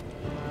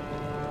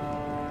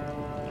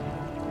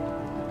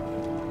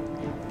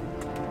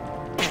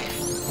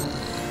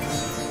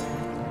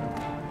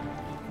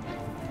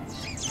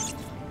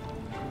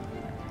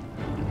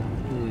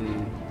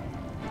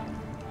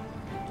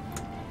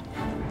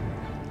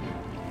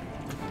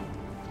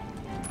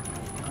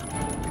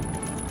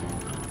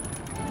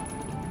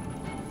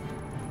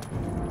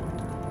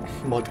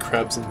 Mud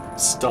crabs and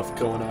stuff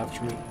going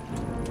after me.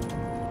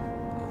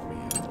 Let me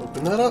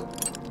open that up.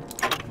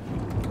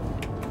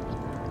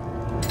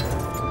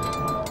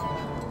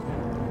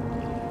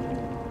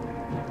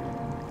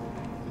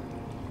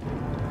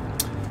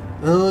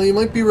 You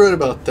might be right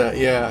about that.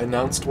 Yeah,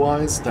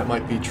 announced-wise, that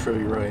might be true,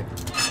 you're right.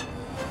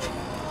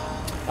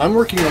 I'm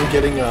working on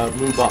getting a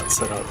Moobot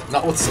set up.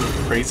 Not with some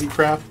crazy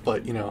crap,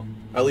 but, you know,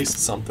 at least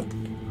something.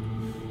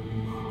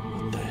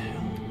 What the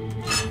hell?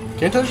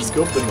 Can't I just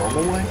go the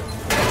normal way?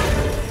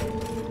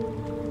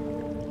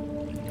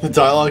 The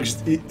dialogue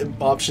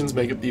options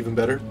make it even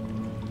better.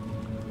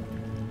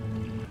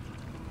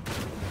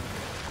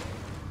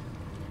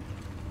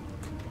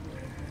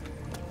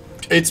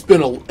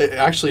 It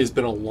actually has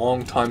been a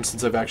long time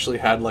since I've actually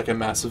had like a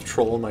massive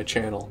troll on my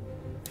channel.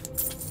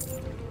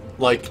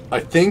 Like, I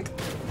think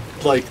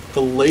like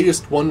the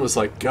latest one was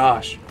like,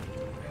 gosh.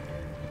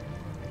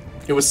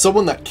 It was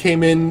someone that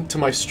came in to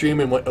my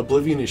stream and went,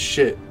 Oblivion is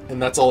shit, and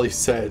that's all he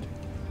said.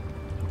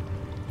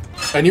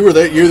 And you're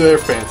there,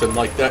 Phantom.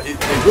 Like that, it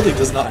really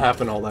does not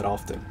happen all that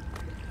often,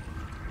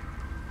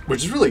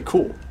 which is really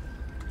cool.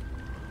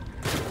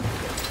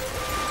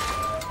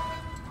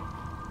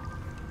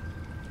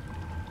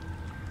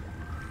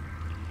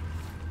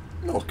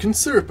 No,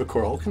 consider it,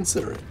 Bakor. I'll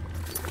consider it.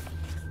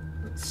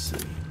 Let's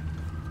see.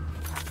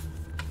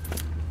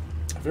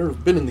 I've never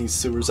been in these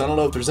sewers. I don't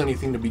know if there's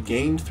anything to be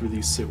gained through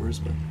these sewers,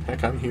 but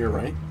heck, I'm here,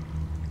 right?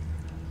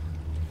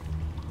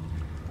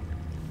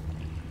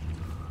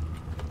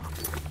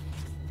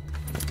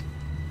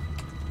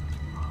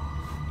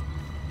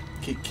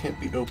 Gate can't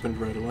be opened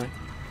right away.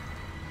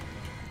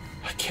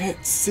 I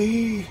can't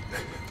see.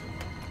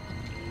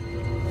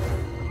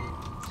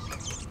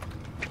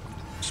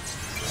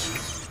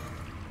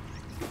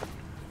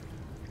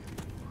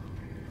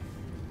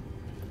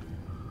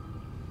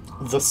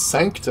 The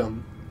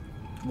Sanctum?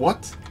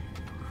 What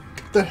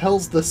the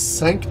hell's the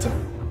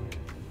Sanctum?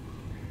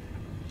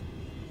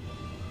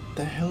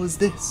 The hell is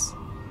this?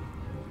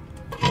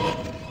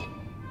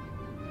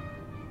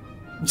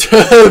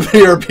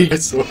 BRB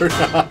sword.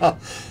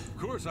 Of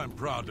course I'm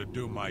proud to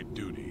do my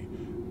duty,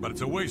 but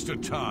it's a waste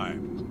of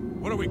time.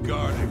 What are we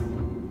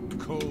guarding?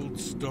 Cold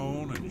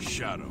stone and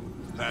shadow.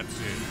 That's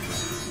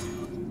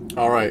it.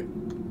 Alright.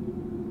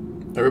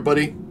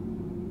 Everybody?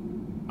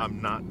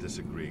 I'm not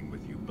disagreeing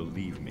with you,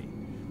 believe me.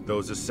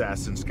 Those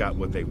assassins got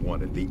what they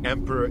wanted. The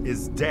Emperor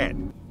is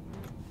dead.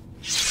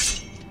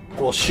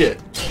 Well, shit.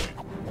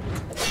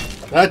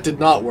 That did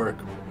not work.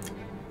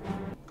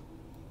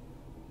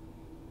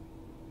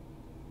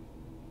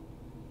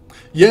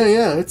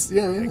 Yeah, it's,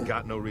 yeah. They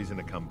got no reason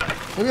to come back.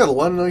 I've got a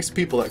lot of nice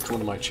people that come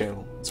to my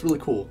channel. It's really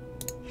cool.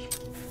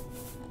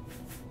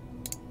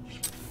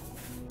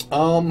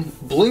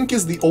 Blink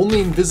is the only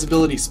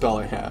invisibility spell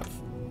I have.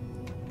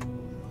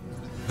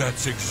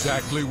 That's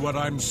exactly what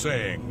I'm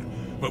saying.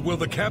 But will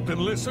the captain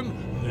listen?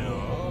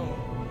 No.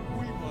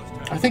 We must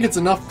have... I think it's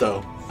enough,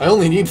 though. I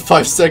only need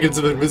 5 seconds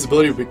of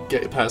invisibility to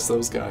get past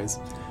those guys.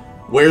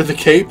 Wear the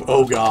cape?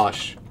 Oh,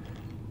 gosh.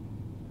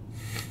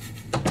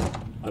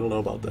 I don't know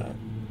about that.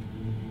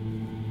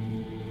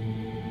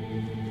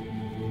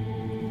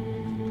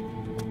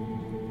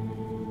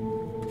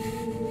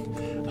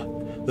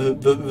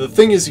 The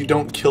thing is, you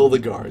don't kill the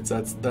guards.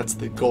 That's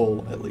the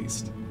goal, at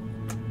least.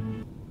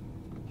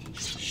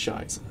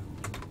 Scheiße.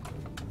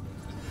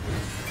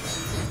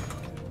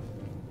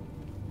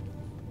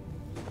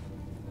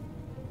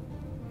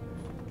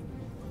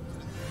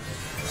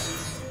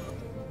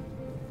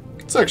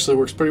 This actually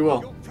works pretty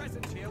well. Your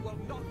presence here will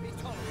not be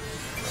tolerated.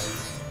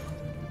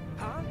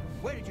 Huh?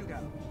 Where did you go?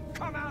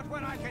 Come out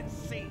when I can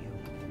see you.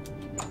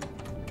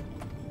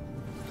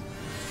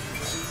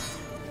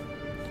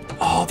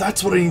 Oh,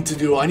 that's what I need to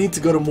do. I need to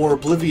go to more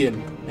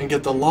Oblivion and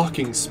get the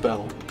locking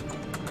spell.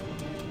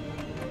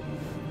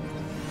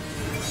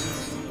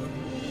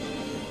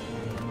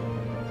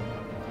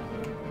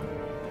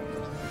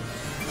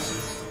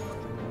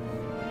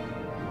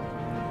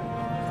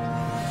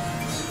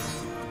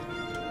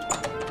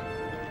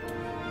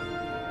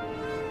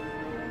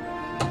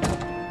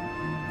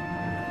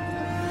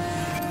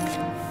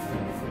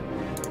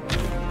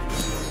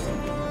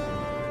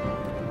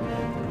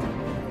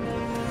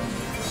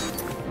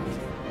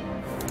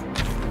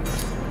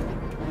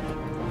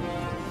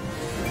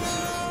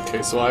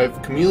 Okay, so I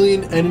have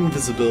Chameleon and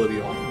Invisibility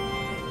on.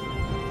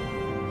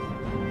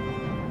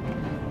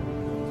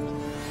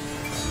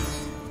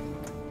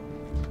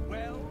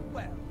 Well,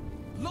 well.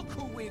 Look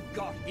who we've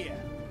got here.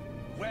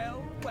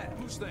 Well, well.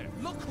 Who's there?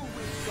 Look who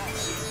we've got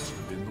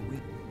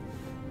here.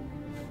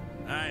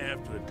 I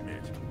have to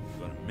admit, I'm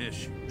gonna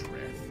miss you,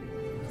 Dreth.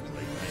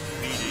 Late night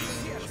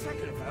meetings, Here a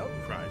second ago.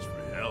 cries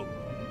for help.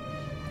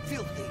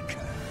 Filthy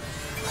cur.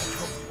 I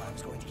told you I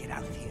was going to get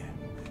out of here.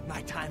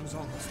 My time's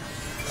almost up.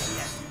 And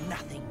there's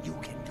nothing you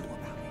can do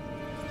about it.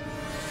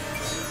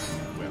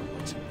 Well,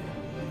 what's it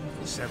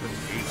been? 7,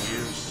 8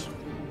 years?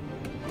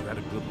 We've had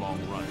a good long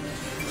run.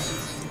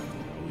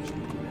 Always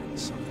knew we'd end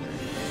someday.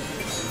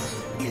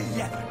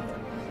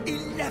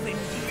 11 years in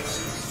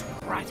this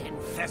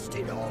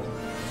rat-infested hole.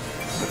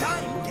 But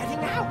I'm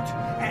getting out,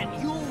 and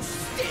you'll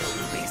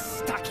still be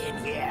stuck in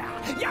here.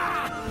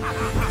 Yeah!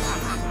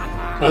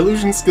 My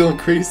illusion skill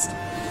increased. But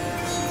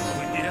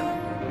yeah,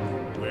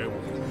 where were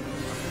we?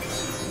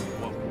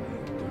 What were we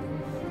doing?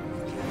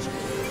 Catch an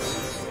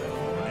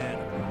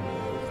animal.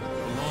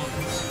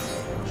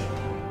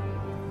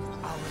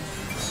 I'll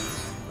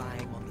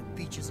lying on the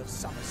beaches of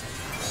Somerset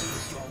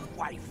with your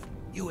wife,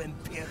 you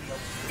imperial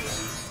queen.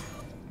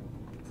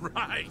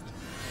 Right!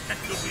 And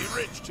you'll be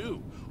rich,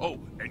 too. Oh,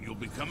 and you'll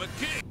become a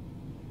king.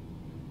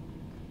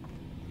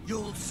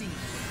 You'll see,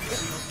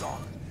 imperial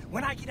dog.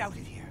 When I get out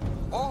of here,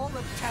 all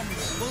of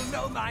Tamriel will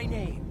know my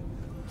name.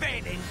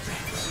 Balin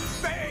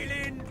Dreth.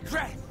 Balin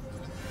Dreth.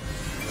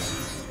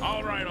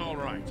 All right, all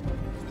right.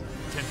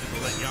 I'm tempted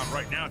to let you out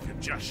right now if you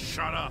just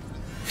shut up.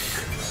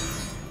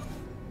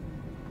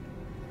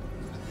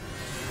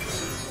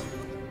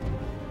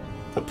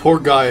 The poor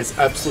guy has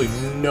absolutely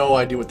no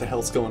idea what the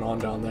hell's going on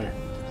down there.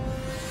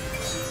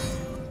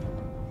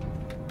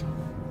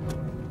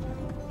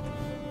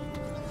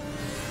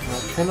 Now,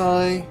 can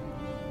I?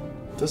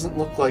 Doesn't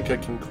look like I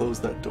can close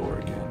that door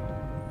again.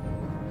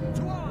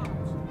 To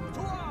arms!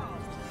 To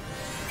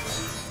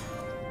arms!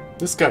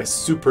 This guy's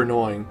super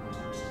annoying.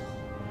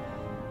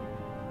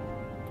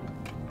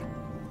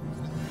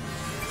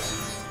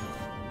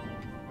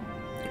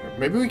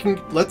 Maybe we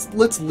can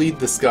let's lead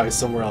this guy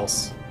somewhere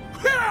else.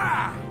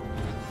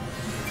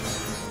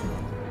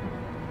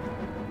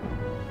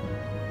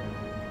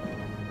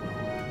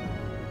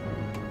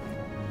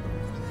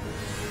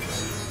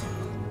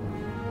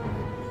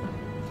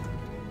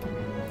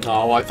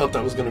 Oh, I thought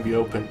that was going to be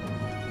open.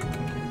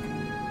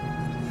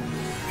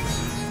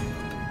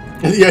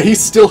 Yeah,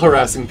 he's still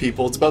harassing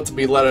people. It's about to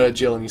be let out of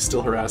jail and he's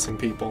still harassing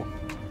people.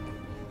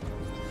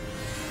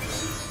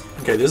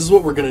 Okay, this is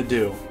what we're going to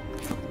do.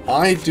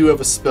 I do have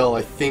a spell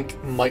I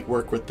think might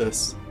work with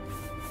this.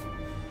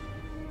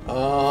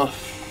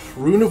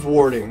 Rune of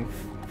Warding.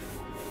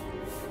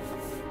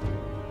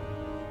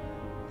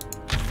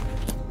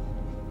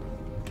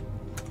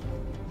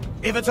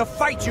 If it's a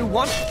fight you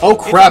want... Oh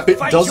crap, it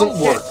doesn't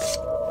work.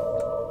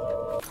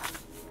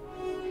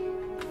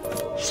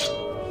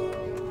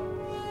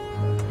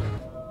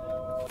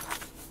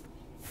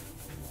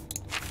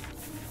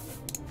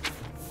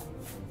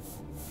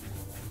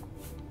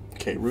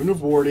 Okay, Rune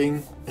of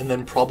Warding, and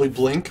then probably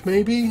Blink,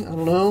 maybe? I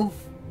don't know.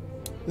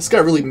 This guy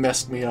really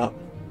messed me up.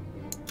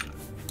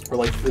 Or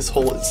like, this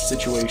whole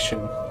situation.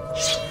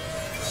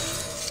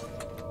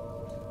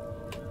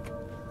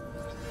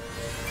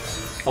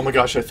 Oh my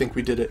gosh, I think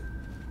we did it.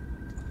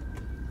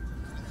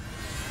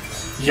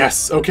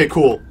 Yes, okay,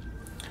 cool.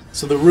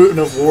 So the Rune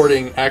of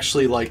Warding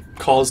actually, like,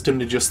 caused him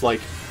to just,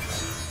 like,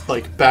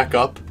 back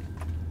up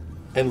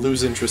and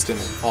lose interest in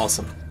it.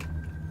 Awesome.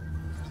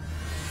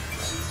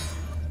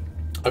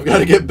 I've got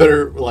to get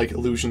better, like,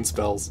 illusion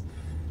spells.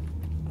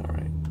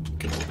 Alright,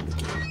 get open the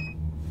door.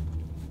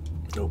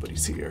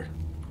 Nobody's here.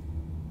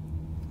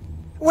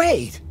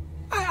 Wait!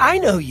 I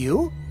know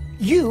you.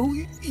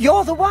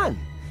 You're the one.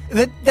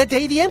 The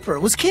day the Emperor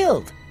was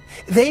killed.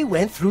 They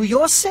went through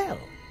your cell.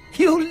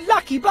 You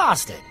lucky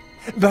bastard.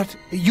 But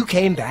you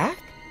came back?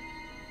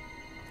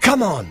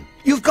 Come on,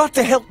 you've got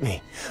to help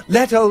me.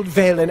 Let old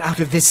Valen out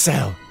of this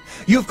cell.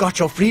 You've got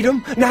your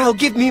freedom, now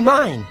give me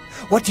mine.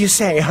 What do you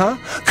say, huh?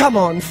 Come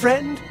on,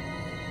 friend.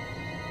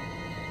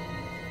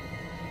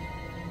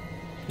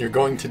 You're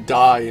going to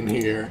die in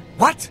here.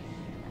 What?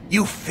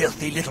 You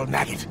filthy little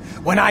maggot.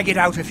 When I get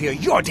out of here,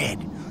 you're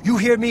dead. You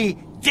hear me?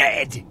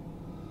 Dead!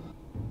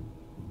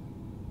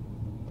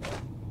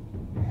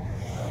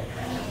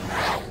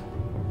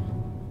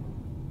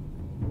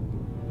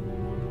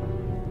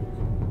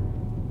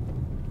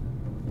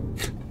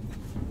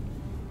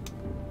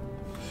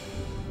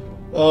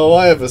 Oh,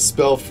 I have a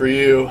spell for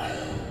you.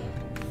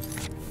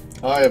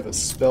 I have a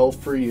spell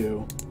for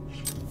you.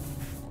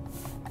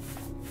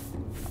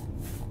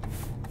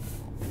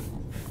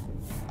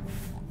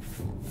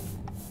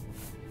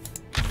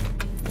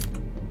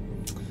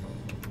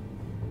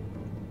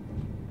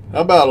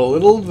 How about a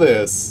little of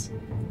this?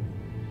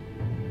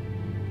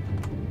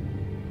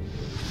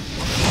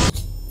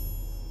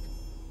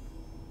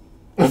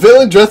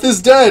 Valendreth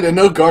is dead, and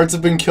no guards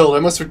have been killed. I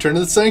must return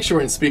to the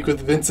sanctuary and speak with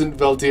Vincent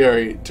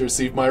Valdieri to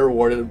receive my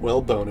reward and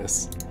well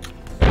bonus.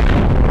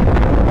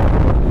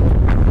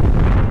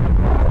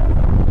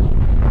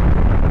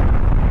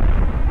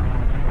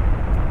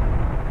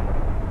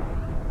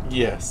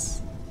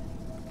 Yes.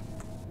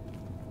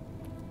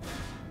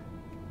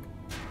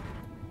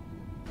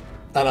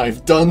 And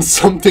I've done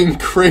something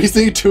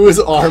crazy to his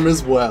arm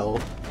as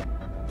well.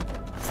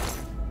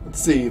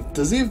 Let's see.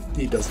 Does he?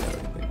 He doesn't have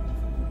anything.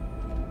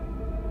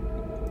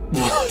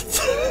 What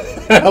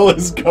the hell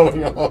is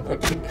going on?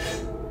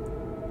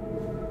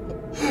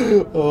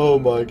 Oh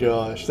my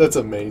gosh, that's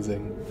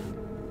amazing.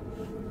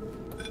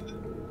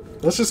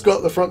 Let's just go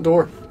out the front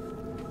door.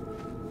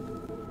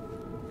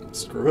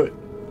 Screw it.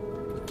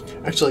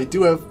 Actually, I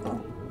do have...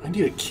 Oh, I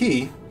need a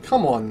key.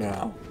 Come on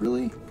now.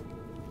 Really?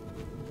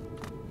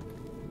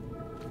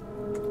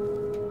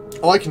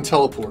 Oh, I can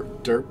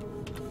teleport. Derp.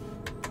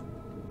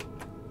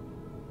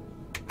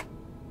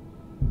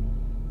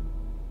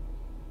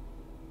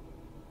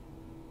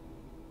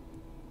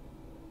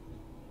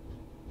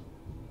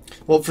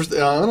 Well, first,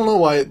 I don't know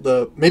why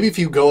the... Maybe if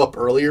you go up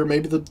earlier,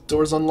 maybe the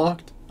door's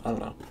unlocked? I don't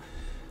know.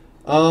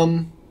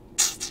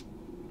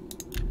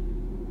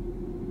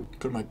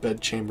 Go to my bed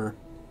chamber.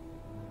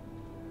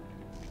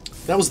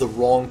 That was the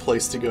wrong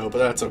place to go, but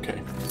that's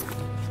okay.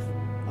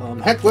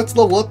 Heck, let's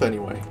level up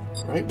anyway.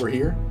 Right? We're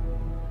here.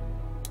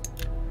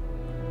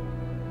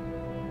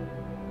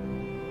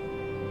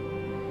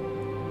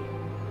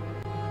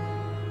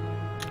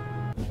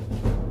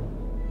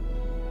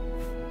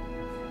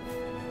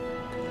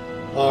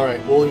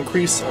 Alright, we'll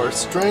increase our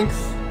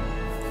strength,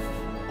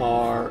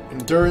 our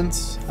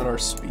endurance, and our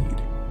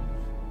speed.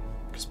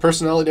 Because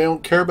personality I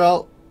don't care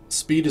about.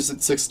 Speed is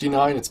at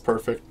 69, it's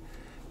perfect.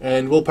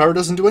 And willpower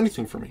doesn't do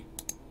anything for me.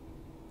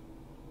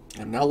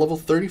 I'm now level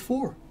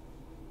 34.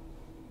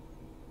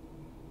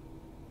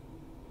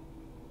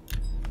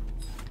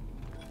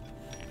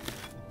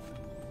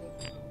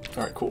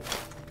 Alright, cool.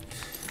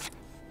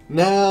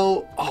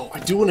 Now, oh, I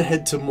do want to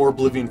head to more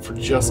Oblivion for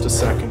just a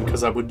second,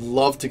 because I would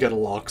love to get a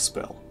lock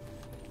spell.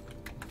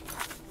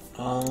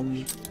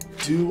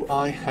 Do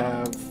I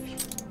have...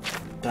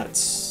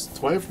 That's...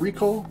 Do I have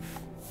recall?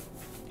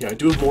 Yeah, I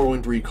do have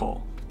Morrowind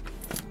recall.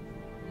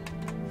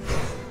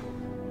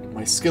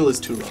 My skill is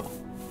too low.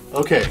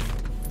 Okay.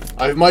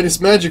 I have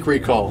Midas Magic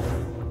recall,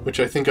 which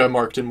I think I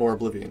marked in more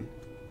Oblivion.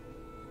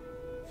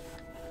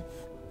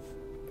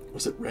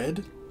 Was it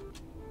red?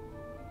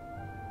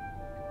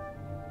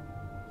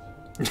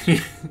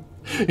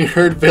 You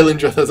heard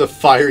Valendreth has a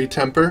fiery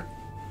temper?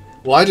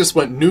 Well, I just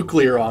went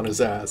nuclear on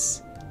his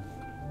ass.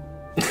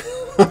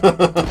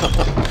 Alright,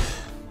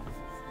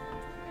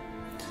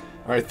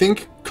 I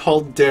think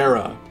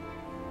Caldera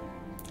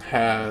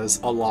has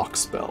a lock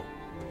spell.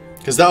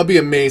 Because that would be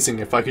amazing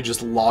if I could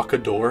just lock a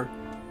door.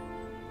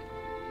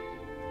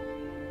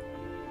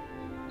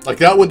 Like,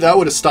 that would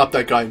have stopped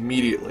that guy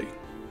immediately.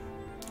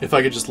 If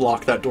I could just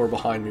lock that door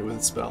behind me with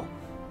a spell.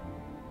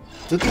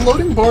 Did the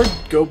loading bar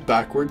go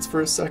backwards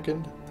for a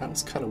second? That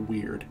was kind of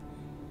weird.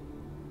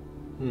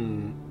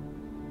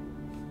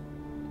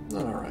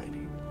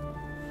 Alrighty.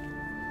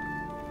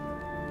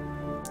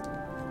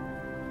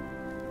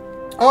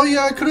 Oh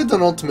yeah, I could have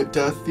done Ultimate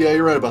Death. Yeah,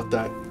 you're right about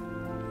that.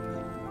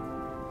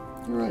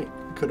 You're right,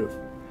 I could have.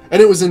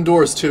 And it was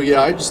indoors too.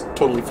 Yeah, I just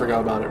totally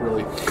forgot about it,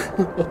 really.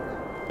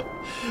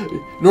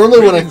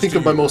 Normally when I think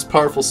of my most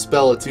powerful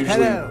spell, it's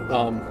usually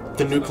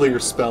the nuclear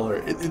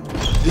speller.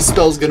 This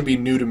spell is going to be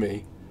new to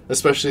me,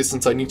 especially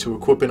since I need to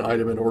equip an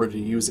item in order to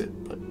use it,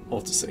 but we'll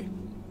have to see.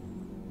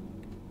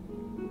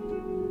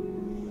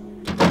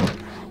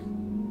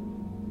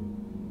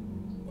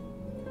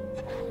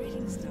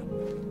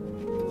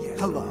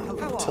 Hello.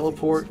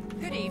 Teleport.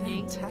 Good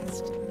evening. Thanks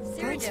for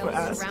Cyrodiil is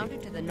asking.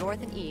 surrounded to the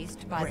north and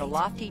east by the Great.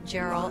 lofty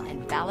Gerald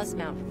and Vallis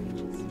mountain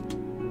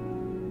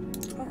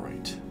ranges.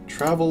 Alright.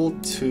 Travel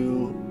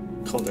to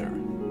Caldera.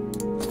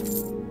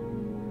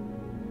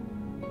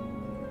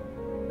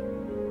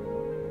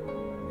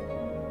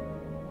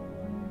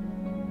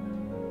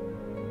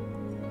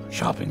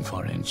 Shopping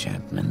for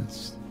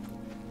enchantments.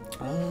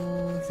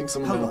 I think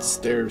someone Hello.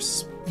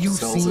 downstairs You've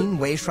sells seen it.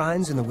 way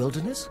shrines in the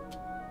wilderness?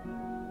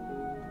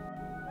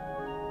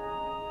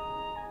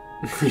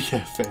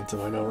 Yeah,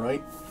 Phantom, I know,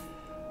 right?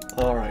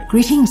 Alright.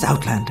 Greetings,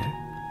 Outlander.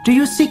 Do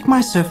you seek my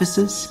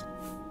services?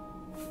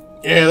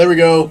 Yeah, there we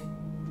go.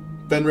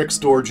 Benrick's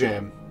door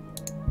jam.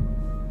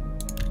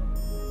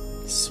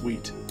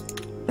 Sweet.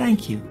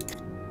 Thank you.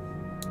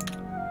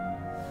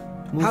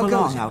 Move How goes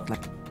along, it?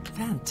 Outlander.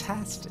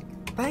 Fantastic.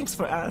 Thanks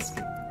for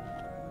asking.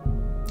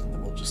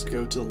 And we'll just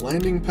go to the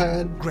landing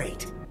pad.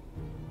 Great.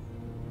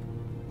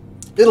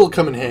 It'll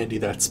come in handy,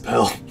 that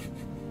spell.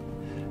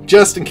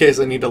 Just in case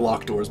I need to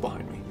lock doors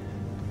behind me.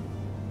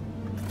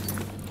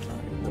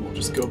 Alright, then we'll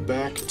just go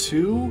back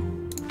to...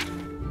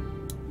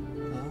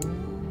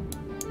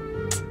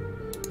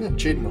 yeah,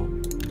 Jadenall.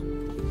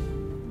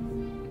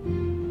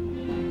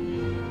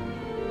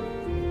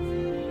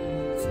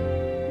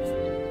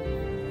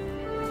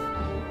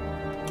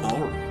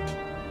 Alright.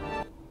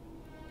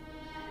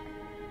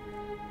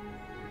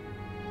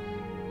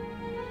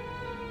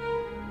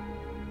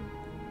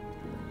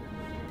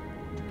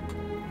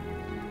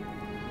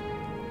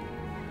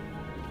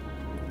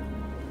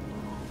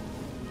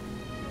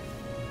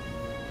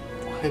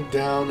 We'll head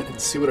down and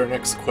see what our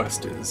next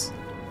quest is.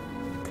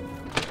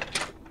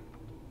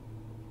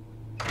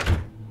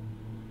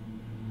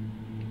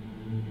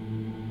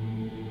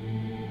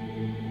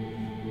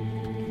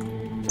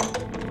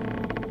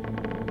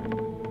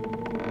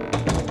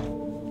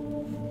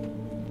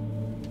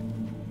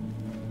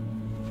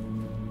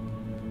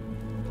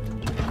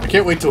 I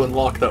can't wait to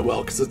unlock that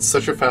well, because it's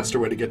such a faster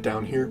way to get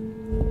down here.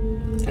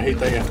 I hate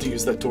that you have to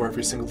use that door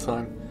every single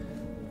time.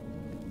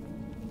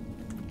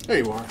 There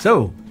you are.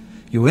 So,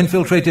 you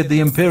infiltrated the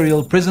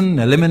Imperial prison,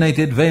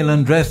 eliminated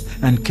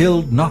Valandreth, and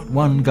killed not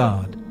one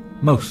guard.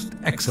 Most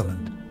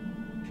excellent.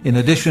 In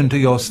addition to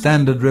your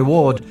standard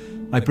reward,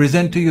 I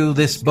present to you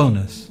this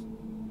bonus.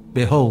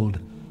 Behold,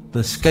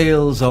 the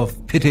Scales of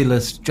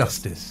Pitiless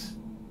Justice.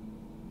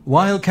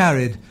 While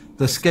carried,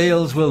 the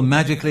scales will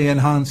magically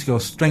enhance your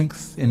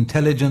strength,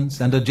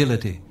 intelligence, and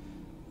agility,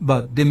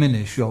 but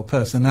diminish your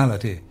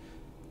personality.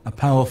 A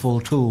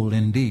powerful tool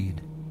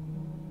indeed.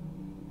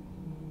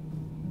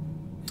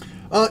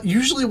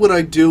 Usually what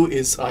I do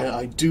is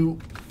I do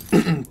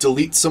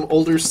delete some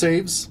older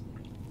saves.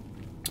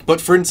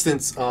 But for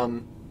instance,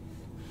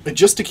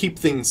 just to keep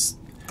things,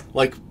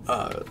 like,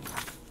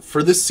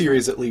 for this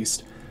series at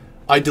least,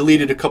 I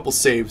deleted a couple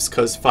saves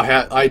because if I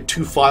had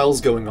 2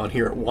 files going on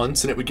here at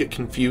once and it would get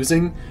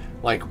confusing,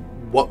 like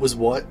what was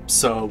what.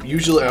 So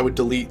usually I would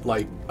delete,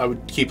 like, I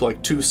would keep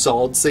like 2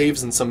 solid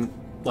saves and some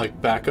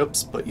like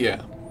backups, but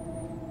yeah.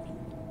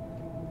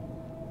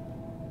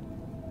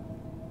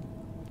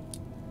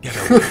 Get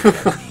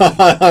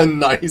away.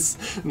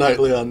 Nice.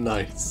 Nightly on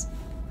nice.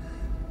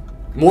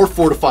 More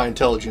fortify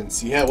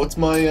intelligence. Yeah, what's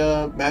my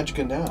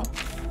magicka now?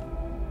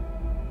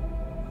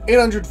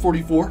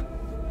 844.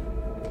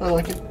 I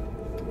like it.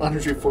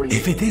 148.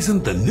 If it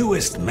isn't the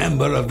newest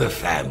member of the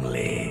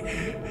family,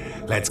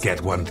 let's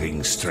get one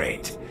thing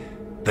straight.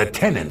 The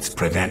tenants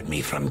prevent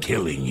me from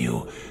killing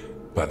you,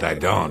 but I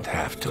don't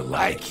have to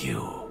like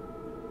you.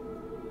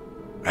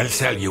 I'll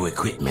sell you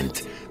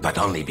equipment, but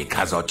only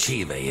because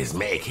Ochiva is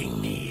making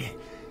me.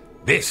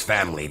 This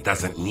family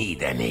doesn't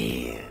need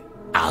any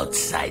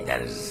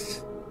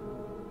outsiders.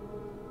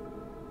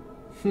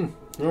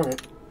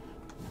 Alright.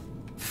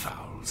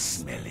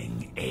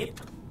 Foul-smelling ape.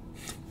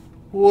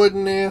 What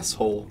an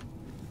asshole.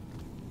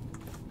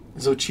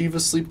 Is Ochiva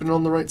sleeping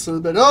on the right side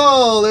of the bed?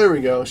 Oh, there we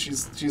go.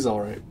 She's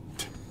alright.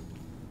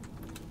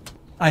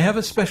 I have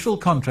a special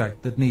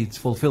contract that needs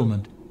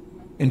fulfillment.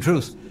 In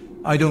truth,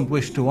 I don't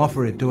wish to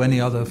offer it to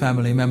any other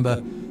family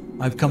member.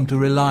 I've come to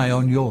rely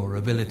on your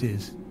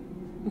abilities.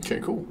 Okay,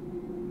 cool.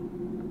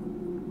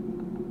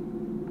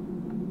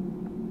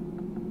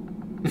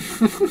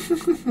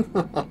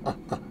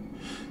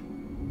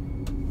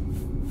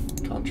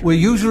 contract? We're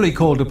usually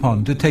called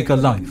upon to take a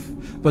life,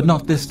 but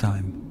not this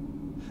time.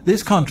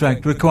 This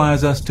contract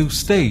requires us to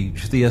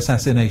stage the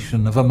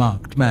assassination of a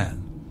marked man.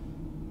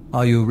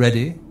 Are you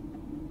ready?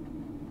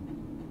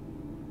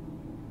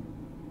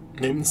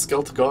 Name the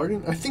Skeleton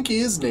Guardian? I think he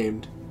is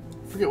named.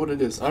 I forget what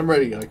it is. I'm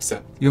ready, I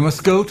accept. You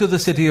must go to the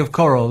city of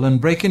Coral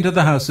and break into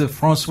the house of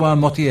Francois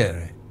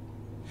Mortier.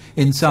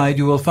 Inside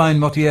you will find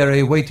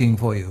Mortier waiting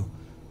for you.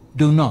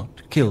 Do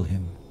not kill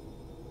him.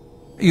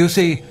 You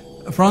see,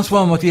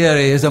 Francois Mortier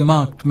is a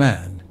marked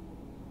man.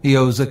 He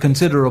owes a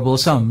considerable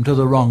sum to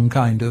the wrong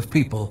kind of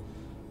people,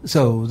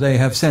 so they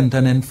have sent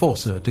an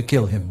enforcer to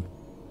kill him.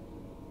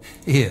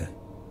 Here,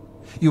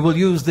 you will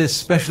use this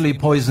specially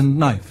poisoned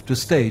knife to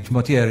stage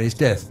Mortier's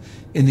death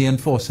in the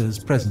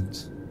enforcer's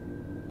presence.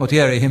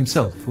 Mortier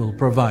himself will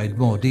provide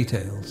more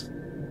details.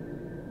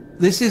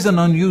 This is an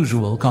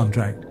unusual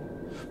contract.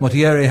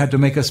 Mortier had to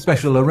make a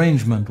special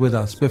arrangement with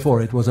us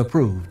before it was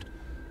approved.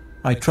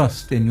 I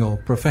trust in your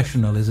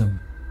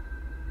professionalism.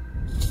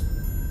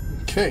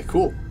 Okay,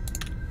 cool.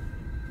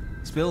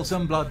 Spill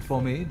some blood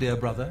for me, dear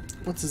brother.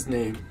 What's his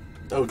name?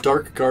 Oh,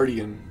 Dark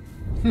Guardian.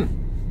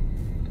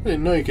 I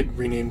didn't know you could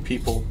rename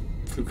people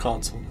through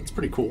console. That's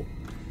pretty cool.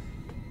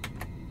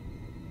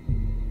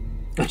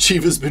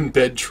 Achiva's been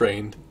bed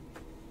trained.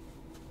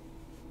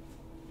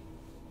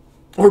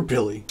 Or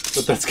Billy,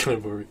 but that's kind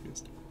of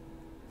overused.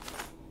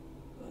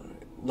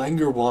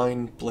 Langer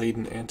Wine, Blade,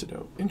 and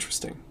Antidote.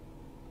 Interesting.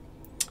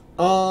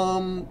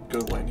 Go to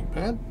landing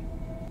pad.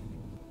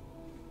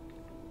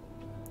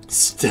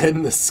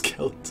 Sten the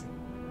Skeleton.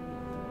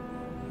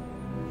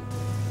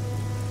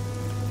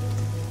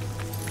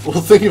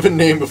 We'll think of a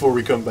name before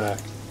we come back.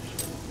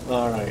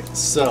 Alright,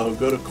 so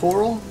go to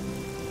Coral.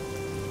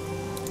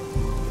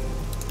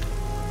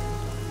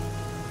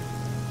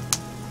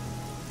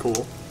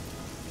 Cool.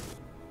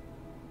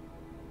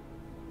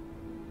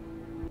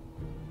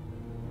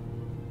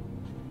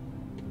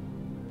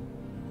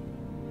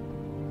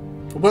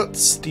 What about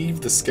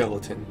Steve the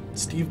Skeleton?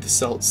 Steve the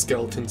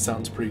Skeleton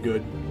sounds pretty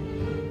good.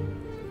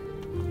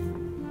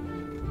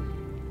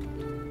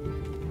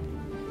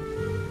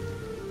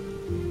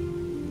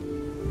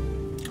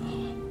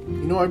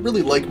 You know, I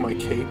really like my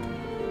cape.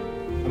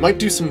 I might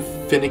do some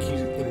finicky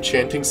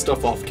enchanting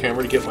stuff off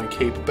camera to get my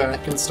cape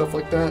back and stuff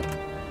like that.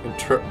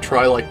 And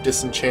try like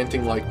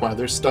disenchanting like my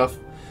other stuff.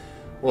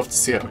 We'll have to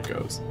see how it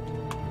goes.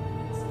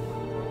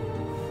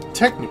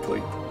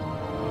 Technically,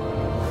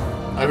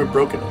 I haven't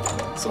broken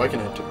it, so I can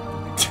enter.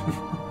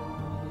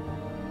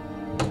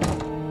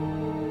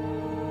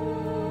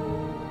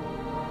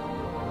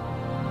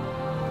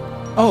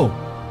 Oh,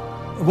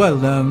 well,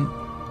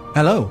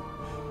 hello.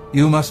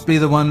 You must be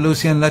the one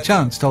Lucien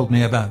Lachance told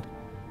me about.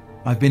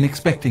 I've been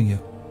expecting you.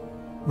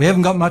 We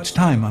haven't got much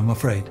time, I'm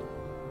afraid.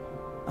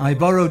 I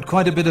borrowed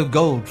quite a bit of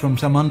gold from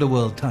some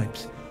underworld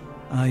types.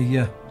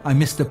 I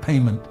missed a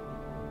payment.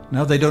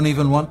 Now they don't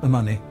even want the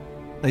money.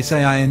 They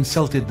say I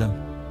insulted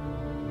them.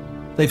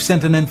 They've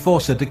sent an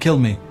enforcer to kill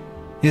me.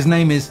 His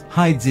name is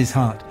Hides His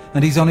Heart,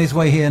 and he's on his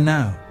way here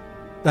now.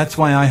 That's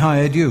why I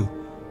hired you,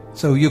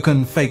 so you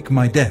can fake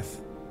my death.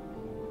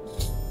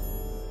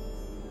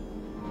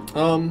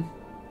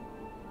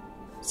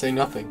 Say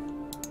nothing.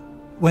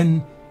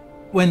 When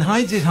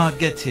Hides His Heart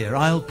gets here,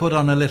 I'll put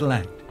on a little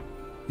act.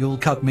 You'll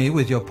cut me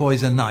with your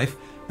poison knife,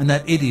 and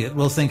that idiot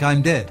will think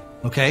I'm dead,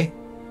 okay?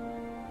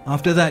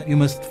 After that, you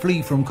must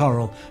flee from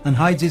Coral, and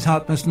Hides His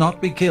Heart must not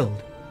be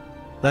killed.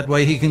 That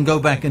way he can go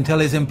back and tell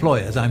his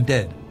employers I'm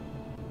dead.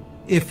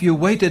 If you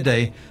wait a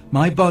day,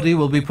 my body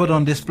will be put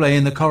on display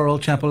in the Coral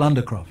Chapel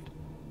Undercroft.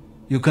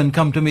 You can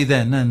come to me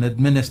then and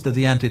administer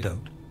the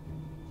antidote.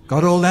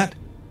 Got all that?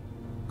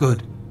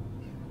 Good.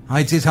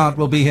 Hides His Heart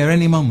will be here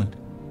any moment.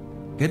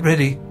 Get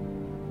ready.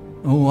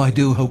 Oh, I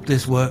do hope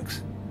this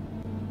works.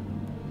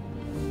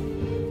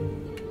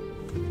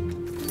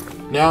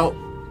 Now,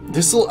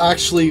 this'll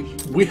actually...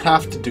 We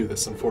have to do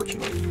this,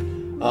 unfortunately.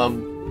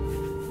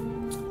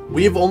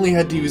 We have only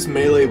had to use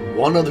melee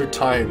one other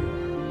time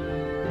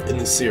in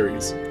the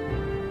series.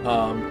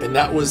 And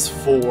that was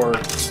for...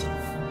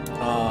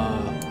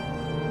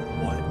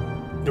 what?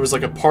 There was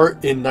like a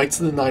part in Knights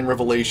of the Nine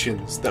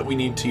Revelations that we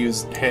need to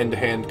use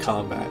hand-to-hand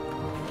combat.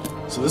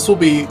 So this will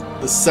be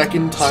the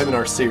second time in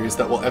our series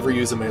that we'll ever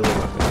use a melee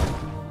weapon.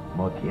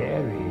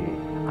 Mortier,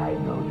 I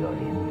know you're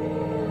in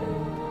there.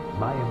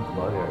 My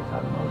employers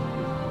are most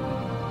busy.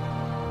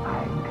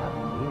 I'm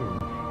coming in,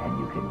 and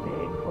you can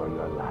beg for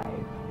your life.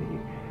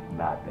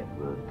 Nothing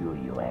will do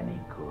you any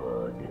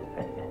good.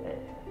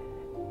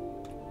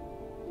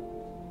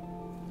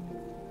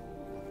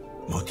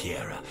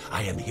 Mortier,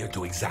 I am here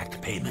to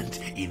exact payment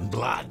in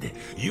blood.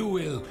 You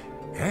will...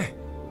 Eh?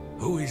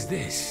 Who is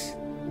this?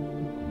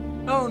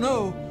 Oh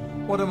no!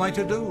 What am I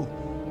to do?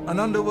 An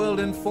underworld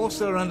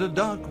enforcer and a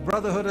Dark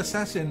Brotherhood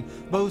assassin,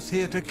 both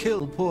here to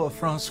kill poor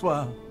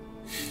Francois.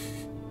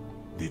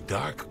 The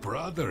Dark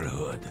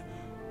Brotherhood?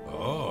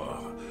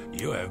 Oh,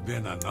 you have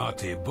been a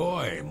naughty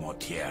boy,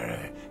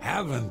 Mortier,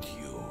 haven't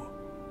you?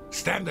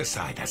 Stand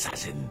aside,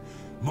 assassin.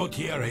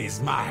 Mortier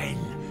is mine.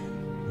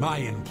 My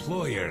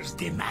employers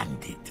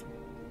demand it.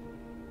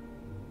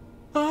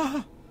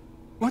 Ah!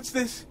 What's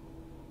this?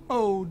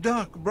 Oh,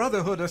 Dark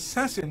Brotherhood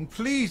assassin,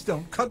 please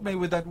don't cut me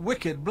with that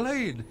wicked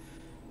blade.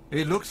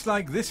 It looks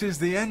like this is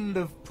the end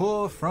of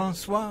poor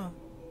Francois.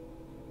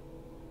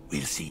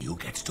 We'll see who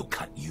gets to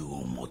cut you,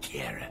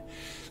 Mortier.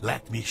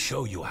 Let me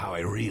show you how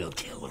a real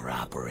killer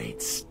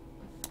operates.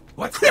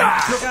 What's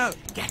that? Look out!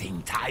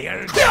 Getting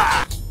tired?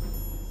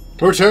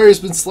 Mortier has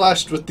been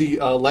slashed with the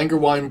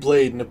Langerwine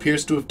blade and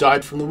appears to have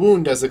died from the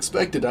wound. As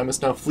expected, I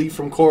must now flee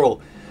from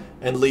Coral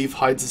and leave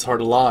Hides his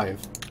heart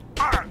alive.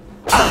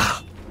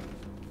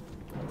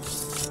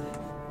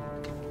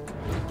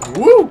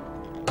 Woo!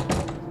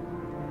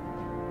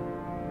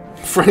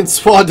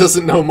 Francois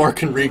doesn't know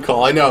Mark and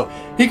Recall. I know.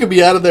 He could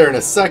be out of there in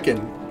a second.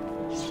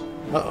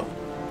 Uh-oh.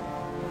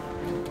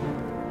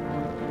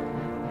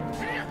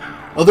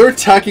 Oh, they're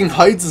attacking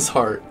Hides'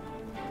 heart.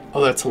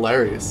 Oh, that's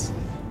hilarious.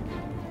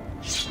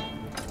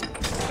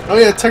 Oh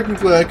yeah,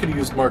 technically I could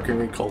use Mark and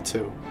Recall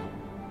too.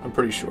 I'm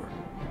pretty sure.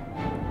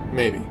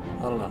 Maybe.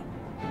 I don't know.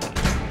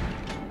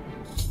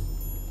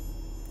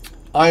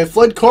 I have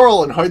fled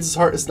Coral, and Hides'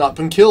 heart has not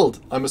been killed.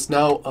 I must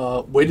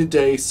now wait a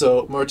day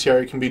so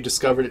Mortier can be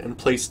discovered and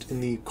placed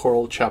in the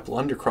Coral Chapel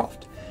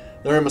Undercroft.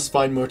 There I must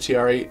find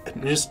Mortier,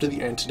 administer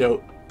the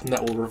antidote, and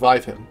that will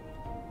revive him.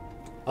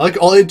 I like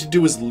all I had to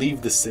do was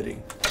leave the city.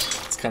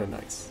 It's kind of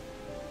nice.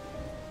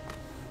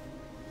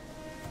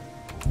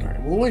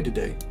 Alright, we'll wait a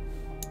day.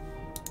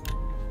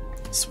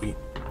 Sweet.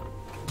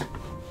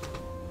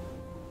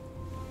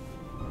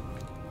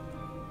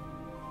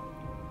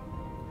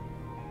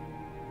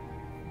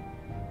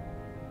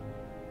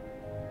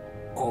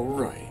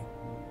 Alright.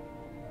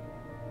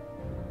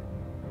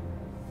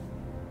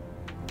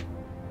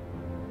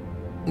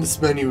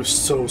 This menu is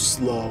so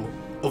slow.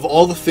 Of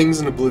all the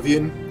things in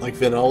Oblivion, like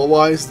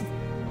vanilla-wise,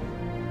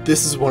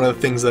 this is one of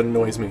the things that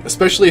annoys me.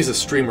 Especially as a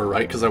streamer,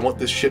 right? Because I want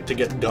this shit to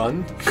get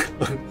done.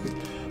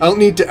 I don't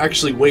need to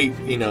actually wait,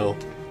 you know,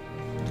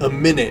 a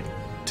minute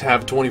to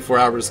have 24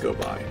 hours go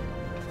by.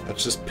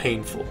 That's just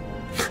painful.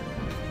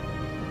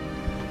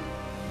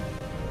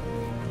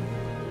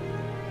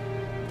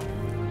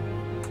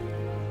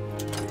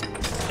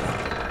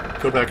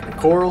 Go back into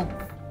Coral.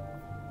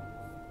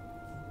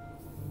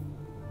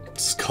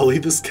 Scully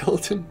the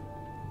skeleton.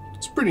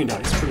 It's pretty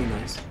nice, pretty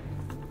nice.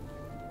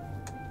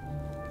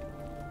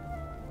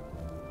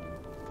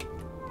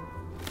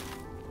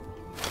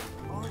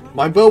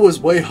 My bow was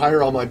way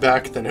higher on my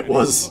back than it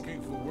was.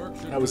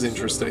 That was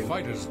interesting.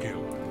 Fighters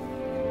Guild.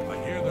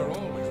 I hear they're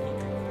always looking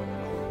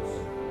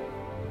for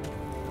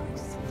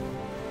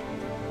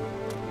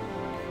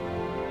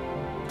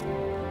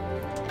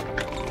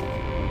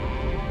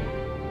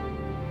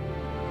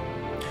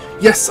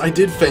Yes, I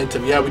did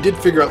Phantom. Yeah, we did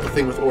figure out the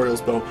thing with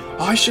Oriel's bow.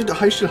 Oh, I should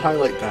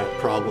highlight that,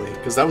 probably,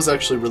 because that was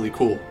actually really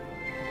cool.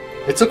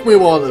 It took me a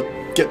while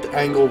to get the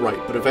angle right,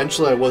 but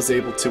eventually I was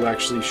able to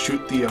actually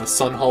shoot the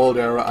sun-hollowed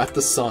arrow at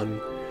the sun,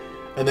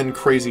 and then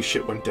crazy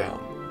shit went down.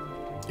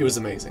 It was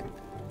amazing.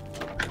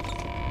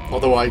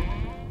 Although I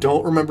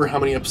don't remember how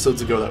many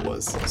episodes ago that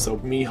was, so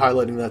me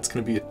highlighting that's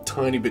going to be a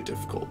tiny bit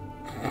difficult.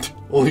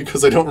 Only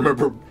because I don't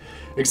remember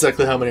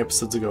exactly how many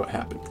episodes ago it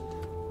happened.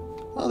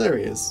 Oh, there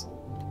he is.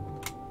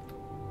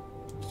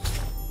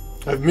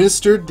 I've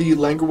administered the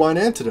Langerwine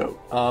antidote,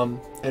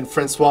 and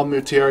Francois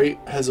Mortier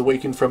has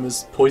awakened from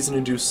his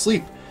poison-induced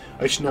sleep.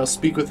 I should now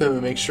speak with him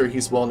and make sure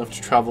he's well enough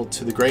to travel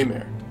to the Grey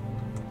Mare.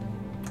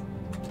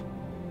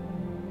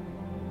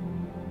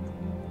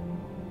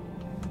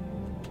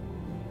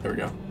 There we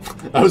go.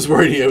 I was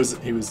worried he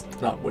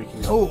was not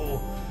waking up.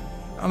 Oh,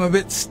 I'm a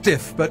bit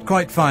stiff, but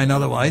quite fine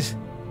otherwise.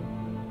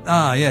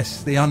 Ah,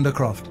 yes, the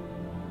Undercroft.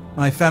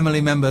 My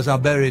family members are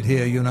buried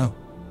here, you know.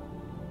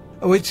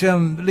 Which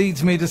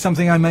leads me to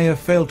something I may have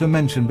failed to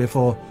mention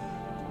before.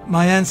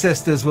 My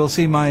ancestors will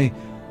see my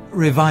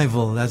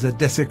revival as a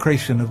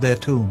desecration of their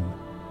tomb.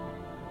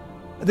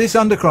 This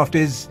Undercroft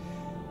is,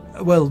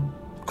 well,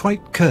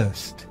 quite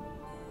cursed.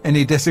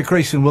 Any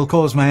desecration will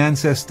cause my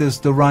ancestors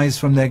to rise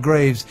from their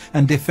graves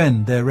and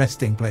defend their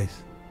resting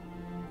place.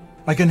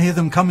 I can hear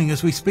them coming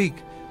as we speak.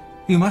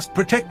 You must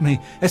protect me.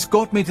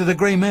 Escort me to the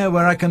Grey Mare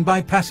where I can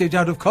buy passage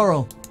out of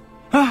Coral.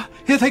 Ah,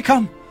 here they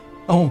come!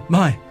 Oh,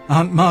 my,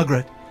 Aunt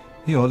Margaret.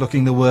 You're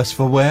looking the worse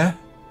for wear.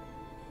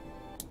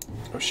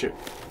 Oh, shit.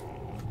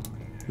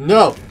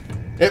 No!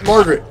 Aunt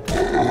Margaret!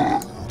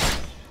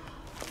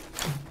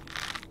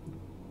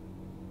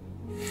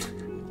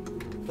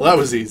 Well, that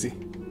was easy.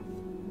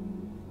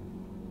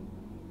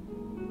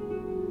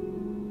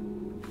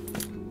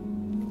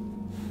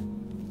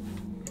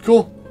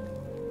 Cool.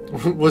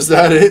 Was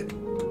that it?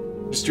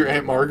 Just your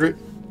Aunt Margaret?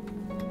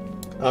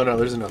 Oh no,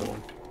 there's another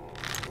one.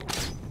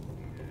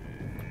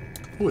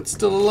 Oh, it's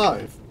still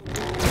alive.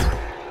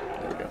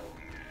 There we go.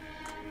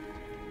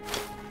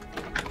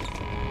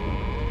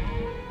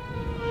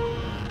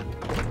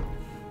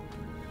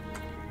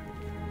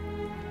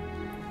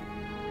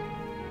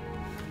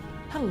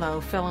 Hello,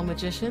 fellow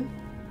magician.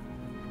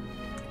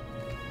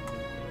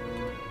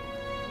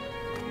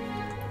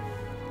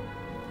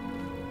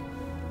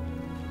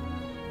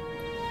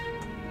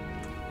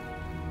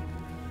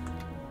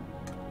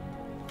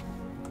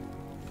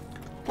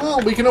 Well,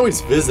 we can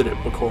always visit it,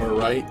 Bakura,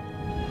 right?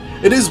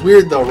 It is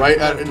weird, though, right?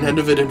 At an end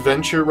of an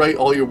adventure, right?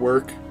 All your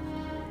work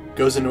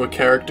goes into a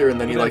character, and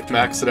then you, like,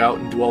 max it out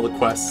and do all the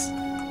quests.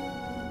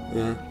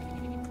 Yeah.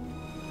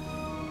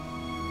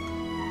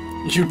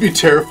 You'd be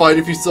terrified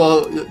if you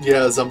saw,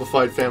 yeah, a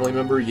zombified family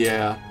member?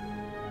 Yeah.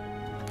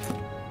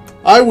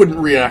 I wouldn't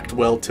react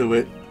well to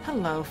it.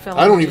 Hello, fellow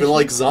I don't even magician.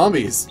 like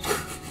zombies.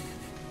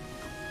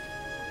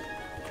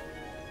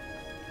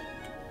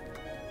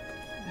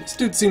 This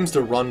dude seems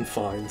to run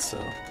fine,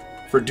 so...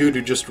 For a dude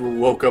who just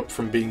woke up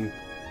from being,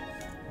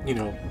 you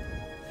know,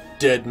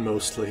 dead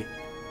mostly.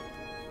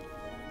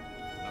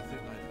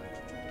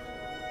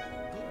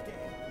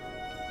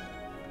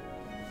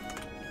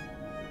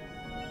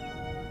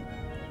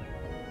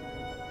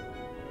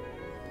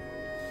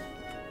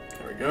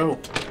 There we go.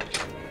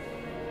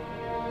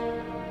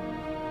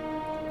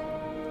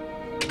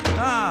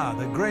 Ah,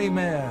 the Grey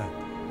Mare,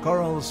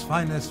 Coral's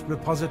finest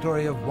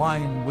repository of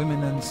wine,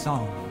 women, and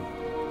song.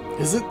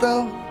 Is it,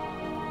 though?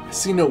 I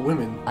see no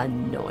women.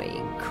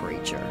 Annoying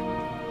creature.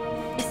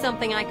 Is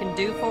something I can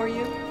do for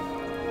you?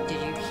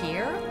 Did you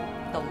hear?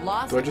 The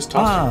lost... Do I just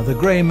talk to Ah, him? the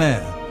Grey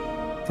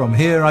Mare. From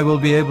here I will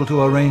be able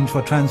to arrange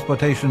for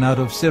transportation out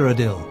of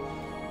Cyrodiil.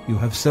 You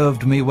have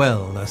served me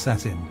well,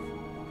 assassin.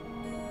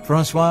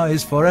 Francois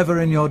is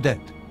forever in your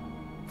debt.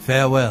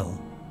 Farewell.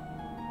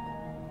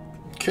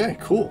 Okay,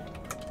 cool.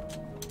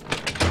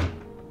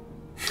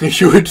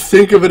 You would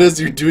think of it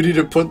as your duty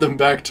to put them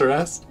back to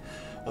rest?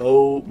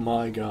 Oh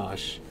my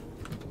gosh.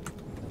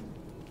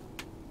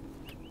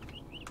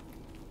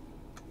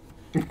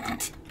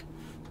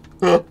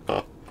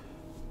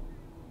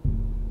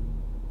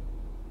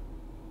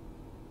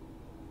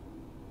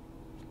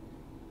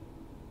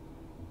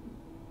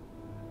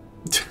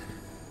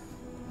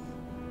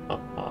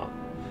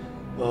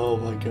 Oh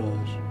my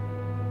gosh.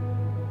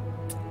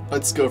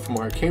 Let's go from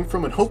where I came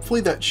from, and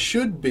hopefully that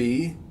should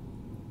be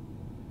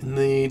in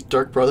the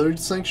Dark Brotherhood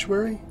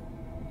Sanctuary?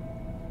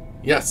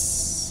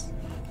 Yes!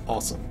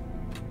 Awesome.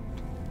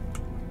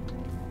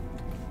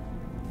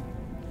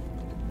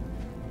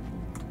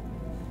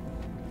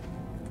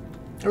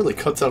 That really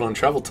cuts out on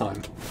travel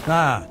time.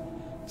 Ah,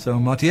 so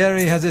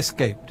Mortieri has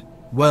escaped.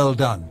 Well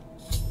done.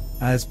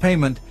 As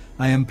payment,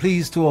 I am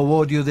pleased to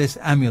award you this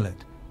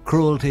amulet,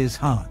 Cruelty's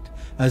Heart,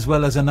 as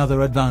well as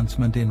another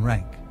advancement in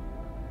rank.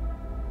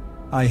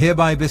 I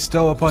hereby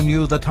bestow upon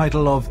you the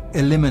title of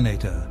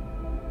Eliminator.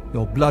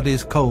 Your blood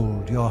is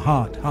cold, your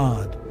heart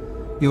hard.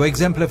 You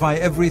exemplify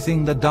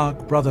everything the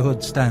Dark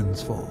Brotherhood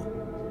stands for.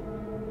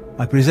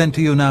 I present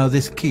to you now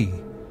this key.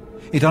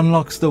 It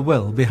unlocks the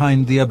well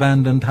behind the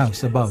abandoned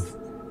house above.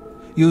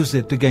 Use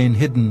it to gain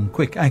hidden,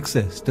 quick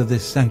access to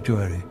this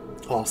sanctuary.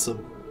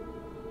 Awesome.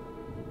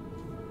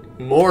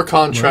 More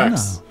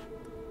contracts. Well,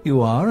 now,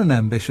 you are an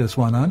ambitious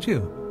one, aren't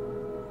you?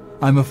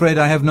 I'm afraid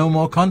I have no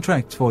more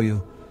contracts for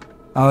you.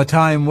 Our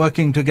time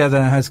working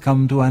together has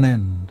come to an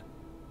end.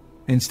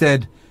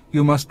 Instead,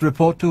 you must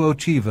report to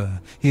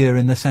Ochiva here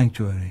in the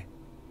sanctuary.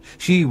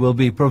 She will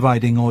be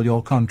providing all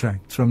your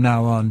contracts from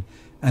now on,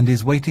 and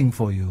is waiting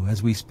for you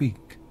as we speak.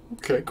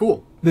 Okay,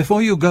 cool.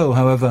 Before you go,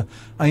 however,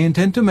 I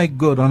intend to make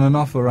good on an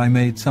offer I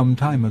made some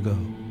time ago.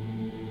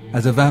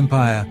 As a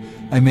vampire,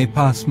 I may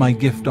pass my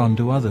gift on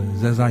to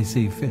others as I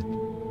see fit.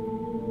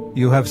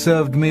 You have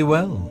served me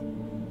well,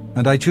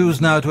 and I choose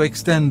now to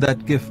extend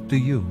that gift to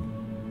you.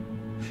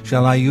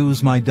 Shall I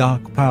use my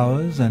dark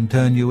powers and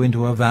turn you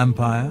into a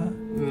vampire?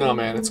 No,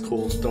 man, it's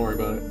cool. Don't worry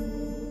about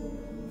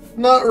it.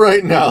 Not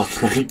right now,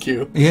 thank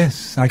you.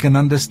 Yes, I can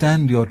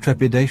understand your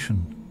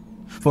trepidation.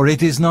 For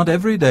it is not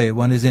every day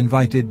one is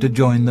invited to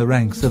join the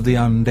ranks of the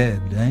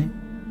undead, eh?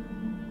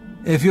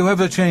 If you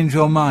ever change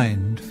your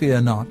mind, fear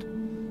not.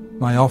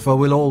 My offer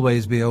will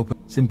always be open.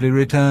 Simply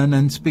return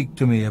and speak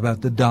to me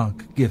about the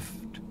dark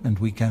gift, and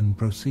we can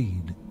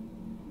proceed.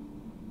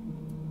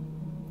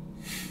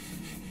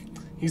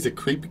 He's a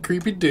creepy,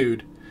 creepy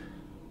dude.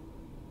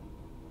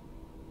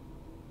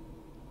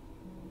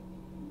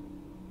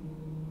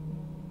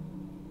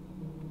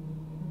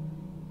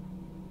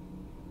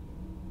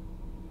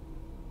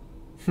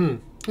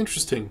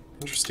 Interesting.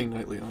 Interesting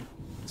night, Leon.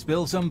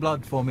 Spill some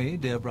blood for me,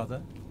 dear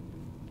brother.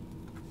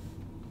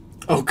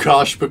 Oh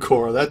gosh,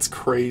 Bakura, that's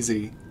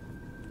crazy.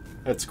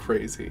 That's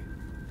crazy.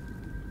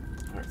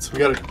 Alright, so we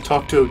gotta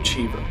talk to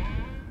Ochiva.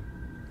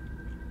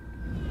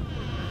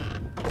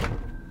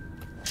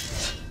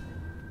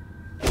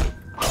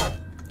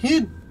 He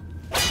had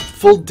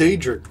full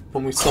Daedric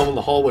when we saw him in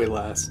the hallway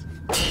last.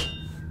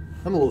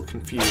 I'm a little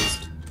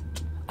confused.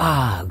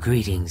 Ah,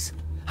 greetings.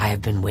 I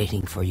have been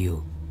waiting for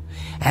you.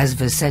 As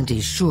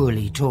Vicente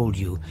surely told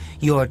you,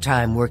 your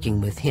time working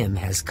with him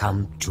has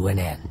come to an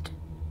end.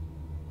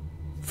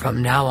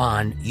 From now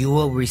on, you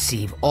will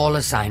receive all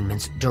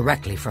assignments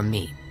directly from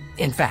me.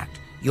 In fact,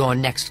 your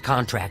next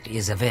contract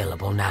is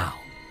available now.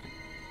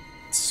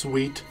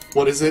 Sweet.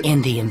 What is it?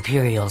 In the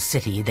Imperial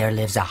City, there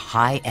lives a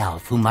high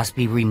elf who must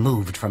be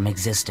removed from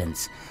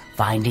existence.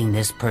 Finding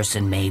this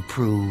person may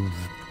prove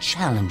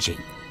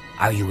challenging.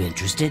 Are you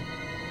interested?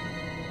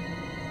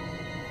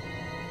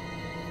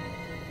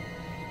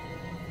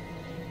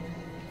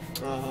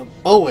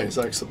 Always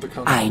I accept the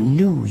contract. I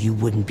knew you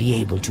wouldn't be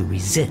able to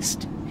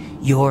resist.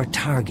 Your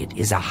target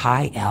is a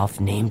high elf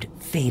named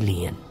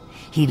Phalion.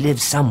 He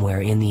lives somewhere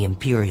in the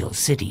Imperial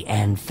City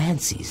and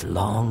fancies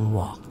long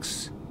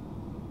walks.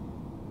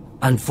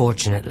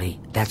 Unfortunately,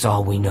 that's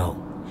all we know.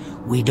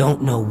 We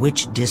don't know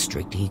which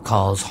district he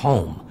calls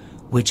home,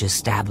 which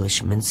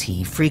establishments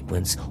he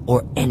frequents,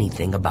 or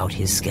anything about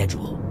his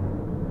schedule.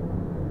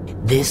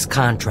 This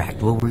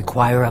contract will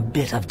require a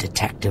bit of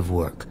detective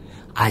work.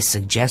 I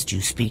suggest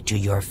you speak to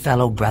your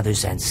fellow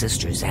brothers and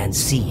sisters and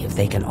see if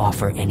they can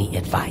offer any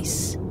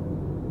advice.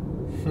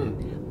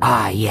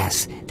 Ah,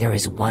 yes, there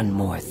is one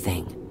more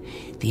thing.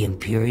 The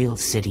Imperial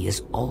City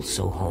is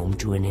also home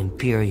to an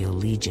Imperial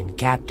Legion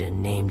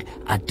captain named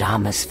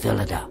Adamus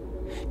Philida.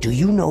 Do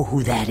you know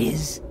who that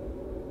is?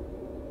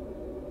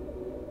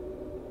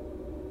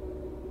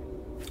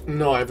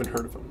 No, I haven't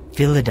heard of him.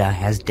 Philida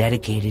has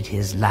dedicated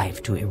his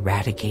life to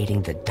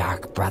eradicating the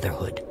Dark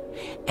Brotherhood,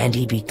 and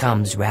he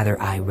becomes rather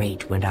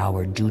irate when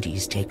our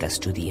duties take us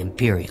to the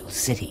Imperial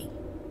City.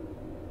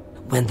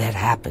 When that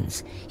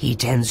happens, he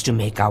tends to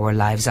make our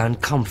lives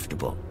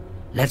uncomfortable.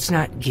 Let's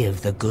not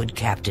give the good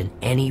captain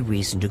any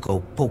reason to go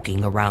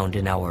poking around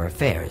in our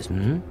affairs,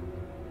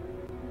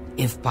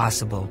 If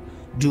possible,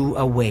 do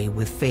away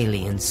with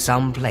Phalion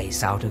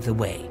someplace out of the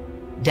way.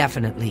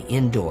 Definitely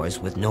indoors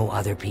with no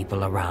other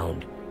people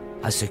around.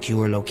 A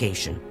secure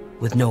location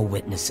with no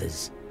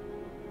witnesses.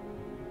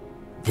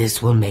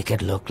 This will make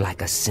it look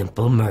like a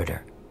simple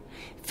murder.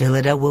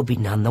 Philida will be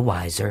none the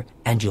wiser,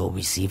 and you'll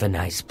receive a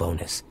nice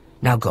bonus.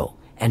 Now go,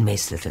 and may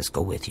Sithis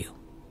go with you.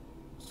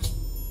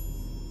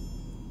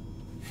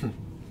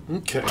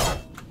 Okay.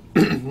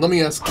 Let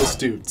me ask this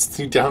dude, since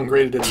he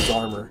downgraded in his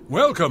armor.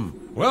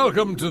 Welcome.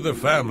 Welcome to the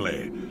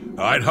family.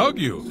 I'd hug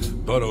you,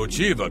 but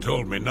Ochiva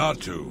told me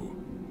not to.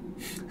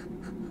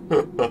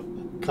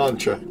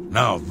 Contract.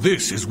 Now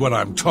this is what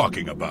I'm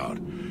talking about.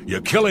 You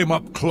kill him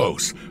up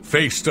close,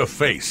 face to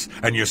face,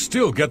 and you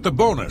still get the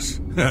bonus.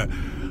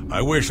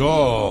 I wish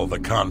all the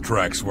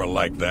contracts were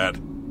like that.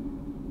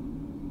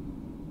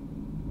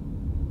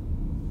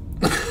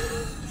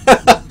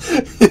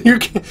 You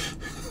can.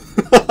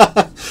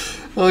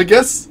 Well, I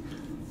guess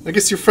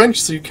you're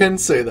French, so you can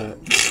say that.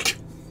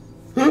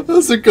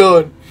 How's it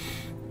going,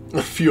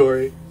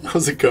 Fury?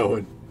 How's it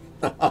going?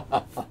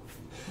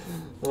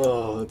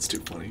 Oh, that's too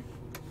funny.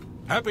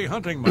 Happy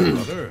hunting, my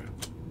brother.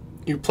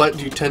 Do you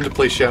tend to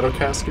play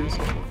Shadowcasters?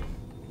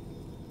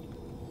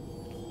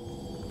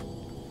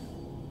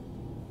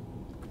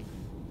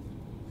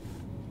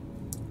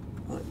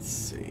 Let's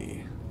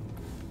see.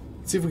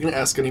 Let's see if we can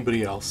ask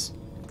anybody else.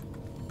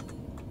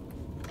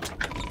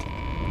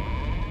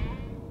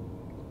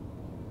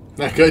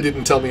 That guy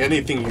didn't tell me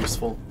anything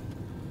useful.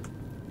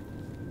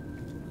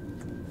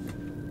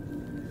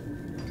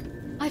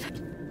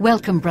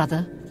 Welcome,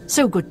 brother.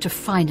 So good to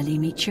finally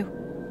meet you.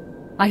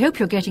 I hope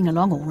you're getting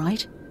along all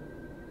right.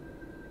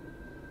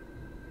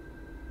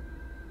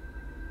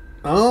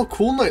 Oh,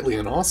 cool, Nightly,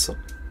 awesome.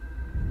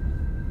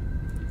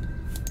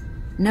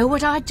 Know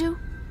what I'd do?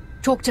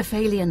 Talk to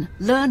Phalion,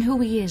 learn who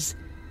he is.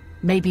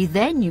 Maybe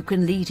then you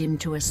can lead him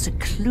to a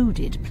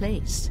secluded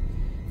place.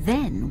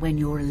 Then, when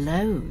you're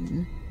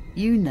alone,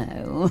 you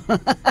know.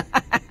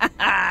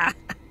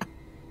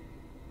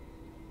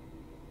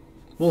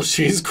 Well,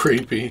 she's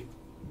creepy.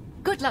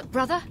 Good luck,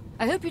 brother.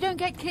 I hope you don't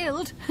get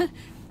killed.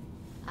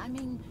 I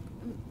mean,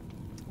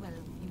 well,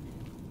 you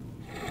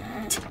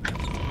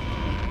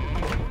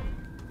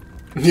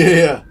know.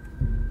 Yeah.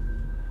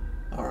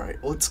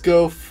 Alright, let's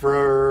go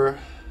for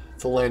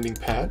the landing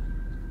pad.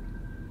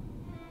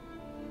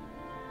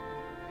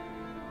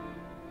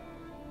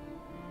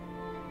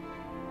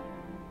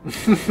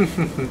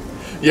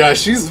 Yeah,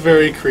 she's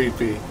very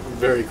creepy.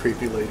 Very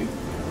creepy lady.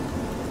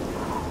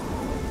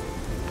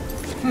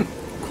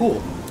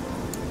 Cool.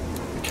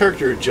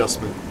 Character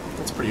adjustment.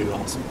 That's pretty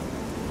awesome.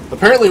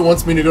 Apparently it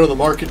wants me to go to the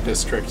market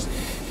district.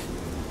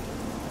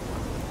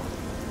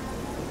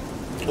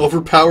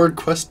 Overpowered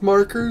quest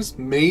markers?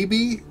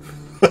 Maybe?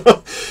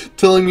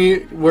 Telling me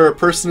where a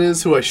person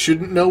is who I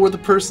shouldn't know where the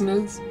person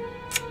is?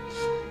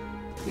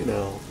 You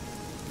know,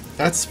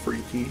 that's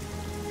freaky.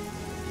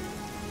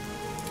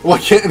 Why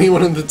can't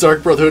anyone in the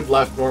Dark Brotherhood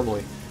laugh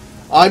normally?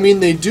 I mean,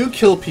 they do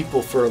kill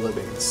people for a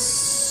living,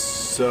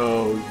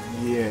 so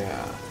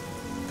yeah.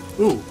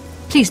 Ooh.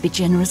 Please be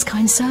generous,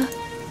 kind sir.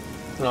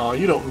 No,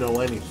 you don't know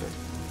anything.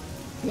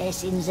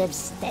 Blessings of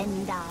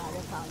Stendar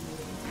upon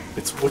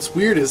you. What's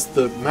weird is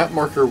the map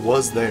marker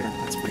was there.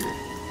 That's weird.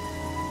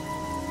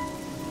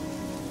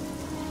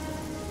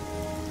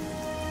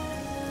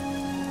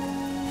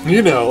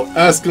 You know,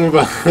 ask him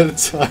about how to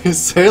tie a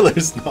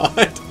sailor's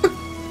knot.